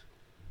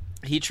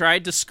 He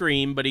tried to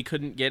scream, but he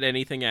couldn't get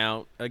anything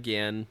out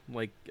again,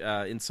 like,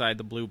 inside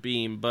the blue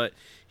beam. But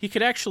he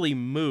could actually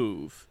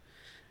move.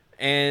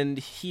 And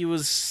he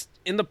was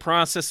in the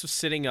process of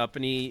sitting up,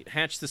 and he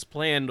hatched this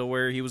plan to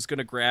where he was going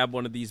to grab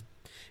one of these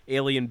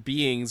alien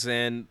beings,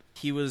 and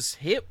he was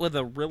hit with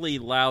a really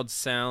loud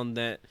sound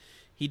that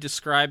he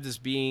described as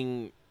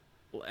being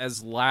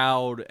as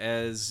loud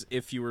as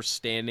if you were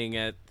standing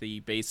at the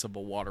base of a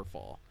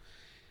waterfall.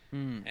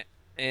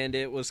 And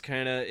it was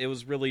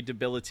really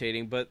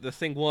debilitating. But the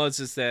thing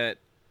is that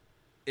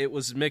it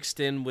was mixed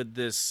in with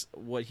this,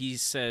 what he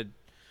said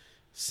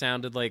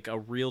sounded like a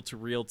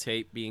reel-to-reel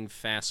tape being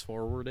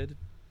fast-forwarded.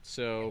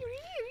 So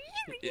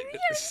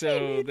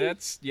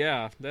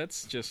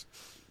that's just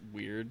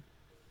weird.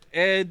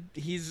 Ed,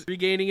 he's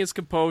regaining his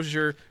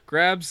composure,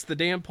 grabs the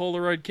damn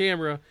Polaroid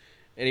camera,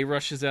 and he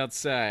rushes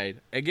outside.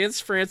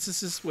 Against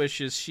Frances's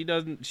wishes, she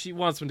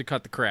wants him to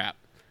cut the crap.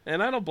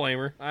 And I don't blame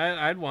her.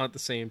 I'd want the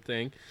same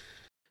thing.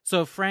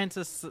 So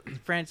Francis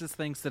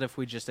thinks that if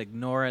we just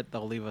ignore it,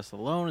 they'll leave us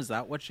alone. Is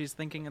that what she's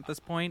thinking at this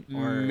point?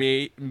 Or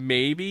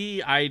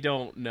Maybe. I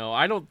don't know.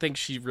 I don't think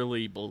she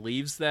really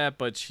believes that,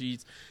 but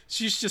she's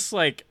just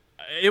like,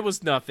 it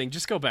was nothing.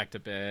 Just go back to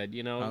bed,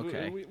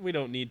 Okay. We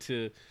don't need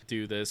to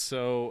do this.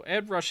 So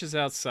Ed rushes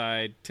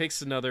outside,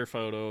 takes another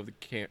photo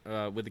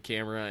of with the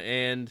camera,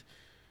 and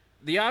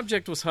the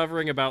object was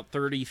hovering about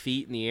 30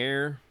 feet in the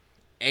air,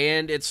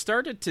 and it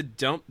started to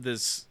dump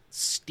this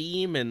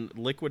steam and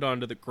liquid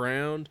onto the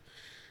ground,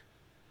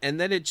 and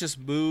then it just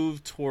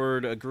moved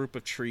toward a group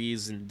of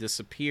trees and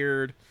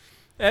disappeared.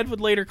 Ed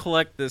would later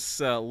collect this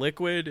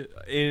liquid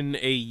in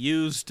a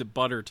used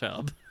butter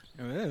tub.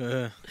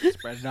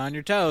 Spread it on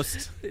your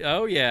toast.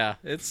 Oh yeah,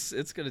 it's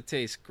gonna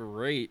taste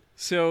great.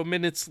 So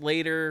minutes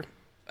later,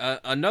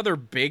 another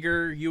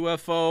bigger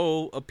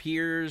UFO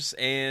appears,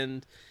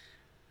 and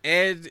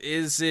Ed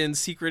is in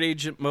secret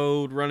agent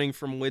mode, running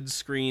from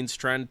windscreens,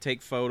 trying to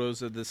take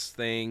photos of this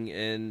thing.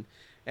 And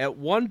at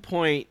one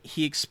point,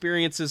 he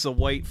experiences a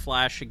white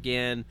flash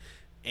again,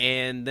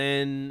 and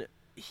then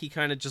he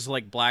kind of just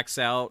like blacks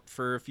out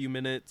for a few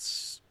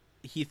minutes.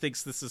 He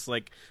thinks this is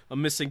like a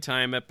missing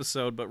time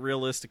episode, but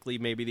realistically,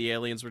 maybe the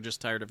aliens were just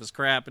tired of his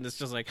crap, and it's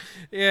just like,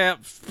 yeah,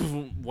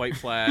 white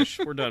flash,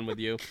 we're done with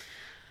you.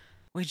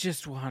 We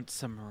just want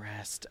some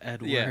rest,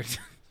 Edward. Yeah.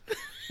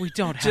 We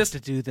don't have to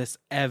do this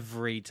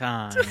every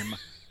time.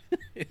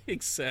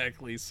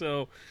 Exactly.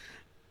 So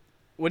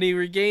when he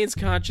regains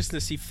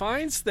consciousness, he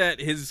finds that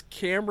his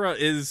camera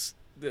is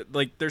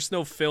like, there's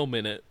no film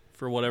in it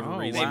for whatever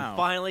reason. Wow. They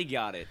finally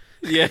got it.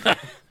 Yeah.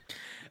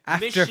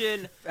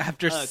 Mission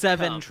after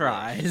 7 accomplished.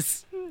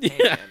 tries. Hey,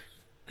 Yeah. man,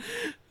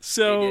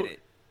 So they did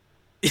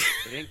it.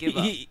 They didn't give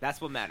up. That's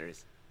what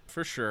matters.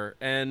 for sure.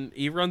 And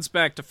he runs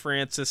back to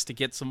Francis to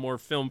get some more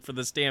film for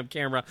this damn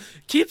camera.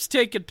 Keeps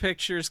taking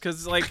pictures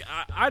because, like,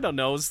 I don't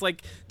know. It's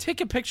like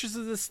taking pictures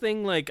of this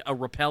thing like a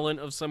repellent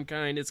of some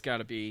kind. It's got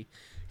to be.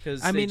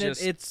 I mean,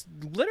 it's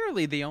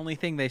literally the only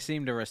thing they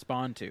seem to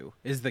respond to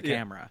is the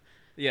camera.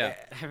 Yeah.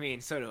 I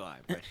mean, so do I.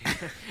 But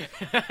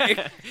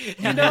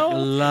You know,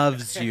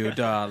 Loves you,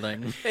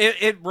 darling.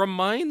 it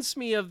reminds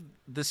me of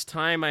this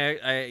time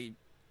I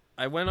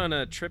went on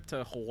a trip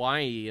to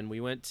Hawaii, and we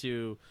went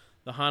to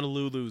the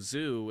Honolulu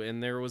Zoo,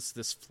 and there was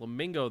this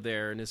flamingo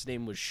there, and his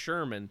name was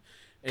Sherman.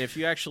 And if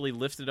you actually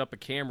lifted up a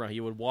camera, he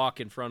would walk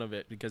in front of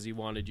it because he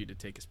wanted you to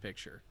take his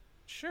picture.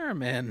 Sure,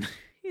 man.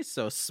 He's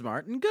so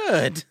smart and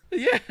good.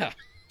 Yeah.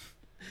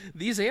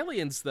 These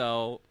aliens,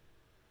 though,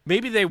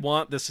 maybe they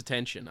want this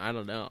attention. I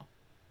don't know.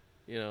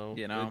 You know,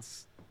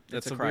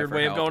 that's a a cry weird for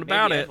way of help. going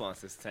about maybe it. Ed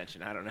wants this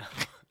attention. I don't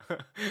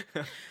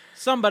know.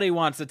 Somebody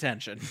wants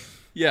attention.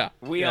 Yeah.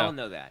 We yeah. all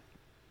know that.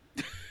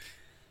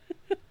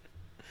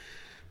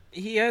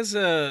 He has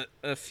a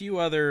few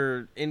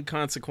other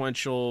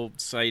inconsequential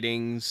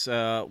sightings.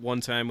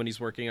 One time when he's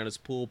working on his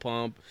pool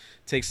pump,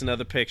 takes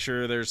another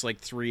picture. There's like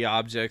 3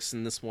 objects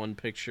in this one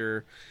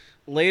picture.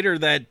 Later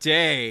that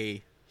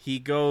day, he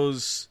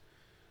goes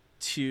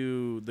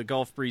to the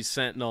Gulf Breeze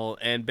Sentinel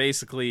and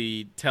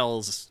basically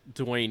tells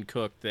Dwayne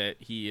Cook that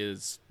he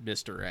is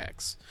Mr.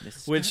 X.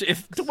 Which,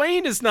 if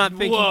Dwayne is not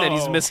thinking that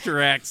he's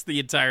Mr. X the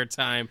entire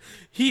time,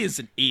 he is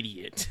an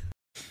idiot.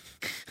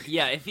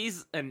 Yeah, if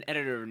he's an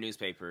editor of a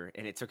newspaper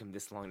and it took him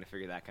this long to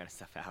figure that kind of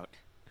stuff out.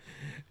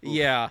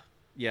 Yeah,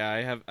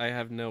 I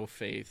have no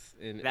faith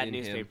in That in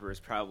newspaper him. is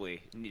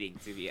probably needing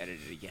to be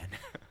edited again.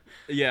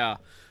 Yeah,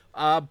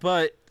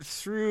 but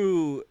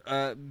through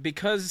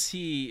because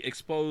he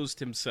exposed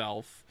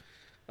himself.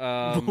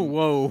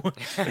 Whoa.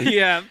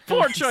 Yeah,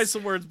 poor choice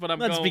of words, but I'm.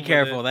 Let's going be with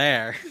careful it.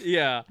 there.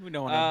 Yeah, We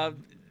don't want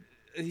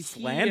to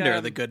slander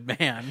the good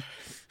man.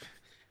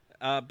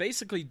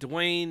 Basically,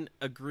 Dwayne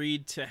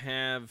agreed to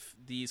have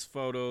these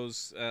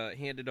photos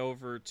handed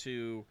over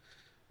to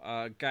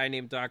a guy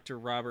named Dr.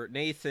 Robert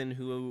Nathan,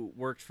 who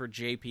worked for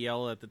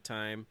JPL at the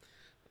time.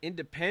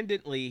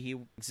 Independently, he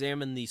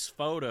examined these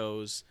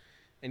photos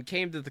and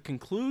came to the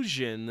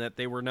conclusion that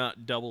they were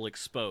not double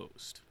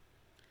exposed.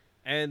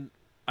 And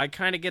I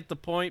kind of get the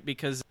point,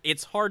 because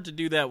it's hard to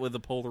do that with a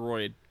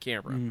Polaroid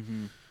camera.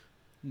 Mm-hmm.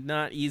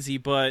 Not easy,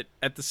 but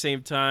at the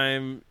same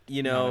time,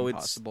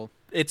 Impossible.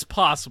 it's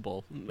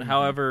possible. Mm-hmm.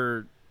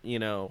 However,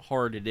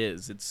 hard it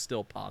is, it's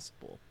still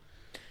possible.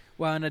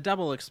 Well, and a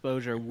double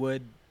exposure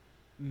would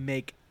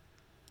make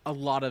a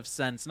lot of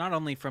sense, not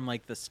only from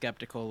like the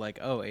skeptical, like,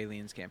 oh,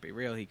 aliens can't be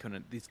real,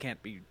 these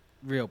can't be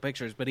real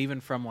pictures, but even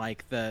from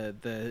like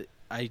the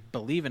I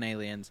believe in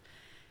aliens,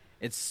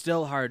 it's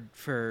still hard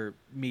for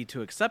me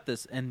to accept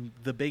this. And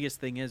the biggest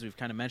thing is, we've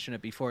kind of mentioned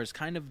it before, is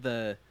kind of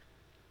the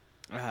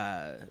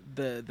That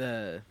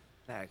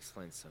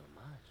explains so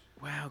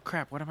much. wow,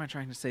 crap, what am I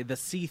trying to say? The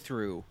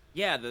see-through.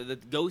 Yeah, the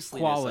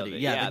ghostliness Quality, of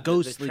it. yeah, the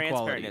ghostly the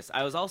quality. transparentness.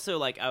 I was also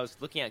like, I was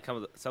looking at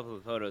some of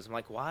the photos. I'm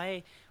like,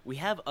 why? We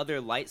have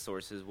other light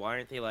sources. Why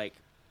aren't they like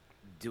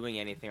doing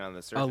anything on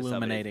the surface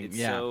Illuminating, of it? It's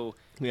yeah. so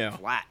Yeah.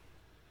 flat,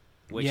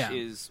 which Yeah.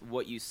 is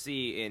what you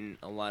see in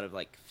a lot of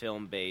like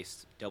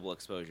film-based double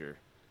exposure.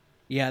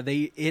 Yeah,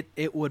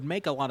 it would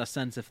make a lot of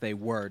sense if they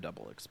were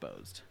double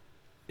exposed.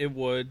 It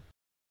would.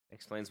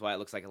 Explains why it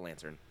looks like a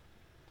lantern.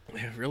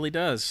 It really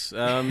does.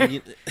 Oh,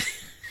 wait.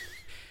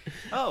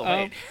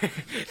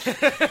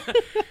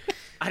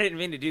 I didn't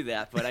mean to do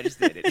that, but I just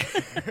did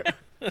it.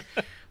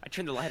 I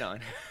turned the light on.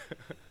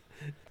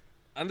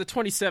 On the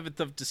 27th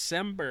of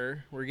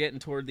December, we're getting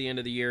toward the end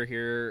of the year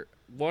here,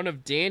 one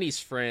of Danny's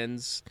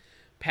friends,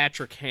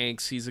 Patrick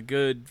Hanks, he's a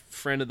good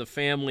friend of the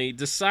family,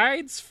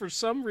 decides for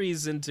some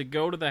reason to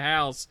go to the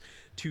house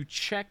to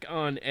check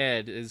on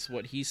Ed, is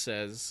what he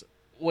says.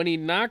 When he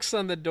knocks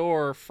on the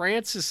door,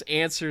 Frances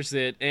answers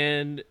it,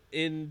 and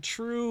in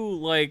true,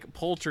 like,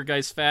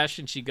 poltergeist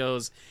fashion, she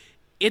goes,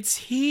 "It's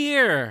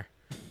here!"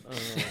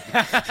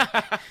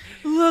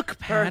 Look,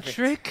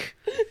 Patrick.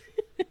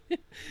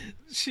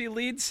 She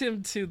leads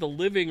him to the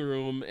living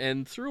room,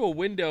 and through a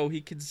window, he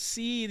can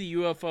see the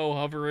UFO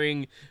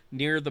hovering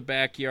near the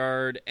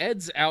backyard.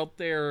 Ed's out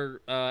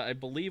there, I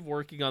believe,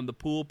 working on the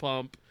pool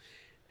pump.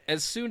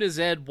 As soon as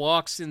Ed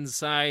walks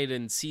inside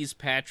and sees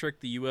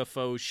Patrick, the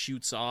UFO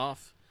shoots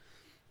off,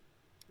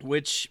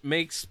 which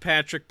makes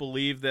Patrick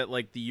believe that,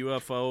 like, the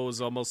UFO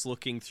is almost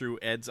looking through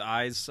Ed's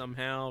eyes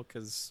somehow,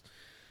 because,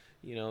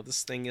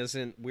 this thing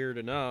isn't weird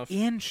enough.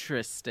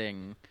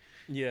 Interesting.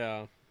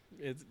 Yeah.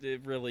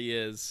 It really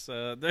is.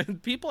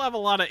 People have a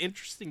lot of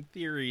interesting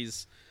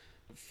theories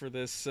for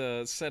this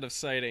set of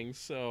sightings,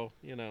 so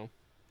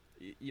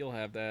you'll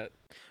have that.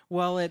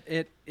 Well,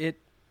 it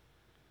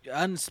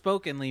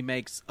unspokenly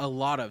makes a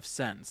lot of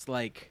sense.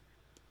 Like,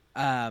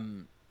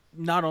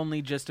 not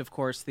only just, of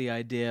course, the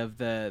idea of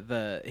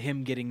the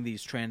him getting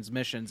these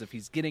transmissions. If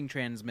he's getting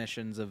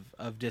transmissions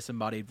of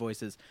disembodied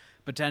voices,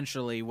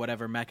 potentially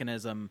whatever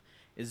mechanism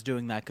is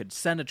doing that could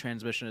send a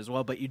transmission as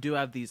well. But you do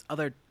have these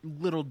other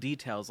little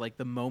details, like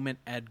the moment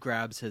Ed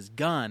grabs his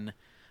gun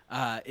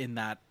in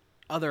that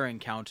other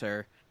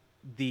encounter,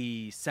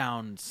 the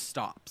sound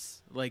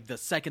stops. Like the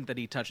second that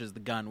he touches the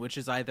gun, which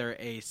is either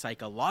a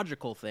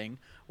psychological thing,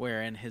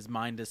 wherein his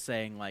mind is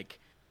saying, like,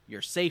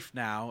 you're safe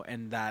now,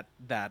 and that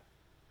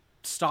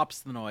stops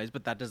the noise,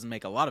 but that doesn't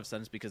make a lot of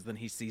sense because then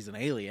he sees an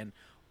alien,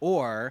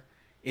 or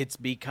it's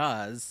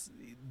because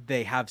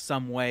they have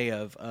some way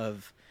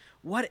of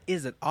what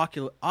is it,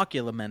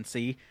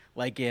 occlumency,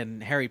 like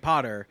in Harry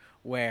Potter,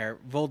 where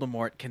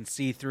Voldemort can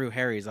see through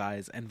Harry's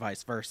eyes and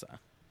vice versa.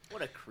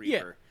 What a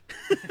creeper.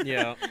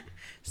 Yeah.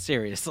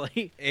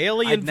 Seriously.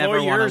 Alien I'd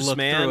never want to voyeurs, look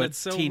man. through a It's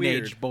so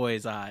teenage weird.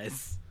 boy's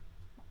eyes.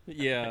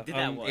 Yeah. Did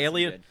that once,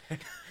 alien. good.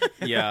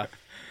 Yeah.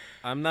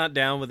 I'm not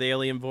down with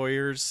alien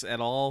voyeurs at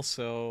all,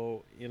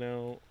 so,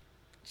 No.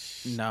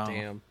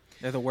 damn.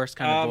 They're the worst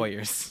kind of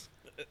voyeurs.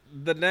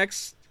 The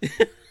next...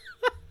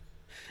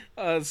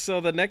 so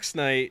the next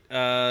night,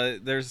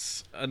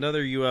 there's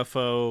another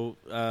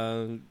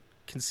UFO,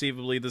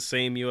 conceivably the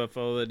same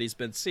UFO that he's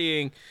been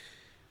seeing.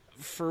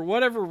 For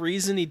whatever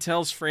reason, he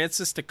tells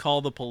Francis to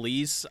call the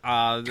police.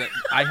 I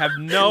have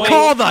no...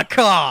 Call the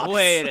cops!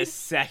 Wait a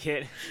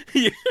second.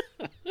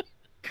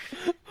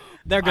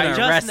 They're going to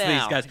Just arrest now.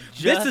 these guys.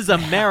 Just This is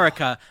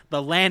America,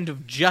 the land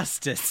of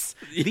justice.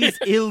 These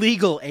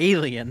illegal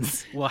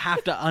aliens will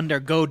have to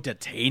undergo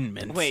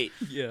detainment. Wait.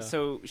 Yeah.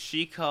 So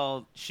she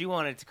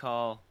wanted to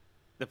call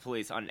the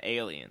police on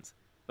aliens,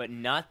 but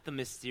not the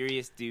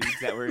mysterious dudes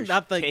that were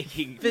Not the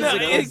taking physical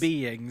it's-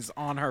 beings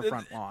on her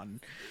front lawn.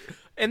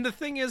 And the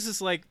thing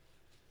is like,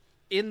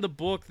 in the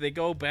book, they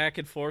go back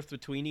and forth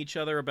between each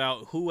other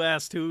about who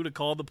asked who to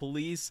call the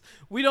police.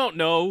 We don't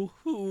know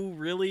who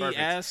really Perfect.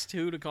 asked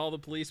who to call the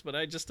police, but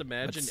I just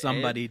imagine But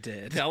somebody Ed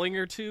did. telling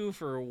her to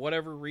for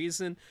whatever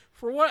reason.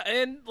 For what?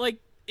 And, like,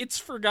 it's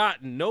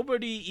forgotten.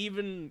 Nobody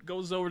even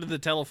goes over to the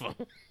telephone.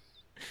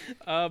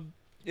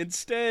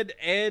 Instead,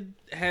 Ed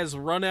has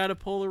run out of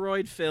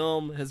Polaroid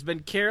film, has been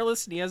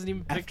careless, and he hasn't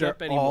even picked After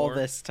up anymore. all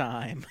this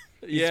time,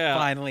 he's Yeah.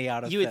 finally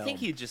out of You would film. think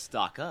he'd just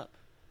stock up.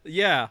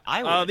 Yeah,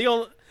 I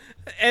would.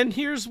 And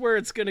here's where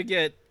it's gonna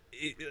get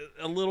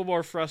a little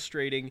more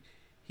frustrating.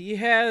 He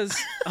has,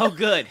 Oh,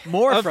 good.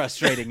 More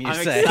frustrating, you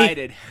I'm say.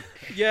 excited.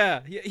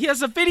 yeah, he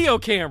has a video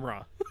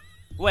camera.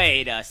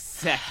 Wait a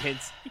second.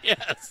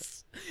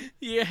 Yes,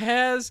 he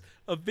has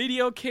a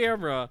video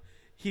camera.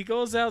 He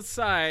goes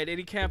outside and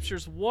he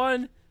captures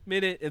 1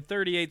 minute and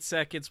 38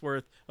 seconds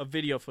worth of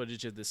video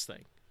footage of this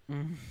thing.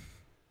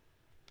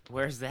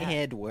 Where's that?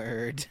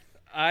 Edward.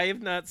 I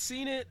have not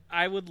seen it.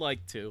 I would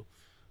like to,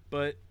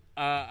 but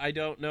I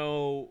don't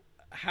know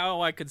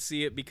how I could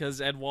see it because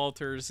Ed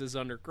Walters is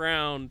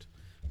underground.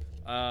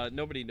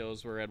 Nobody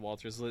knows where Ed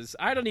Walters lives.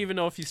 I don't even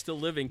know if he's still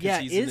living. 'Cause Yeah,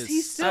 he's is in his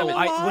he still seven-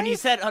 alive? When you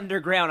said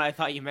underground, I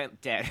thought you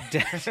meant dead.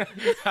 Dead.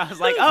 I was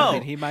like, I oh,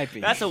 mean, he might be.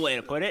 that's a way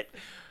to put it.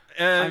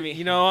 I mean-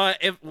 you know,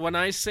 when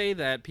I say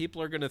that, people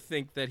are going to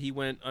think that he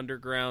went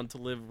underground to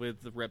live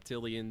with the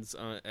reptilians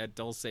at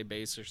Dulce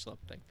Base or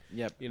something.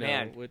 Yep. You know,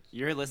 Man, which,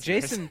 you're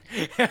listening.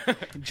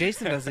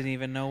 Jason doesn't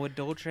even know what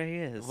Dolce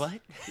is.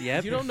 What?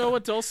 Yep. you don't know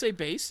what Dulce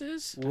Base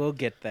is? We'll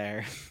get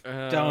there.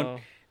 Oh,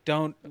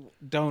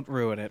 Don't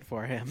ruin it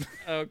for him.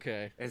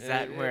 Okay. Is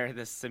that where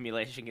the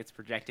simulation gets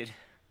projected?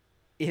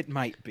 It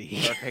might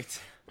be.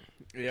 Perfect.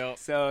 Yep.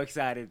 So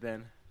excited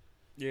then.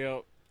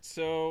 Yep.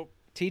 So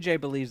TJ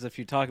believes if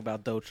you talk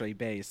about Dolce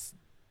Base,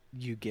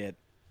 you get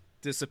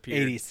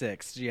disappear.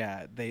 86.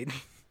 Yeah, they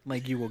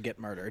like you will get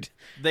murdered.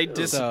 They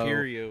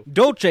disappear So, you.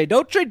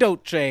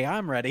 Dolce,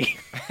 I'm ready.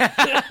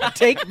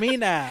 Take me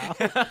now.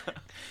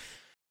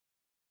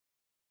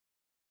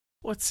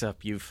 What's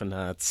up,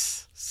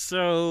 euphonauts?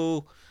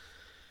 So,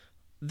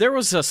 there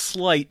was a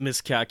slight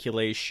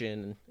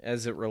miscalculation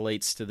as it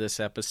relates to this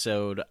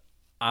episode.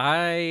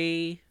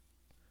 I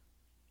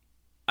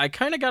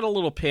kind of got a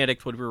little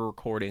panicked when we were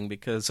recording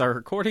because our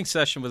recording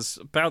session was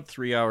about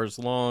 3 hours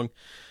long,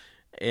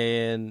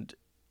 and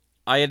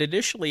I had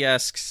initially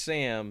asked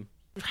Sam,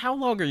 how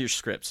long are your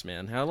scripts,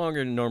 man? How long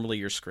are normally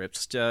your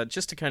scripts?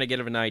 Just to kind of get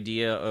an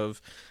idea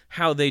of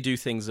how they do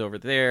things over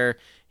there.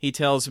 He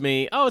tells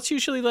me, oh, it's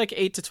usually like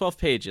 8 to 12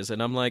 pages.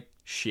 And I'm like,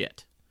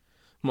 shit.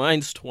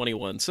 Mine's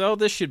 21, so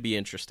this should be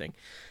interesting.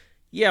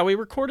 Yeah, we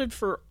recorded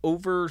for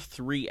over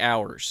 3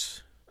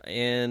 hours.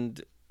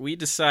 And we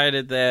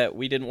decided that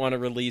we didn't want to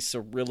release a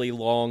really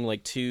long,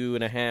 like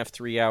 2.5,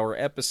 3 hour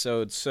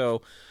episode.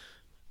 So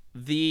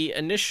the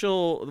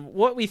initial,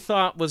 what we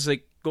thought was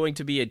going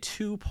to be a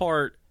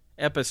 2-part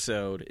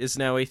episode is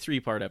now a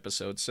 3-part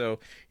episode. So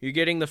you're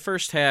getting the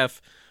first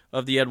half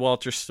of the Ed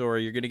Walters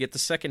story. You're going to get the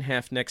second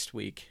half next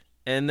week.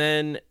 And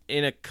then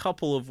in a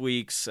couple of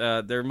weeks,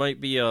 there might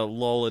be a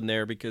lull in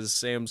there because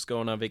Sam's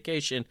going on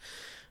vacation.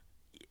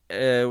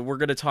 We're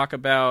going to talk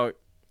about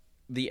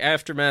the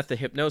aftermath, the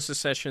hypnosis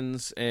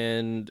sessions,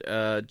 and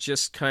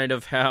just kind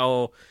of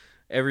how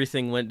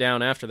everything went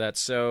down after that.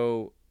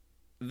 So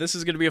this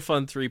is going to be a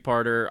fun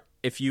 3-parter.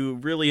 If you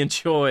really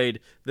enjoyed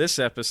this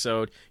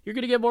episode, you're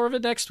going to get more of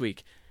it next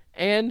week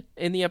and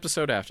in the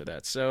episode after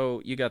that.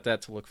 So you got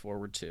that to look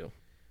forward to.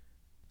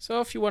 So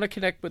if you want to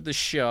connect with the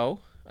show,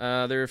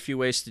 there are a few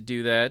ways to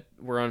do that.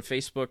 We're on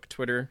Facebook,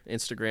 Twitter,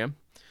 Instagram.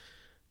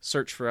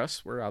 Search for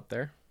us. We're out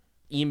there.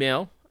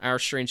 Email,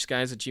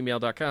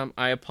 ourstrangeskies@gmail.com.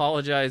 I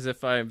apologize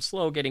if I'm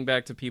slow getting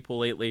back to people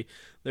lately.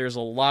 There's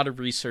a lot of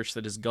research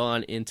that has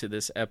gone into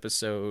this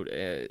episode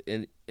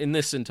in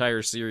this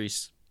entire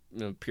series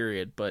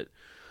period, but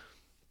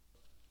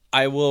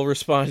I will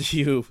respond to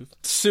you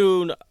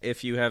soon.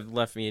 If you have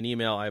left me an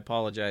email, I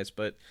apologize,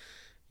 but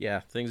yeah,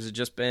 things have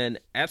just been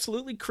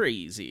absolutely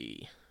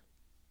crazy.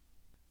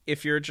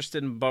 If you're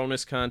interested in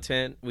bonus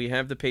content, we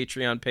have the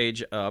Patreon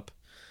page up.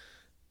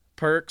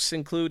 Perks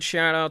include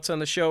shout-outs on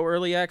the show,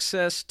 early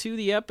access to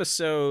the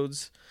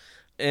episodes,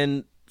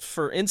 and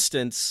for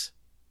instance,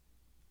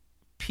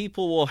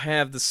 people will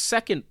have the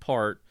second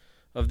part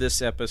of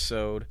this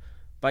episode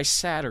by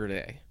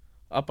Saturday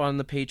up on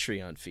the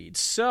Patreon feed.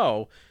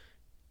 So,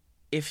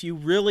 if you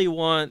really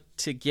want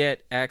to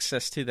get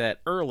access to that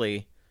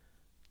early,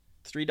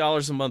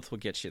 $3 a month will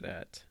get you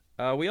that.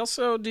 We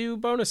also do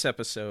bonus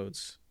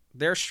episodes.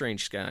 They're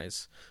Strange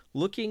Skies,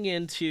 looking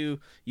into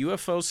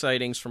UFO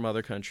sightings from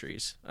other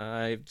countries.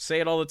 I say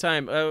it all the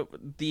time.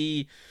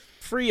 The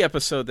free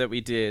episode that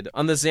we did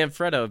on the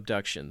Zamfretta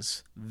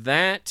abductions,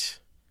 that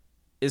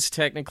is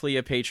technically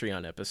a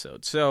Patreon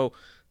episode. So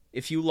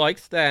if you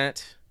liked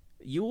that,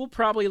 you will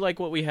probably like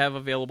what we have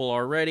available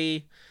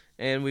already,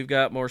 and we've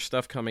got more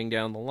stuff coming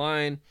down the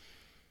line.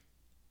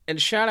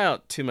 And shout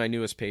out to my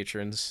newest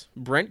patrons,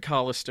 Brent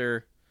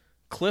Collister,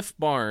 Cliff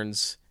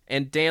Barnes,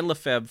 and Dan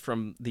Lefebvre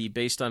from the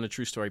Based on a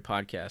True Story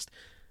podcast.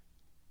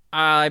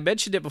 I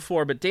mentioned it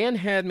before, but Dan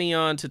had me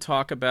on to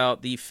talk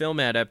about the film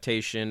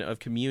adaptation of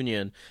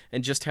Communion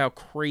and just how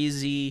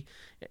crazy,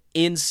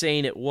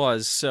 insane it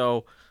was.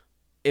 So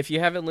if you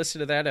haven't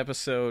listened to that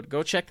episode,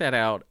 go check that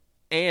out.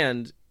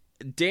 And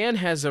Dan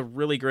has a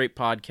really great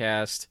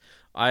podcast.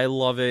 I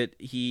love it.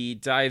 He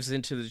dives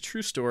into the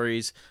true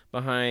stories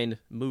behind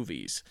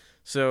movies.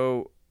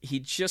 So he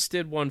just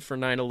did one for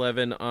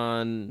 9/11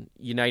 on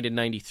United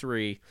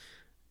 93.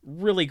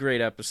 Really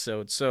great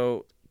episode.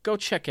 So go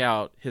check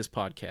out his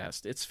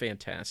podcast. It's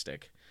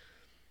fantastic.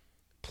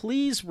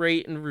 Please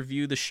rate and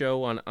review the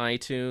show on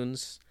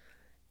iTunes.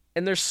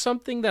 And there's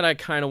something that I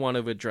kind of want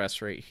to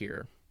address right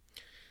here.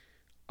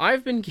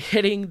 I've been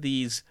getting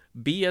these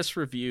BS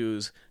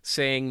reviews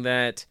saying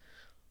that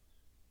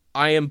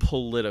I am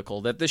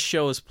political, that this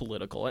show is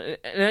political.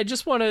 And I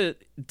just want to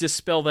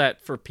dispel that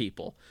for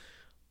people.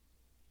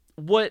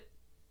 What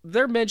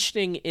they're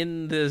mentioning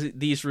in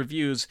these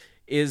reviews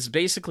is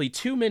basically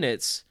 2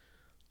 minutes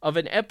of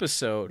an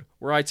episode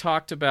where I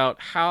talked about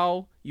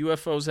how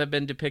UFOs have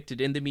been depicted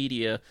in the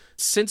media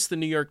since the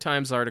New York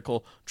Times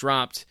article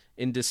dropped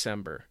in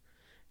December.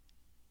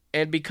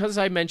 And because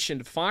I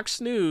mentioned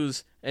Fox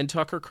News and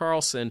Tucker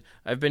Carlson,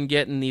 I've been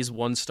getting these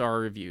 1-star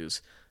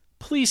reviews.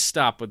 Please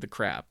stop with the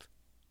crap.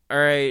 All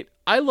right,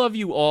 I love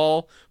you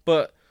all,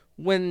 but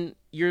when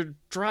you're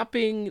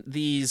dropping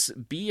these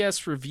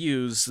BS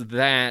reviews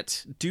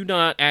that do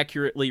not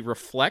accurately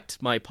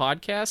reflect my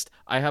podcast,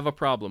 I have a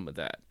problem with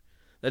that.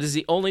 That is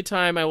the only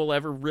time I will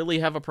ever really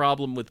have a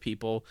problem with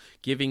people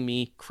giving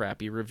me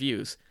crappy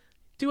reviews.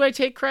 Do I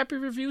take crappy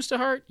reviews to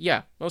heart?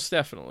 Yeah, most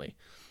definitely.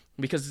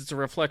 Because it's a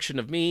reflection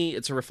of me,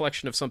 it's a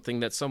reflection of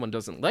something that someone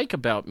doesn't like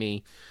about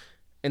me,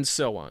 and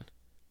so on.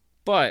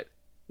 But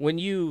when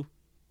you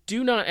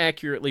do not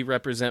accurately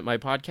represent my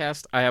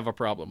podcast, I have a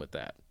problem with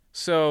that.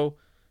 So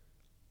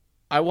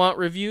I want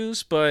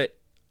reviews, but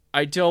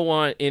I don't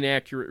want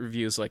inaccurate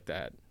reviews like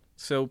that.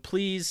 So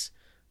please,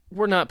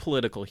 we're not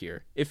political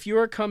here. If you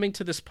are coming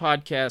to this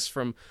podcast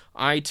from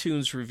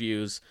iTunes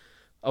reviews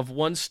of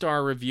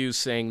 1-star reviews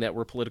saying that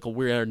we're political,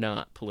 we are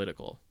not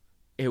political.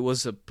 It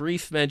was a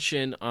brief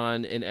mention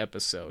on an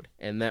episode,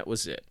 and that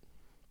was it.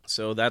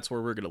 So that's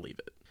where we're going to leave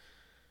it.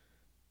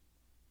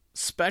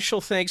 Special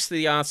thanks to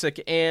the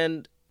OSIC,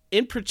 and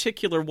in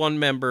particular one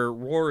member,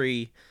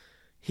 Rory.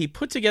 He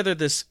put together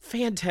this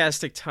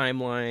fantastic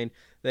timeline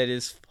that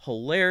is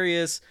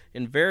hilarious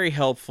and very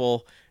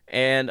helpful,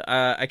 and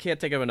I can't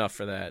thank him enough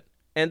for that.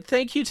 And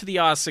thank you to the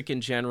OSIC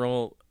in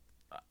general.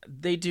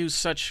 They do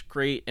such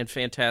great and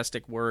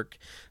fantastic work.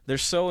 They're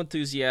so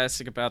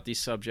enthusiastic about these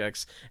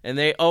subjects, and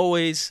they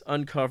always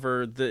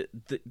uncover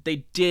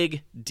they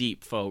dig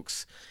deep,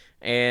 folks.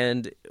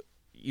 And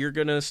you're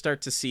going to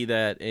start to see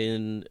that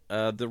in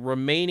the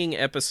remaining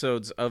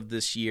episodes of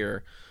this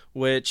year,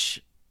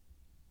 which,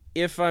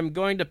 if I'm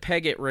going to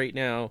peg it right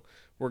now,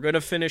 we're going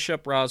to finish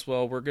up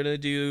Roswell. We're going to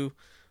do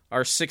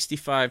our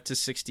 65 to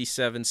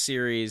 67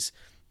 series,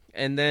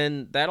 and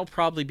then that'll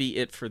probably be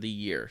it for the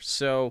year.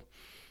 So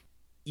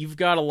you've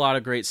got a lot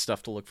of great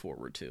stuff to look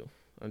forward to.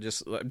 I'm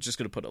just going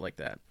to put it like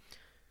that.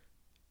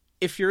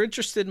 If you're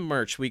interested in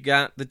merch, we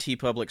got the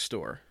TeePublic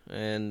store,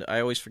 and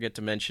I always forget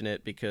to mention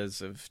it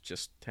because of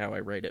just how I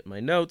write it in my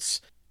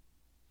notes.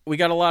 We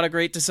got a lot of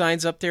great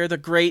designs up there. The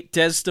great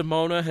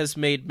Desdemona has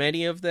made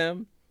many of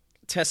them.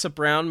 Tessa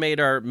Brown made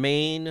our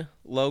main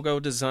logo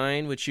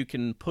design, which you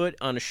can put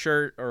on a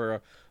shirt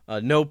or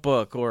a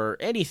notebook or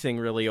anything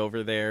really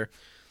over there.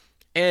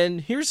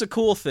 And here's a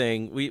cool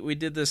thing. We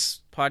did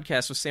this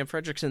podcast with Sam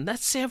Fredrickson.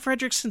 That's Sam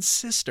Fredrickson's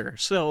sister.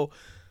 So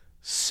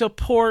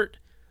support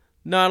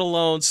Not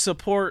Alone,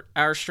 support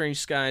Our Strange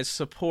Skies,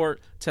 support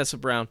Tessa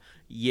Brown.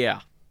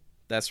 Yeah,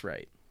 that's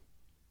right.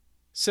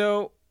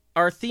 So,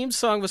 our theme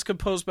song was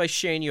composed by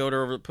Shane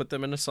Yoder over at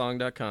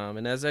PutThemInASong.com,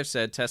 and as I've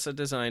said, Tessa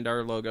designed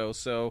our logo,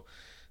 so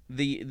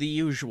the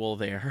usual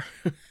there.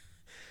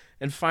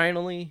 And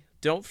finally,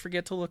 don't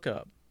forget to look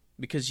up,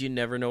 because you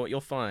never know what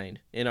you'll find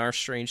in our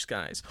strange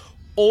skies,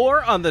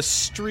 or on the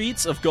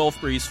streets of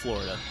Gulf Breeze,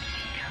 Florida.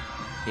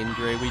 In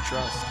Gray We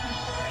Trust.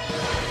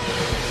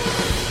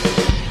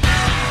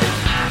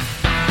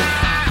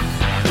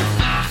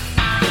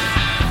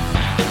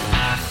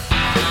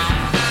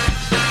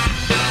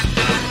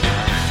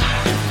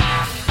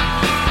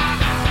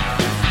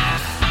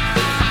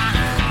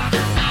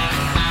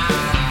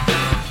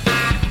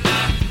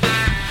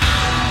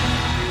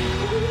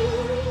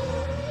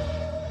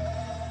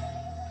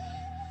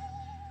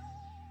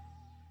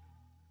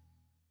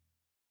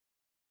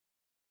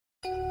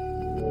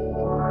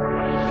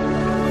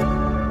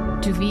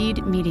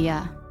 Duvid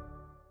Media.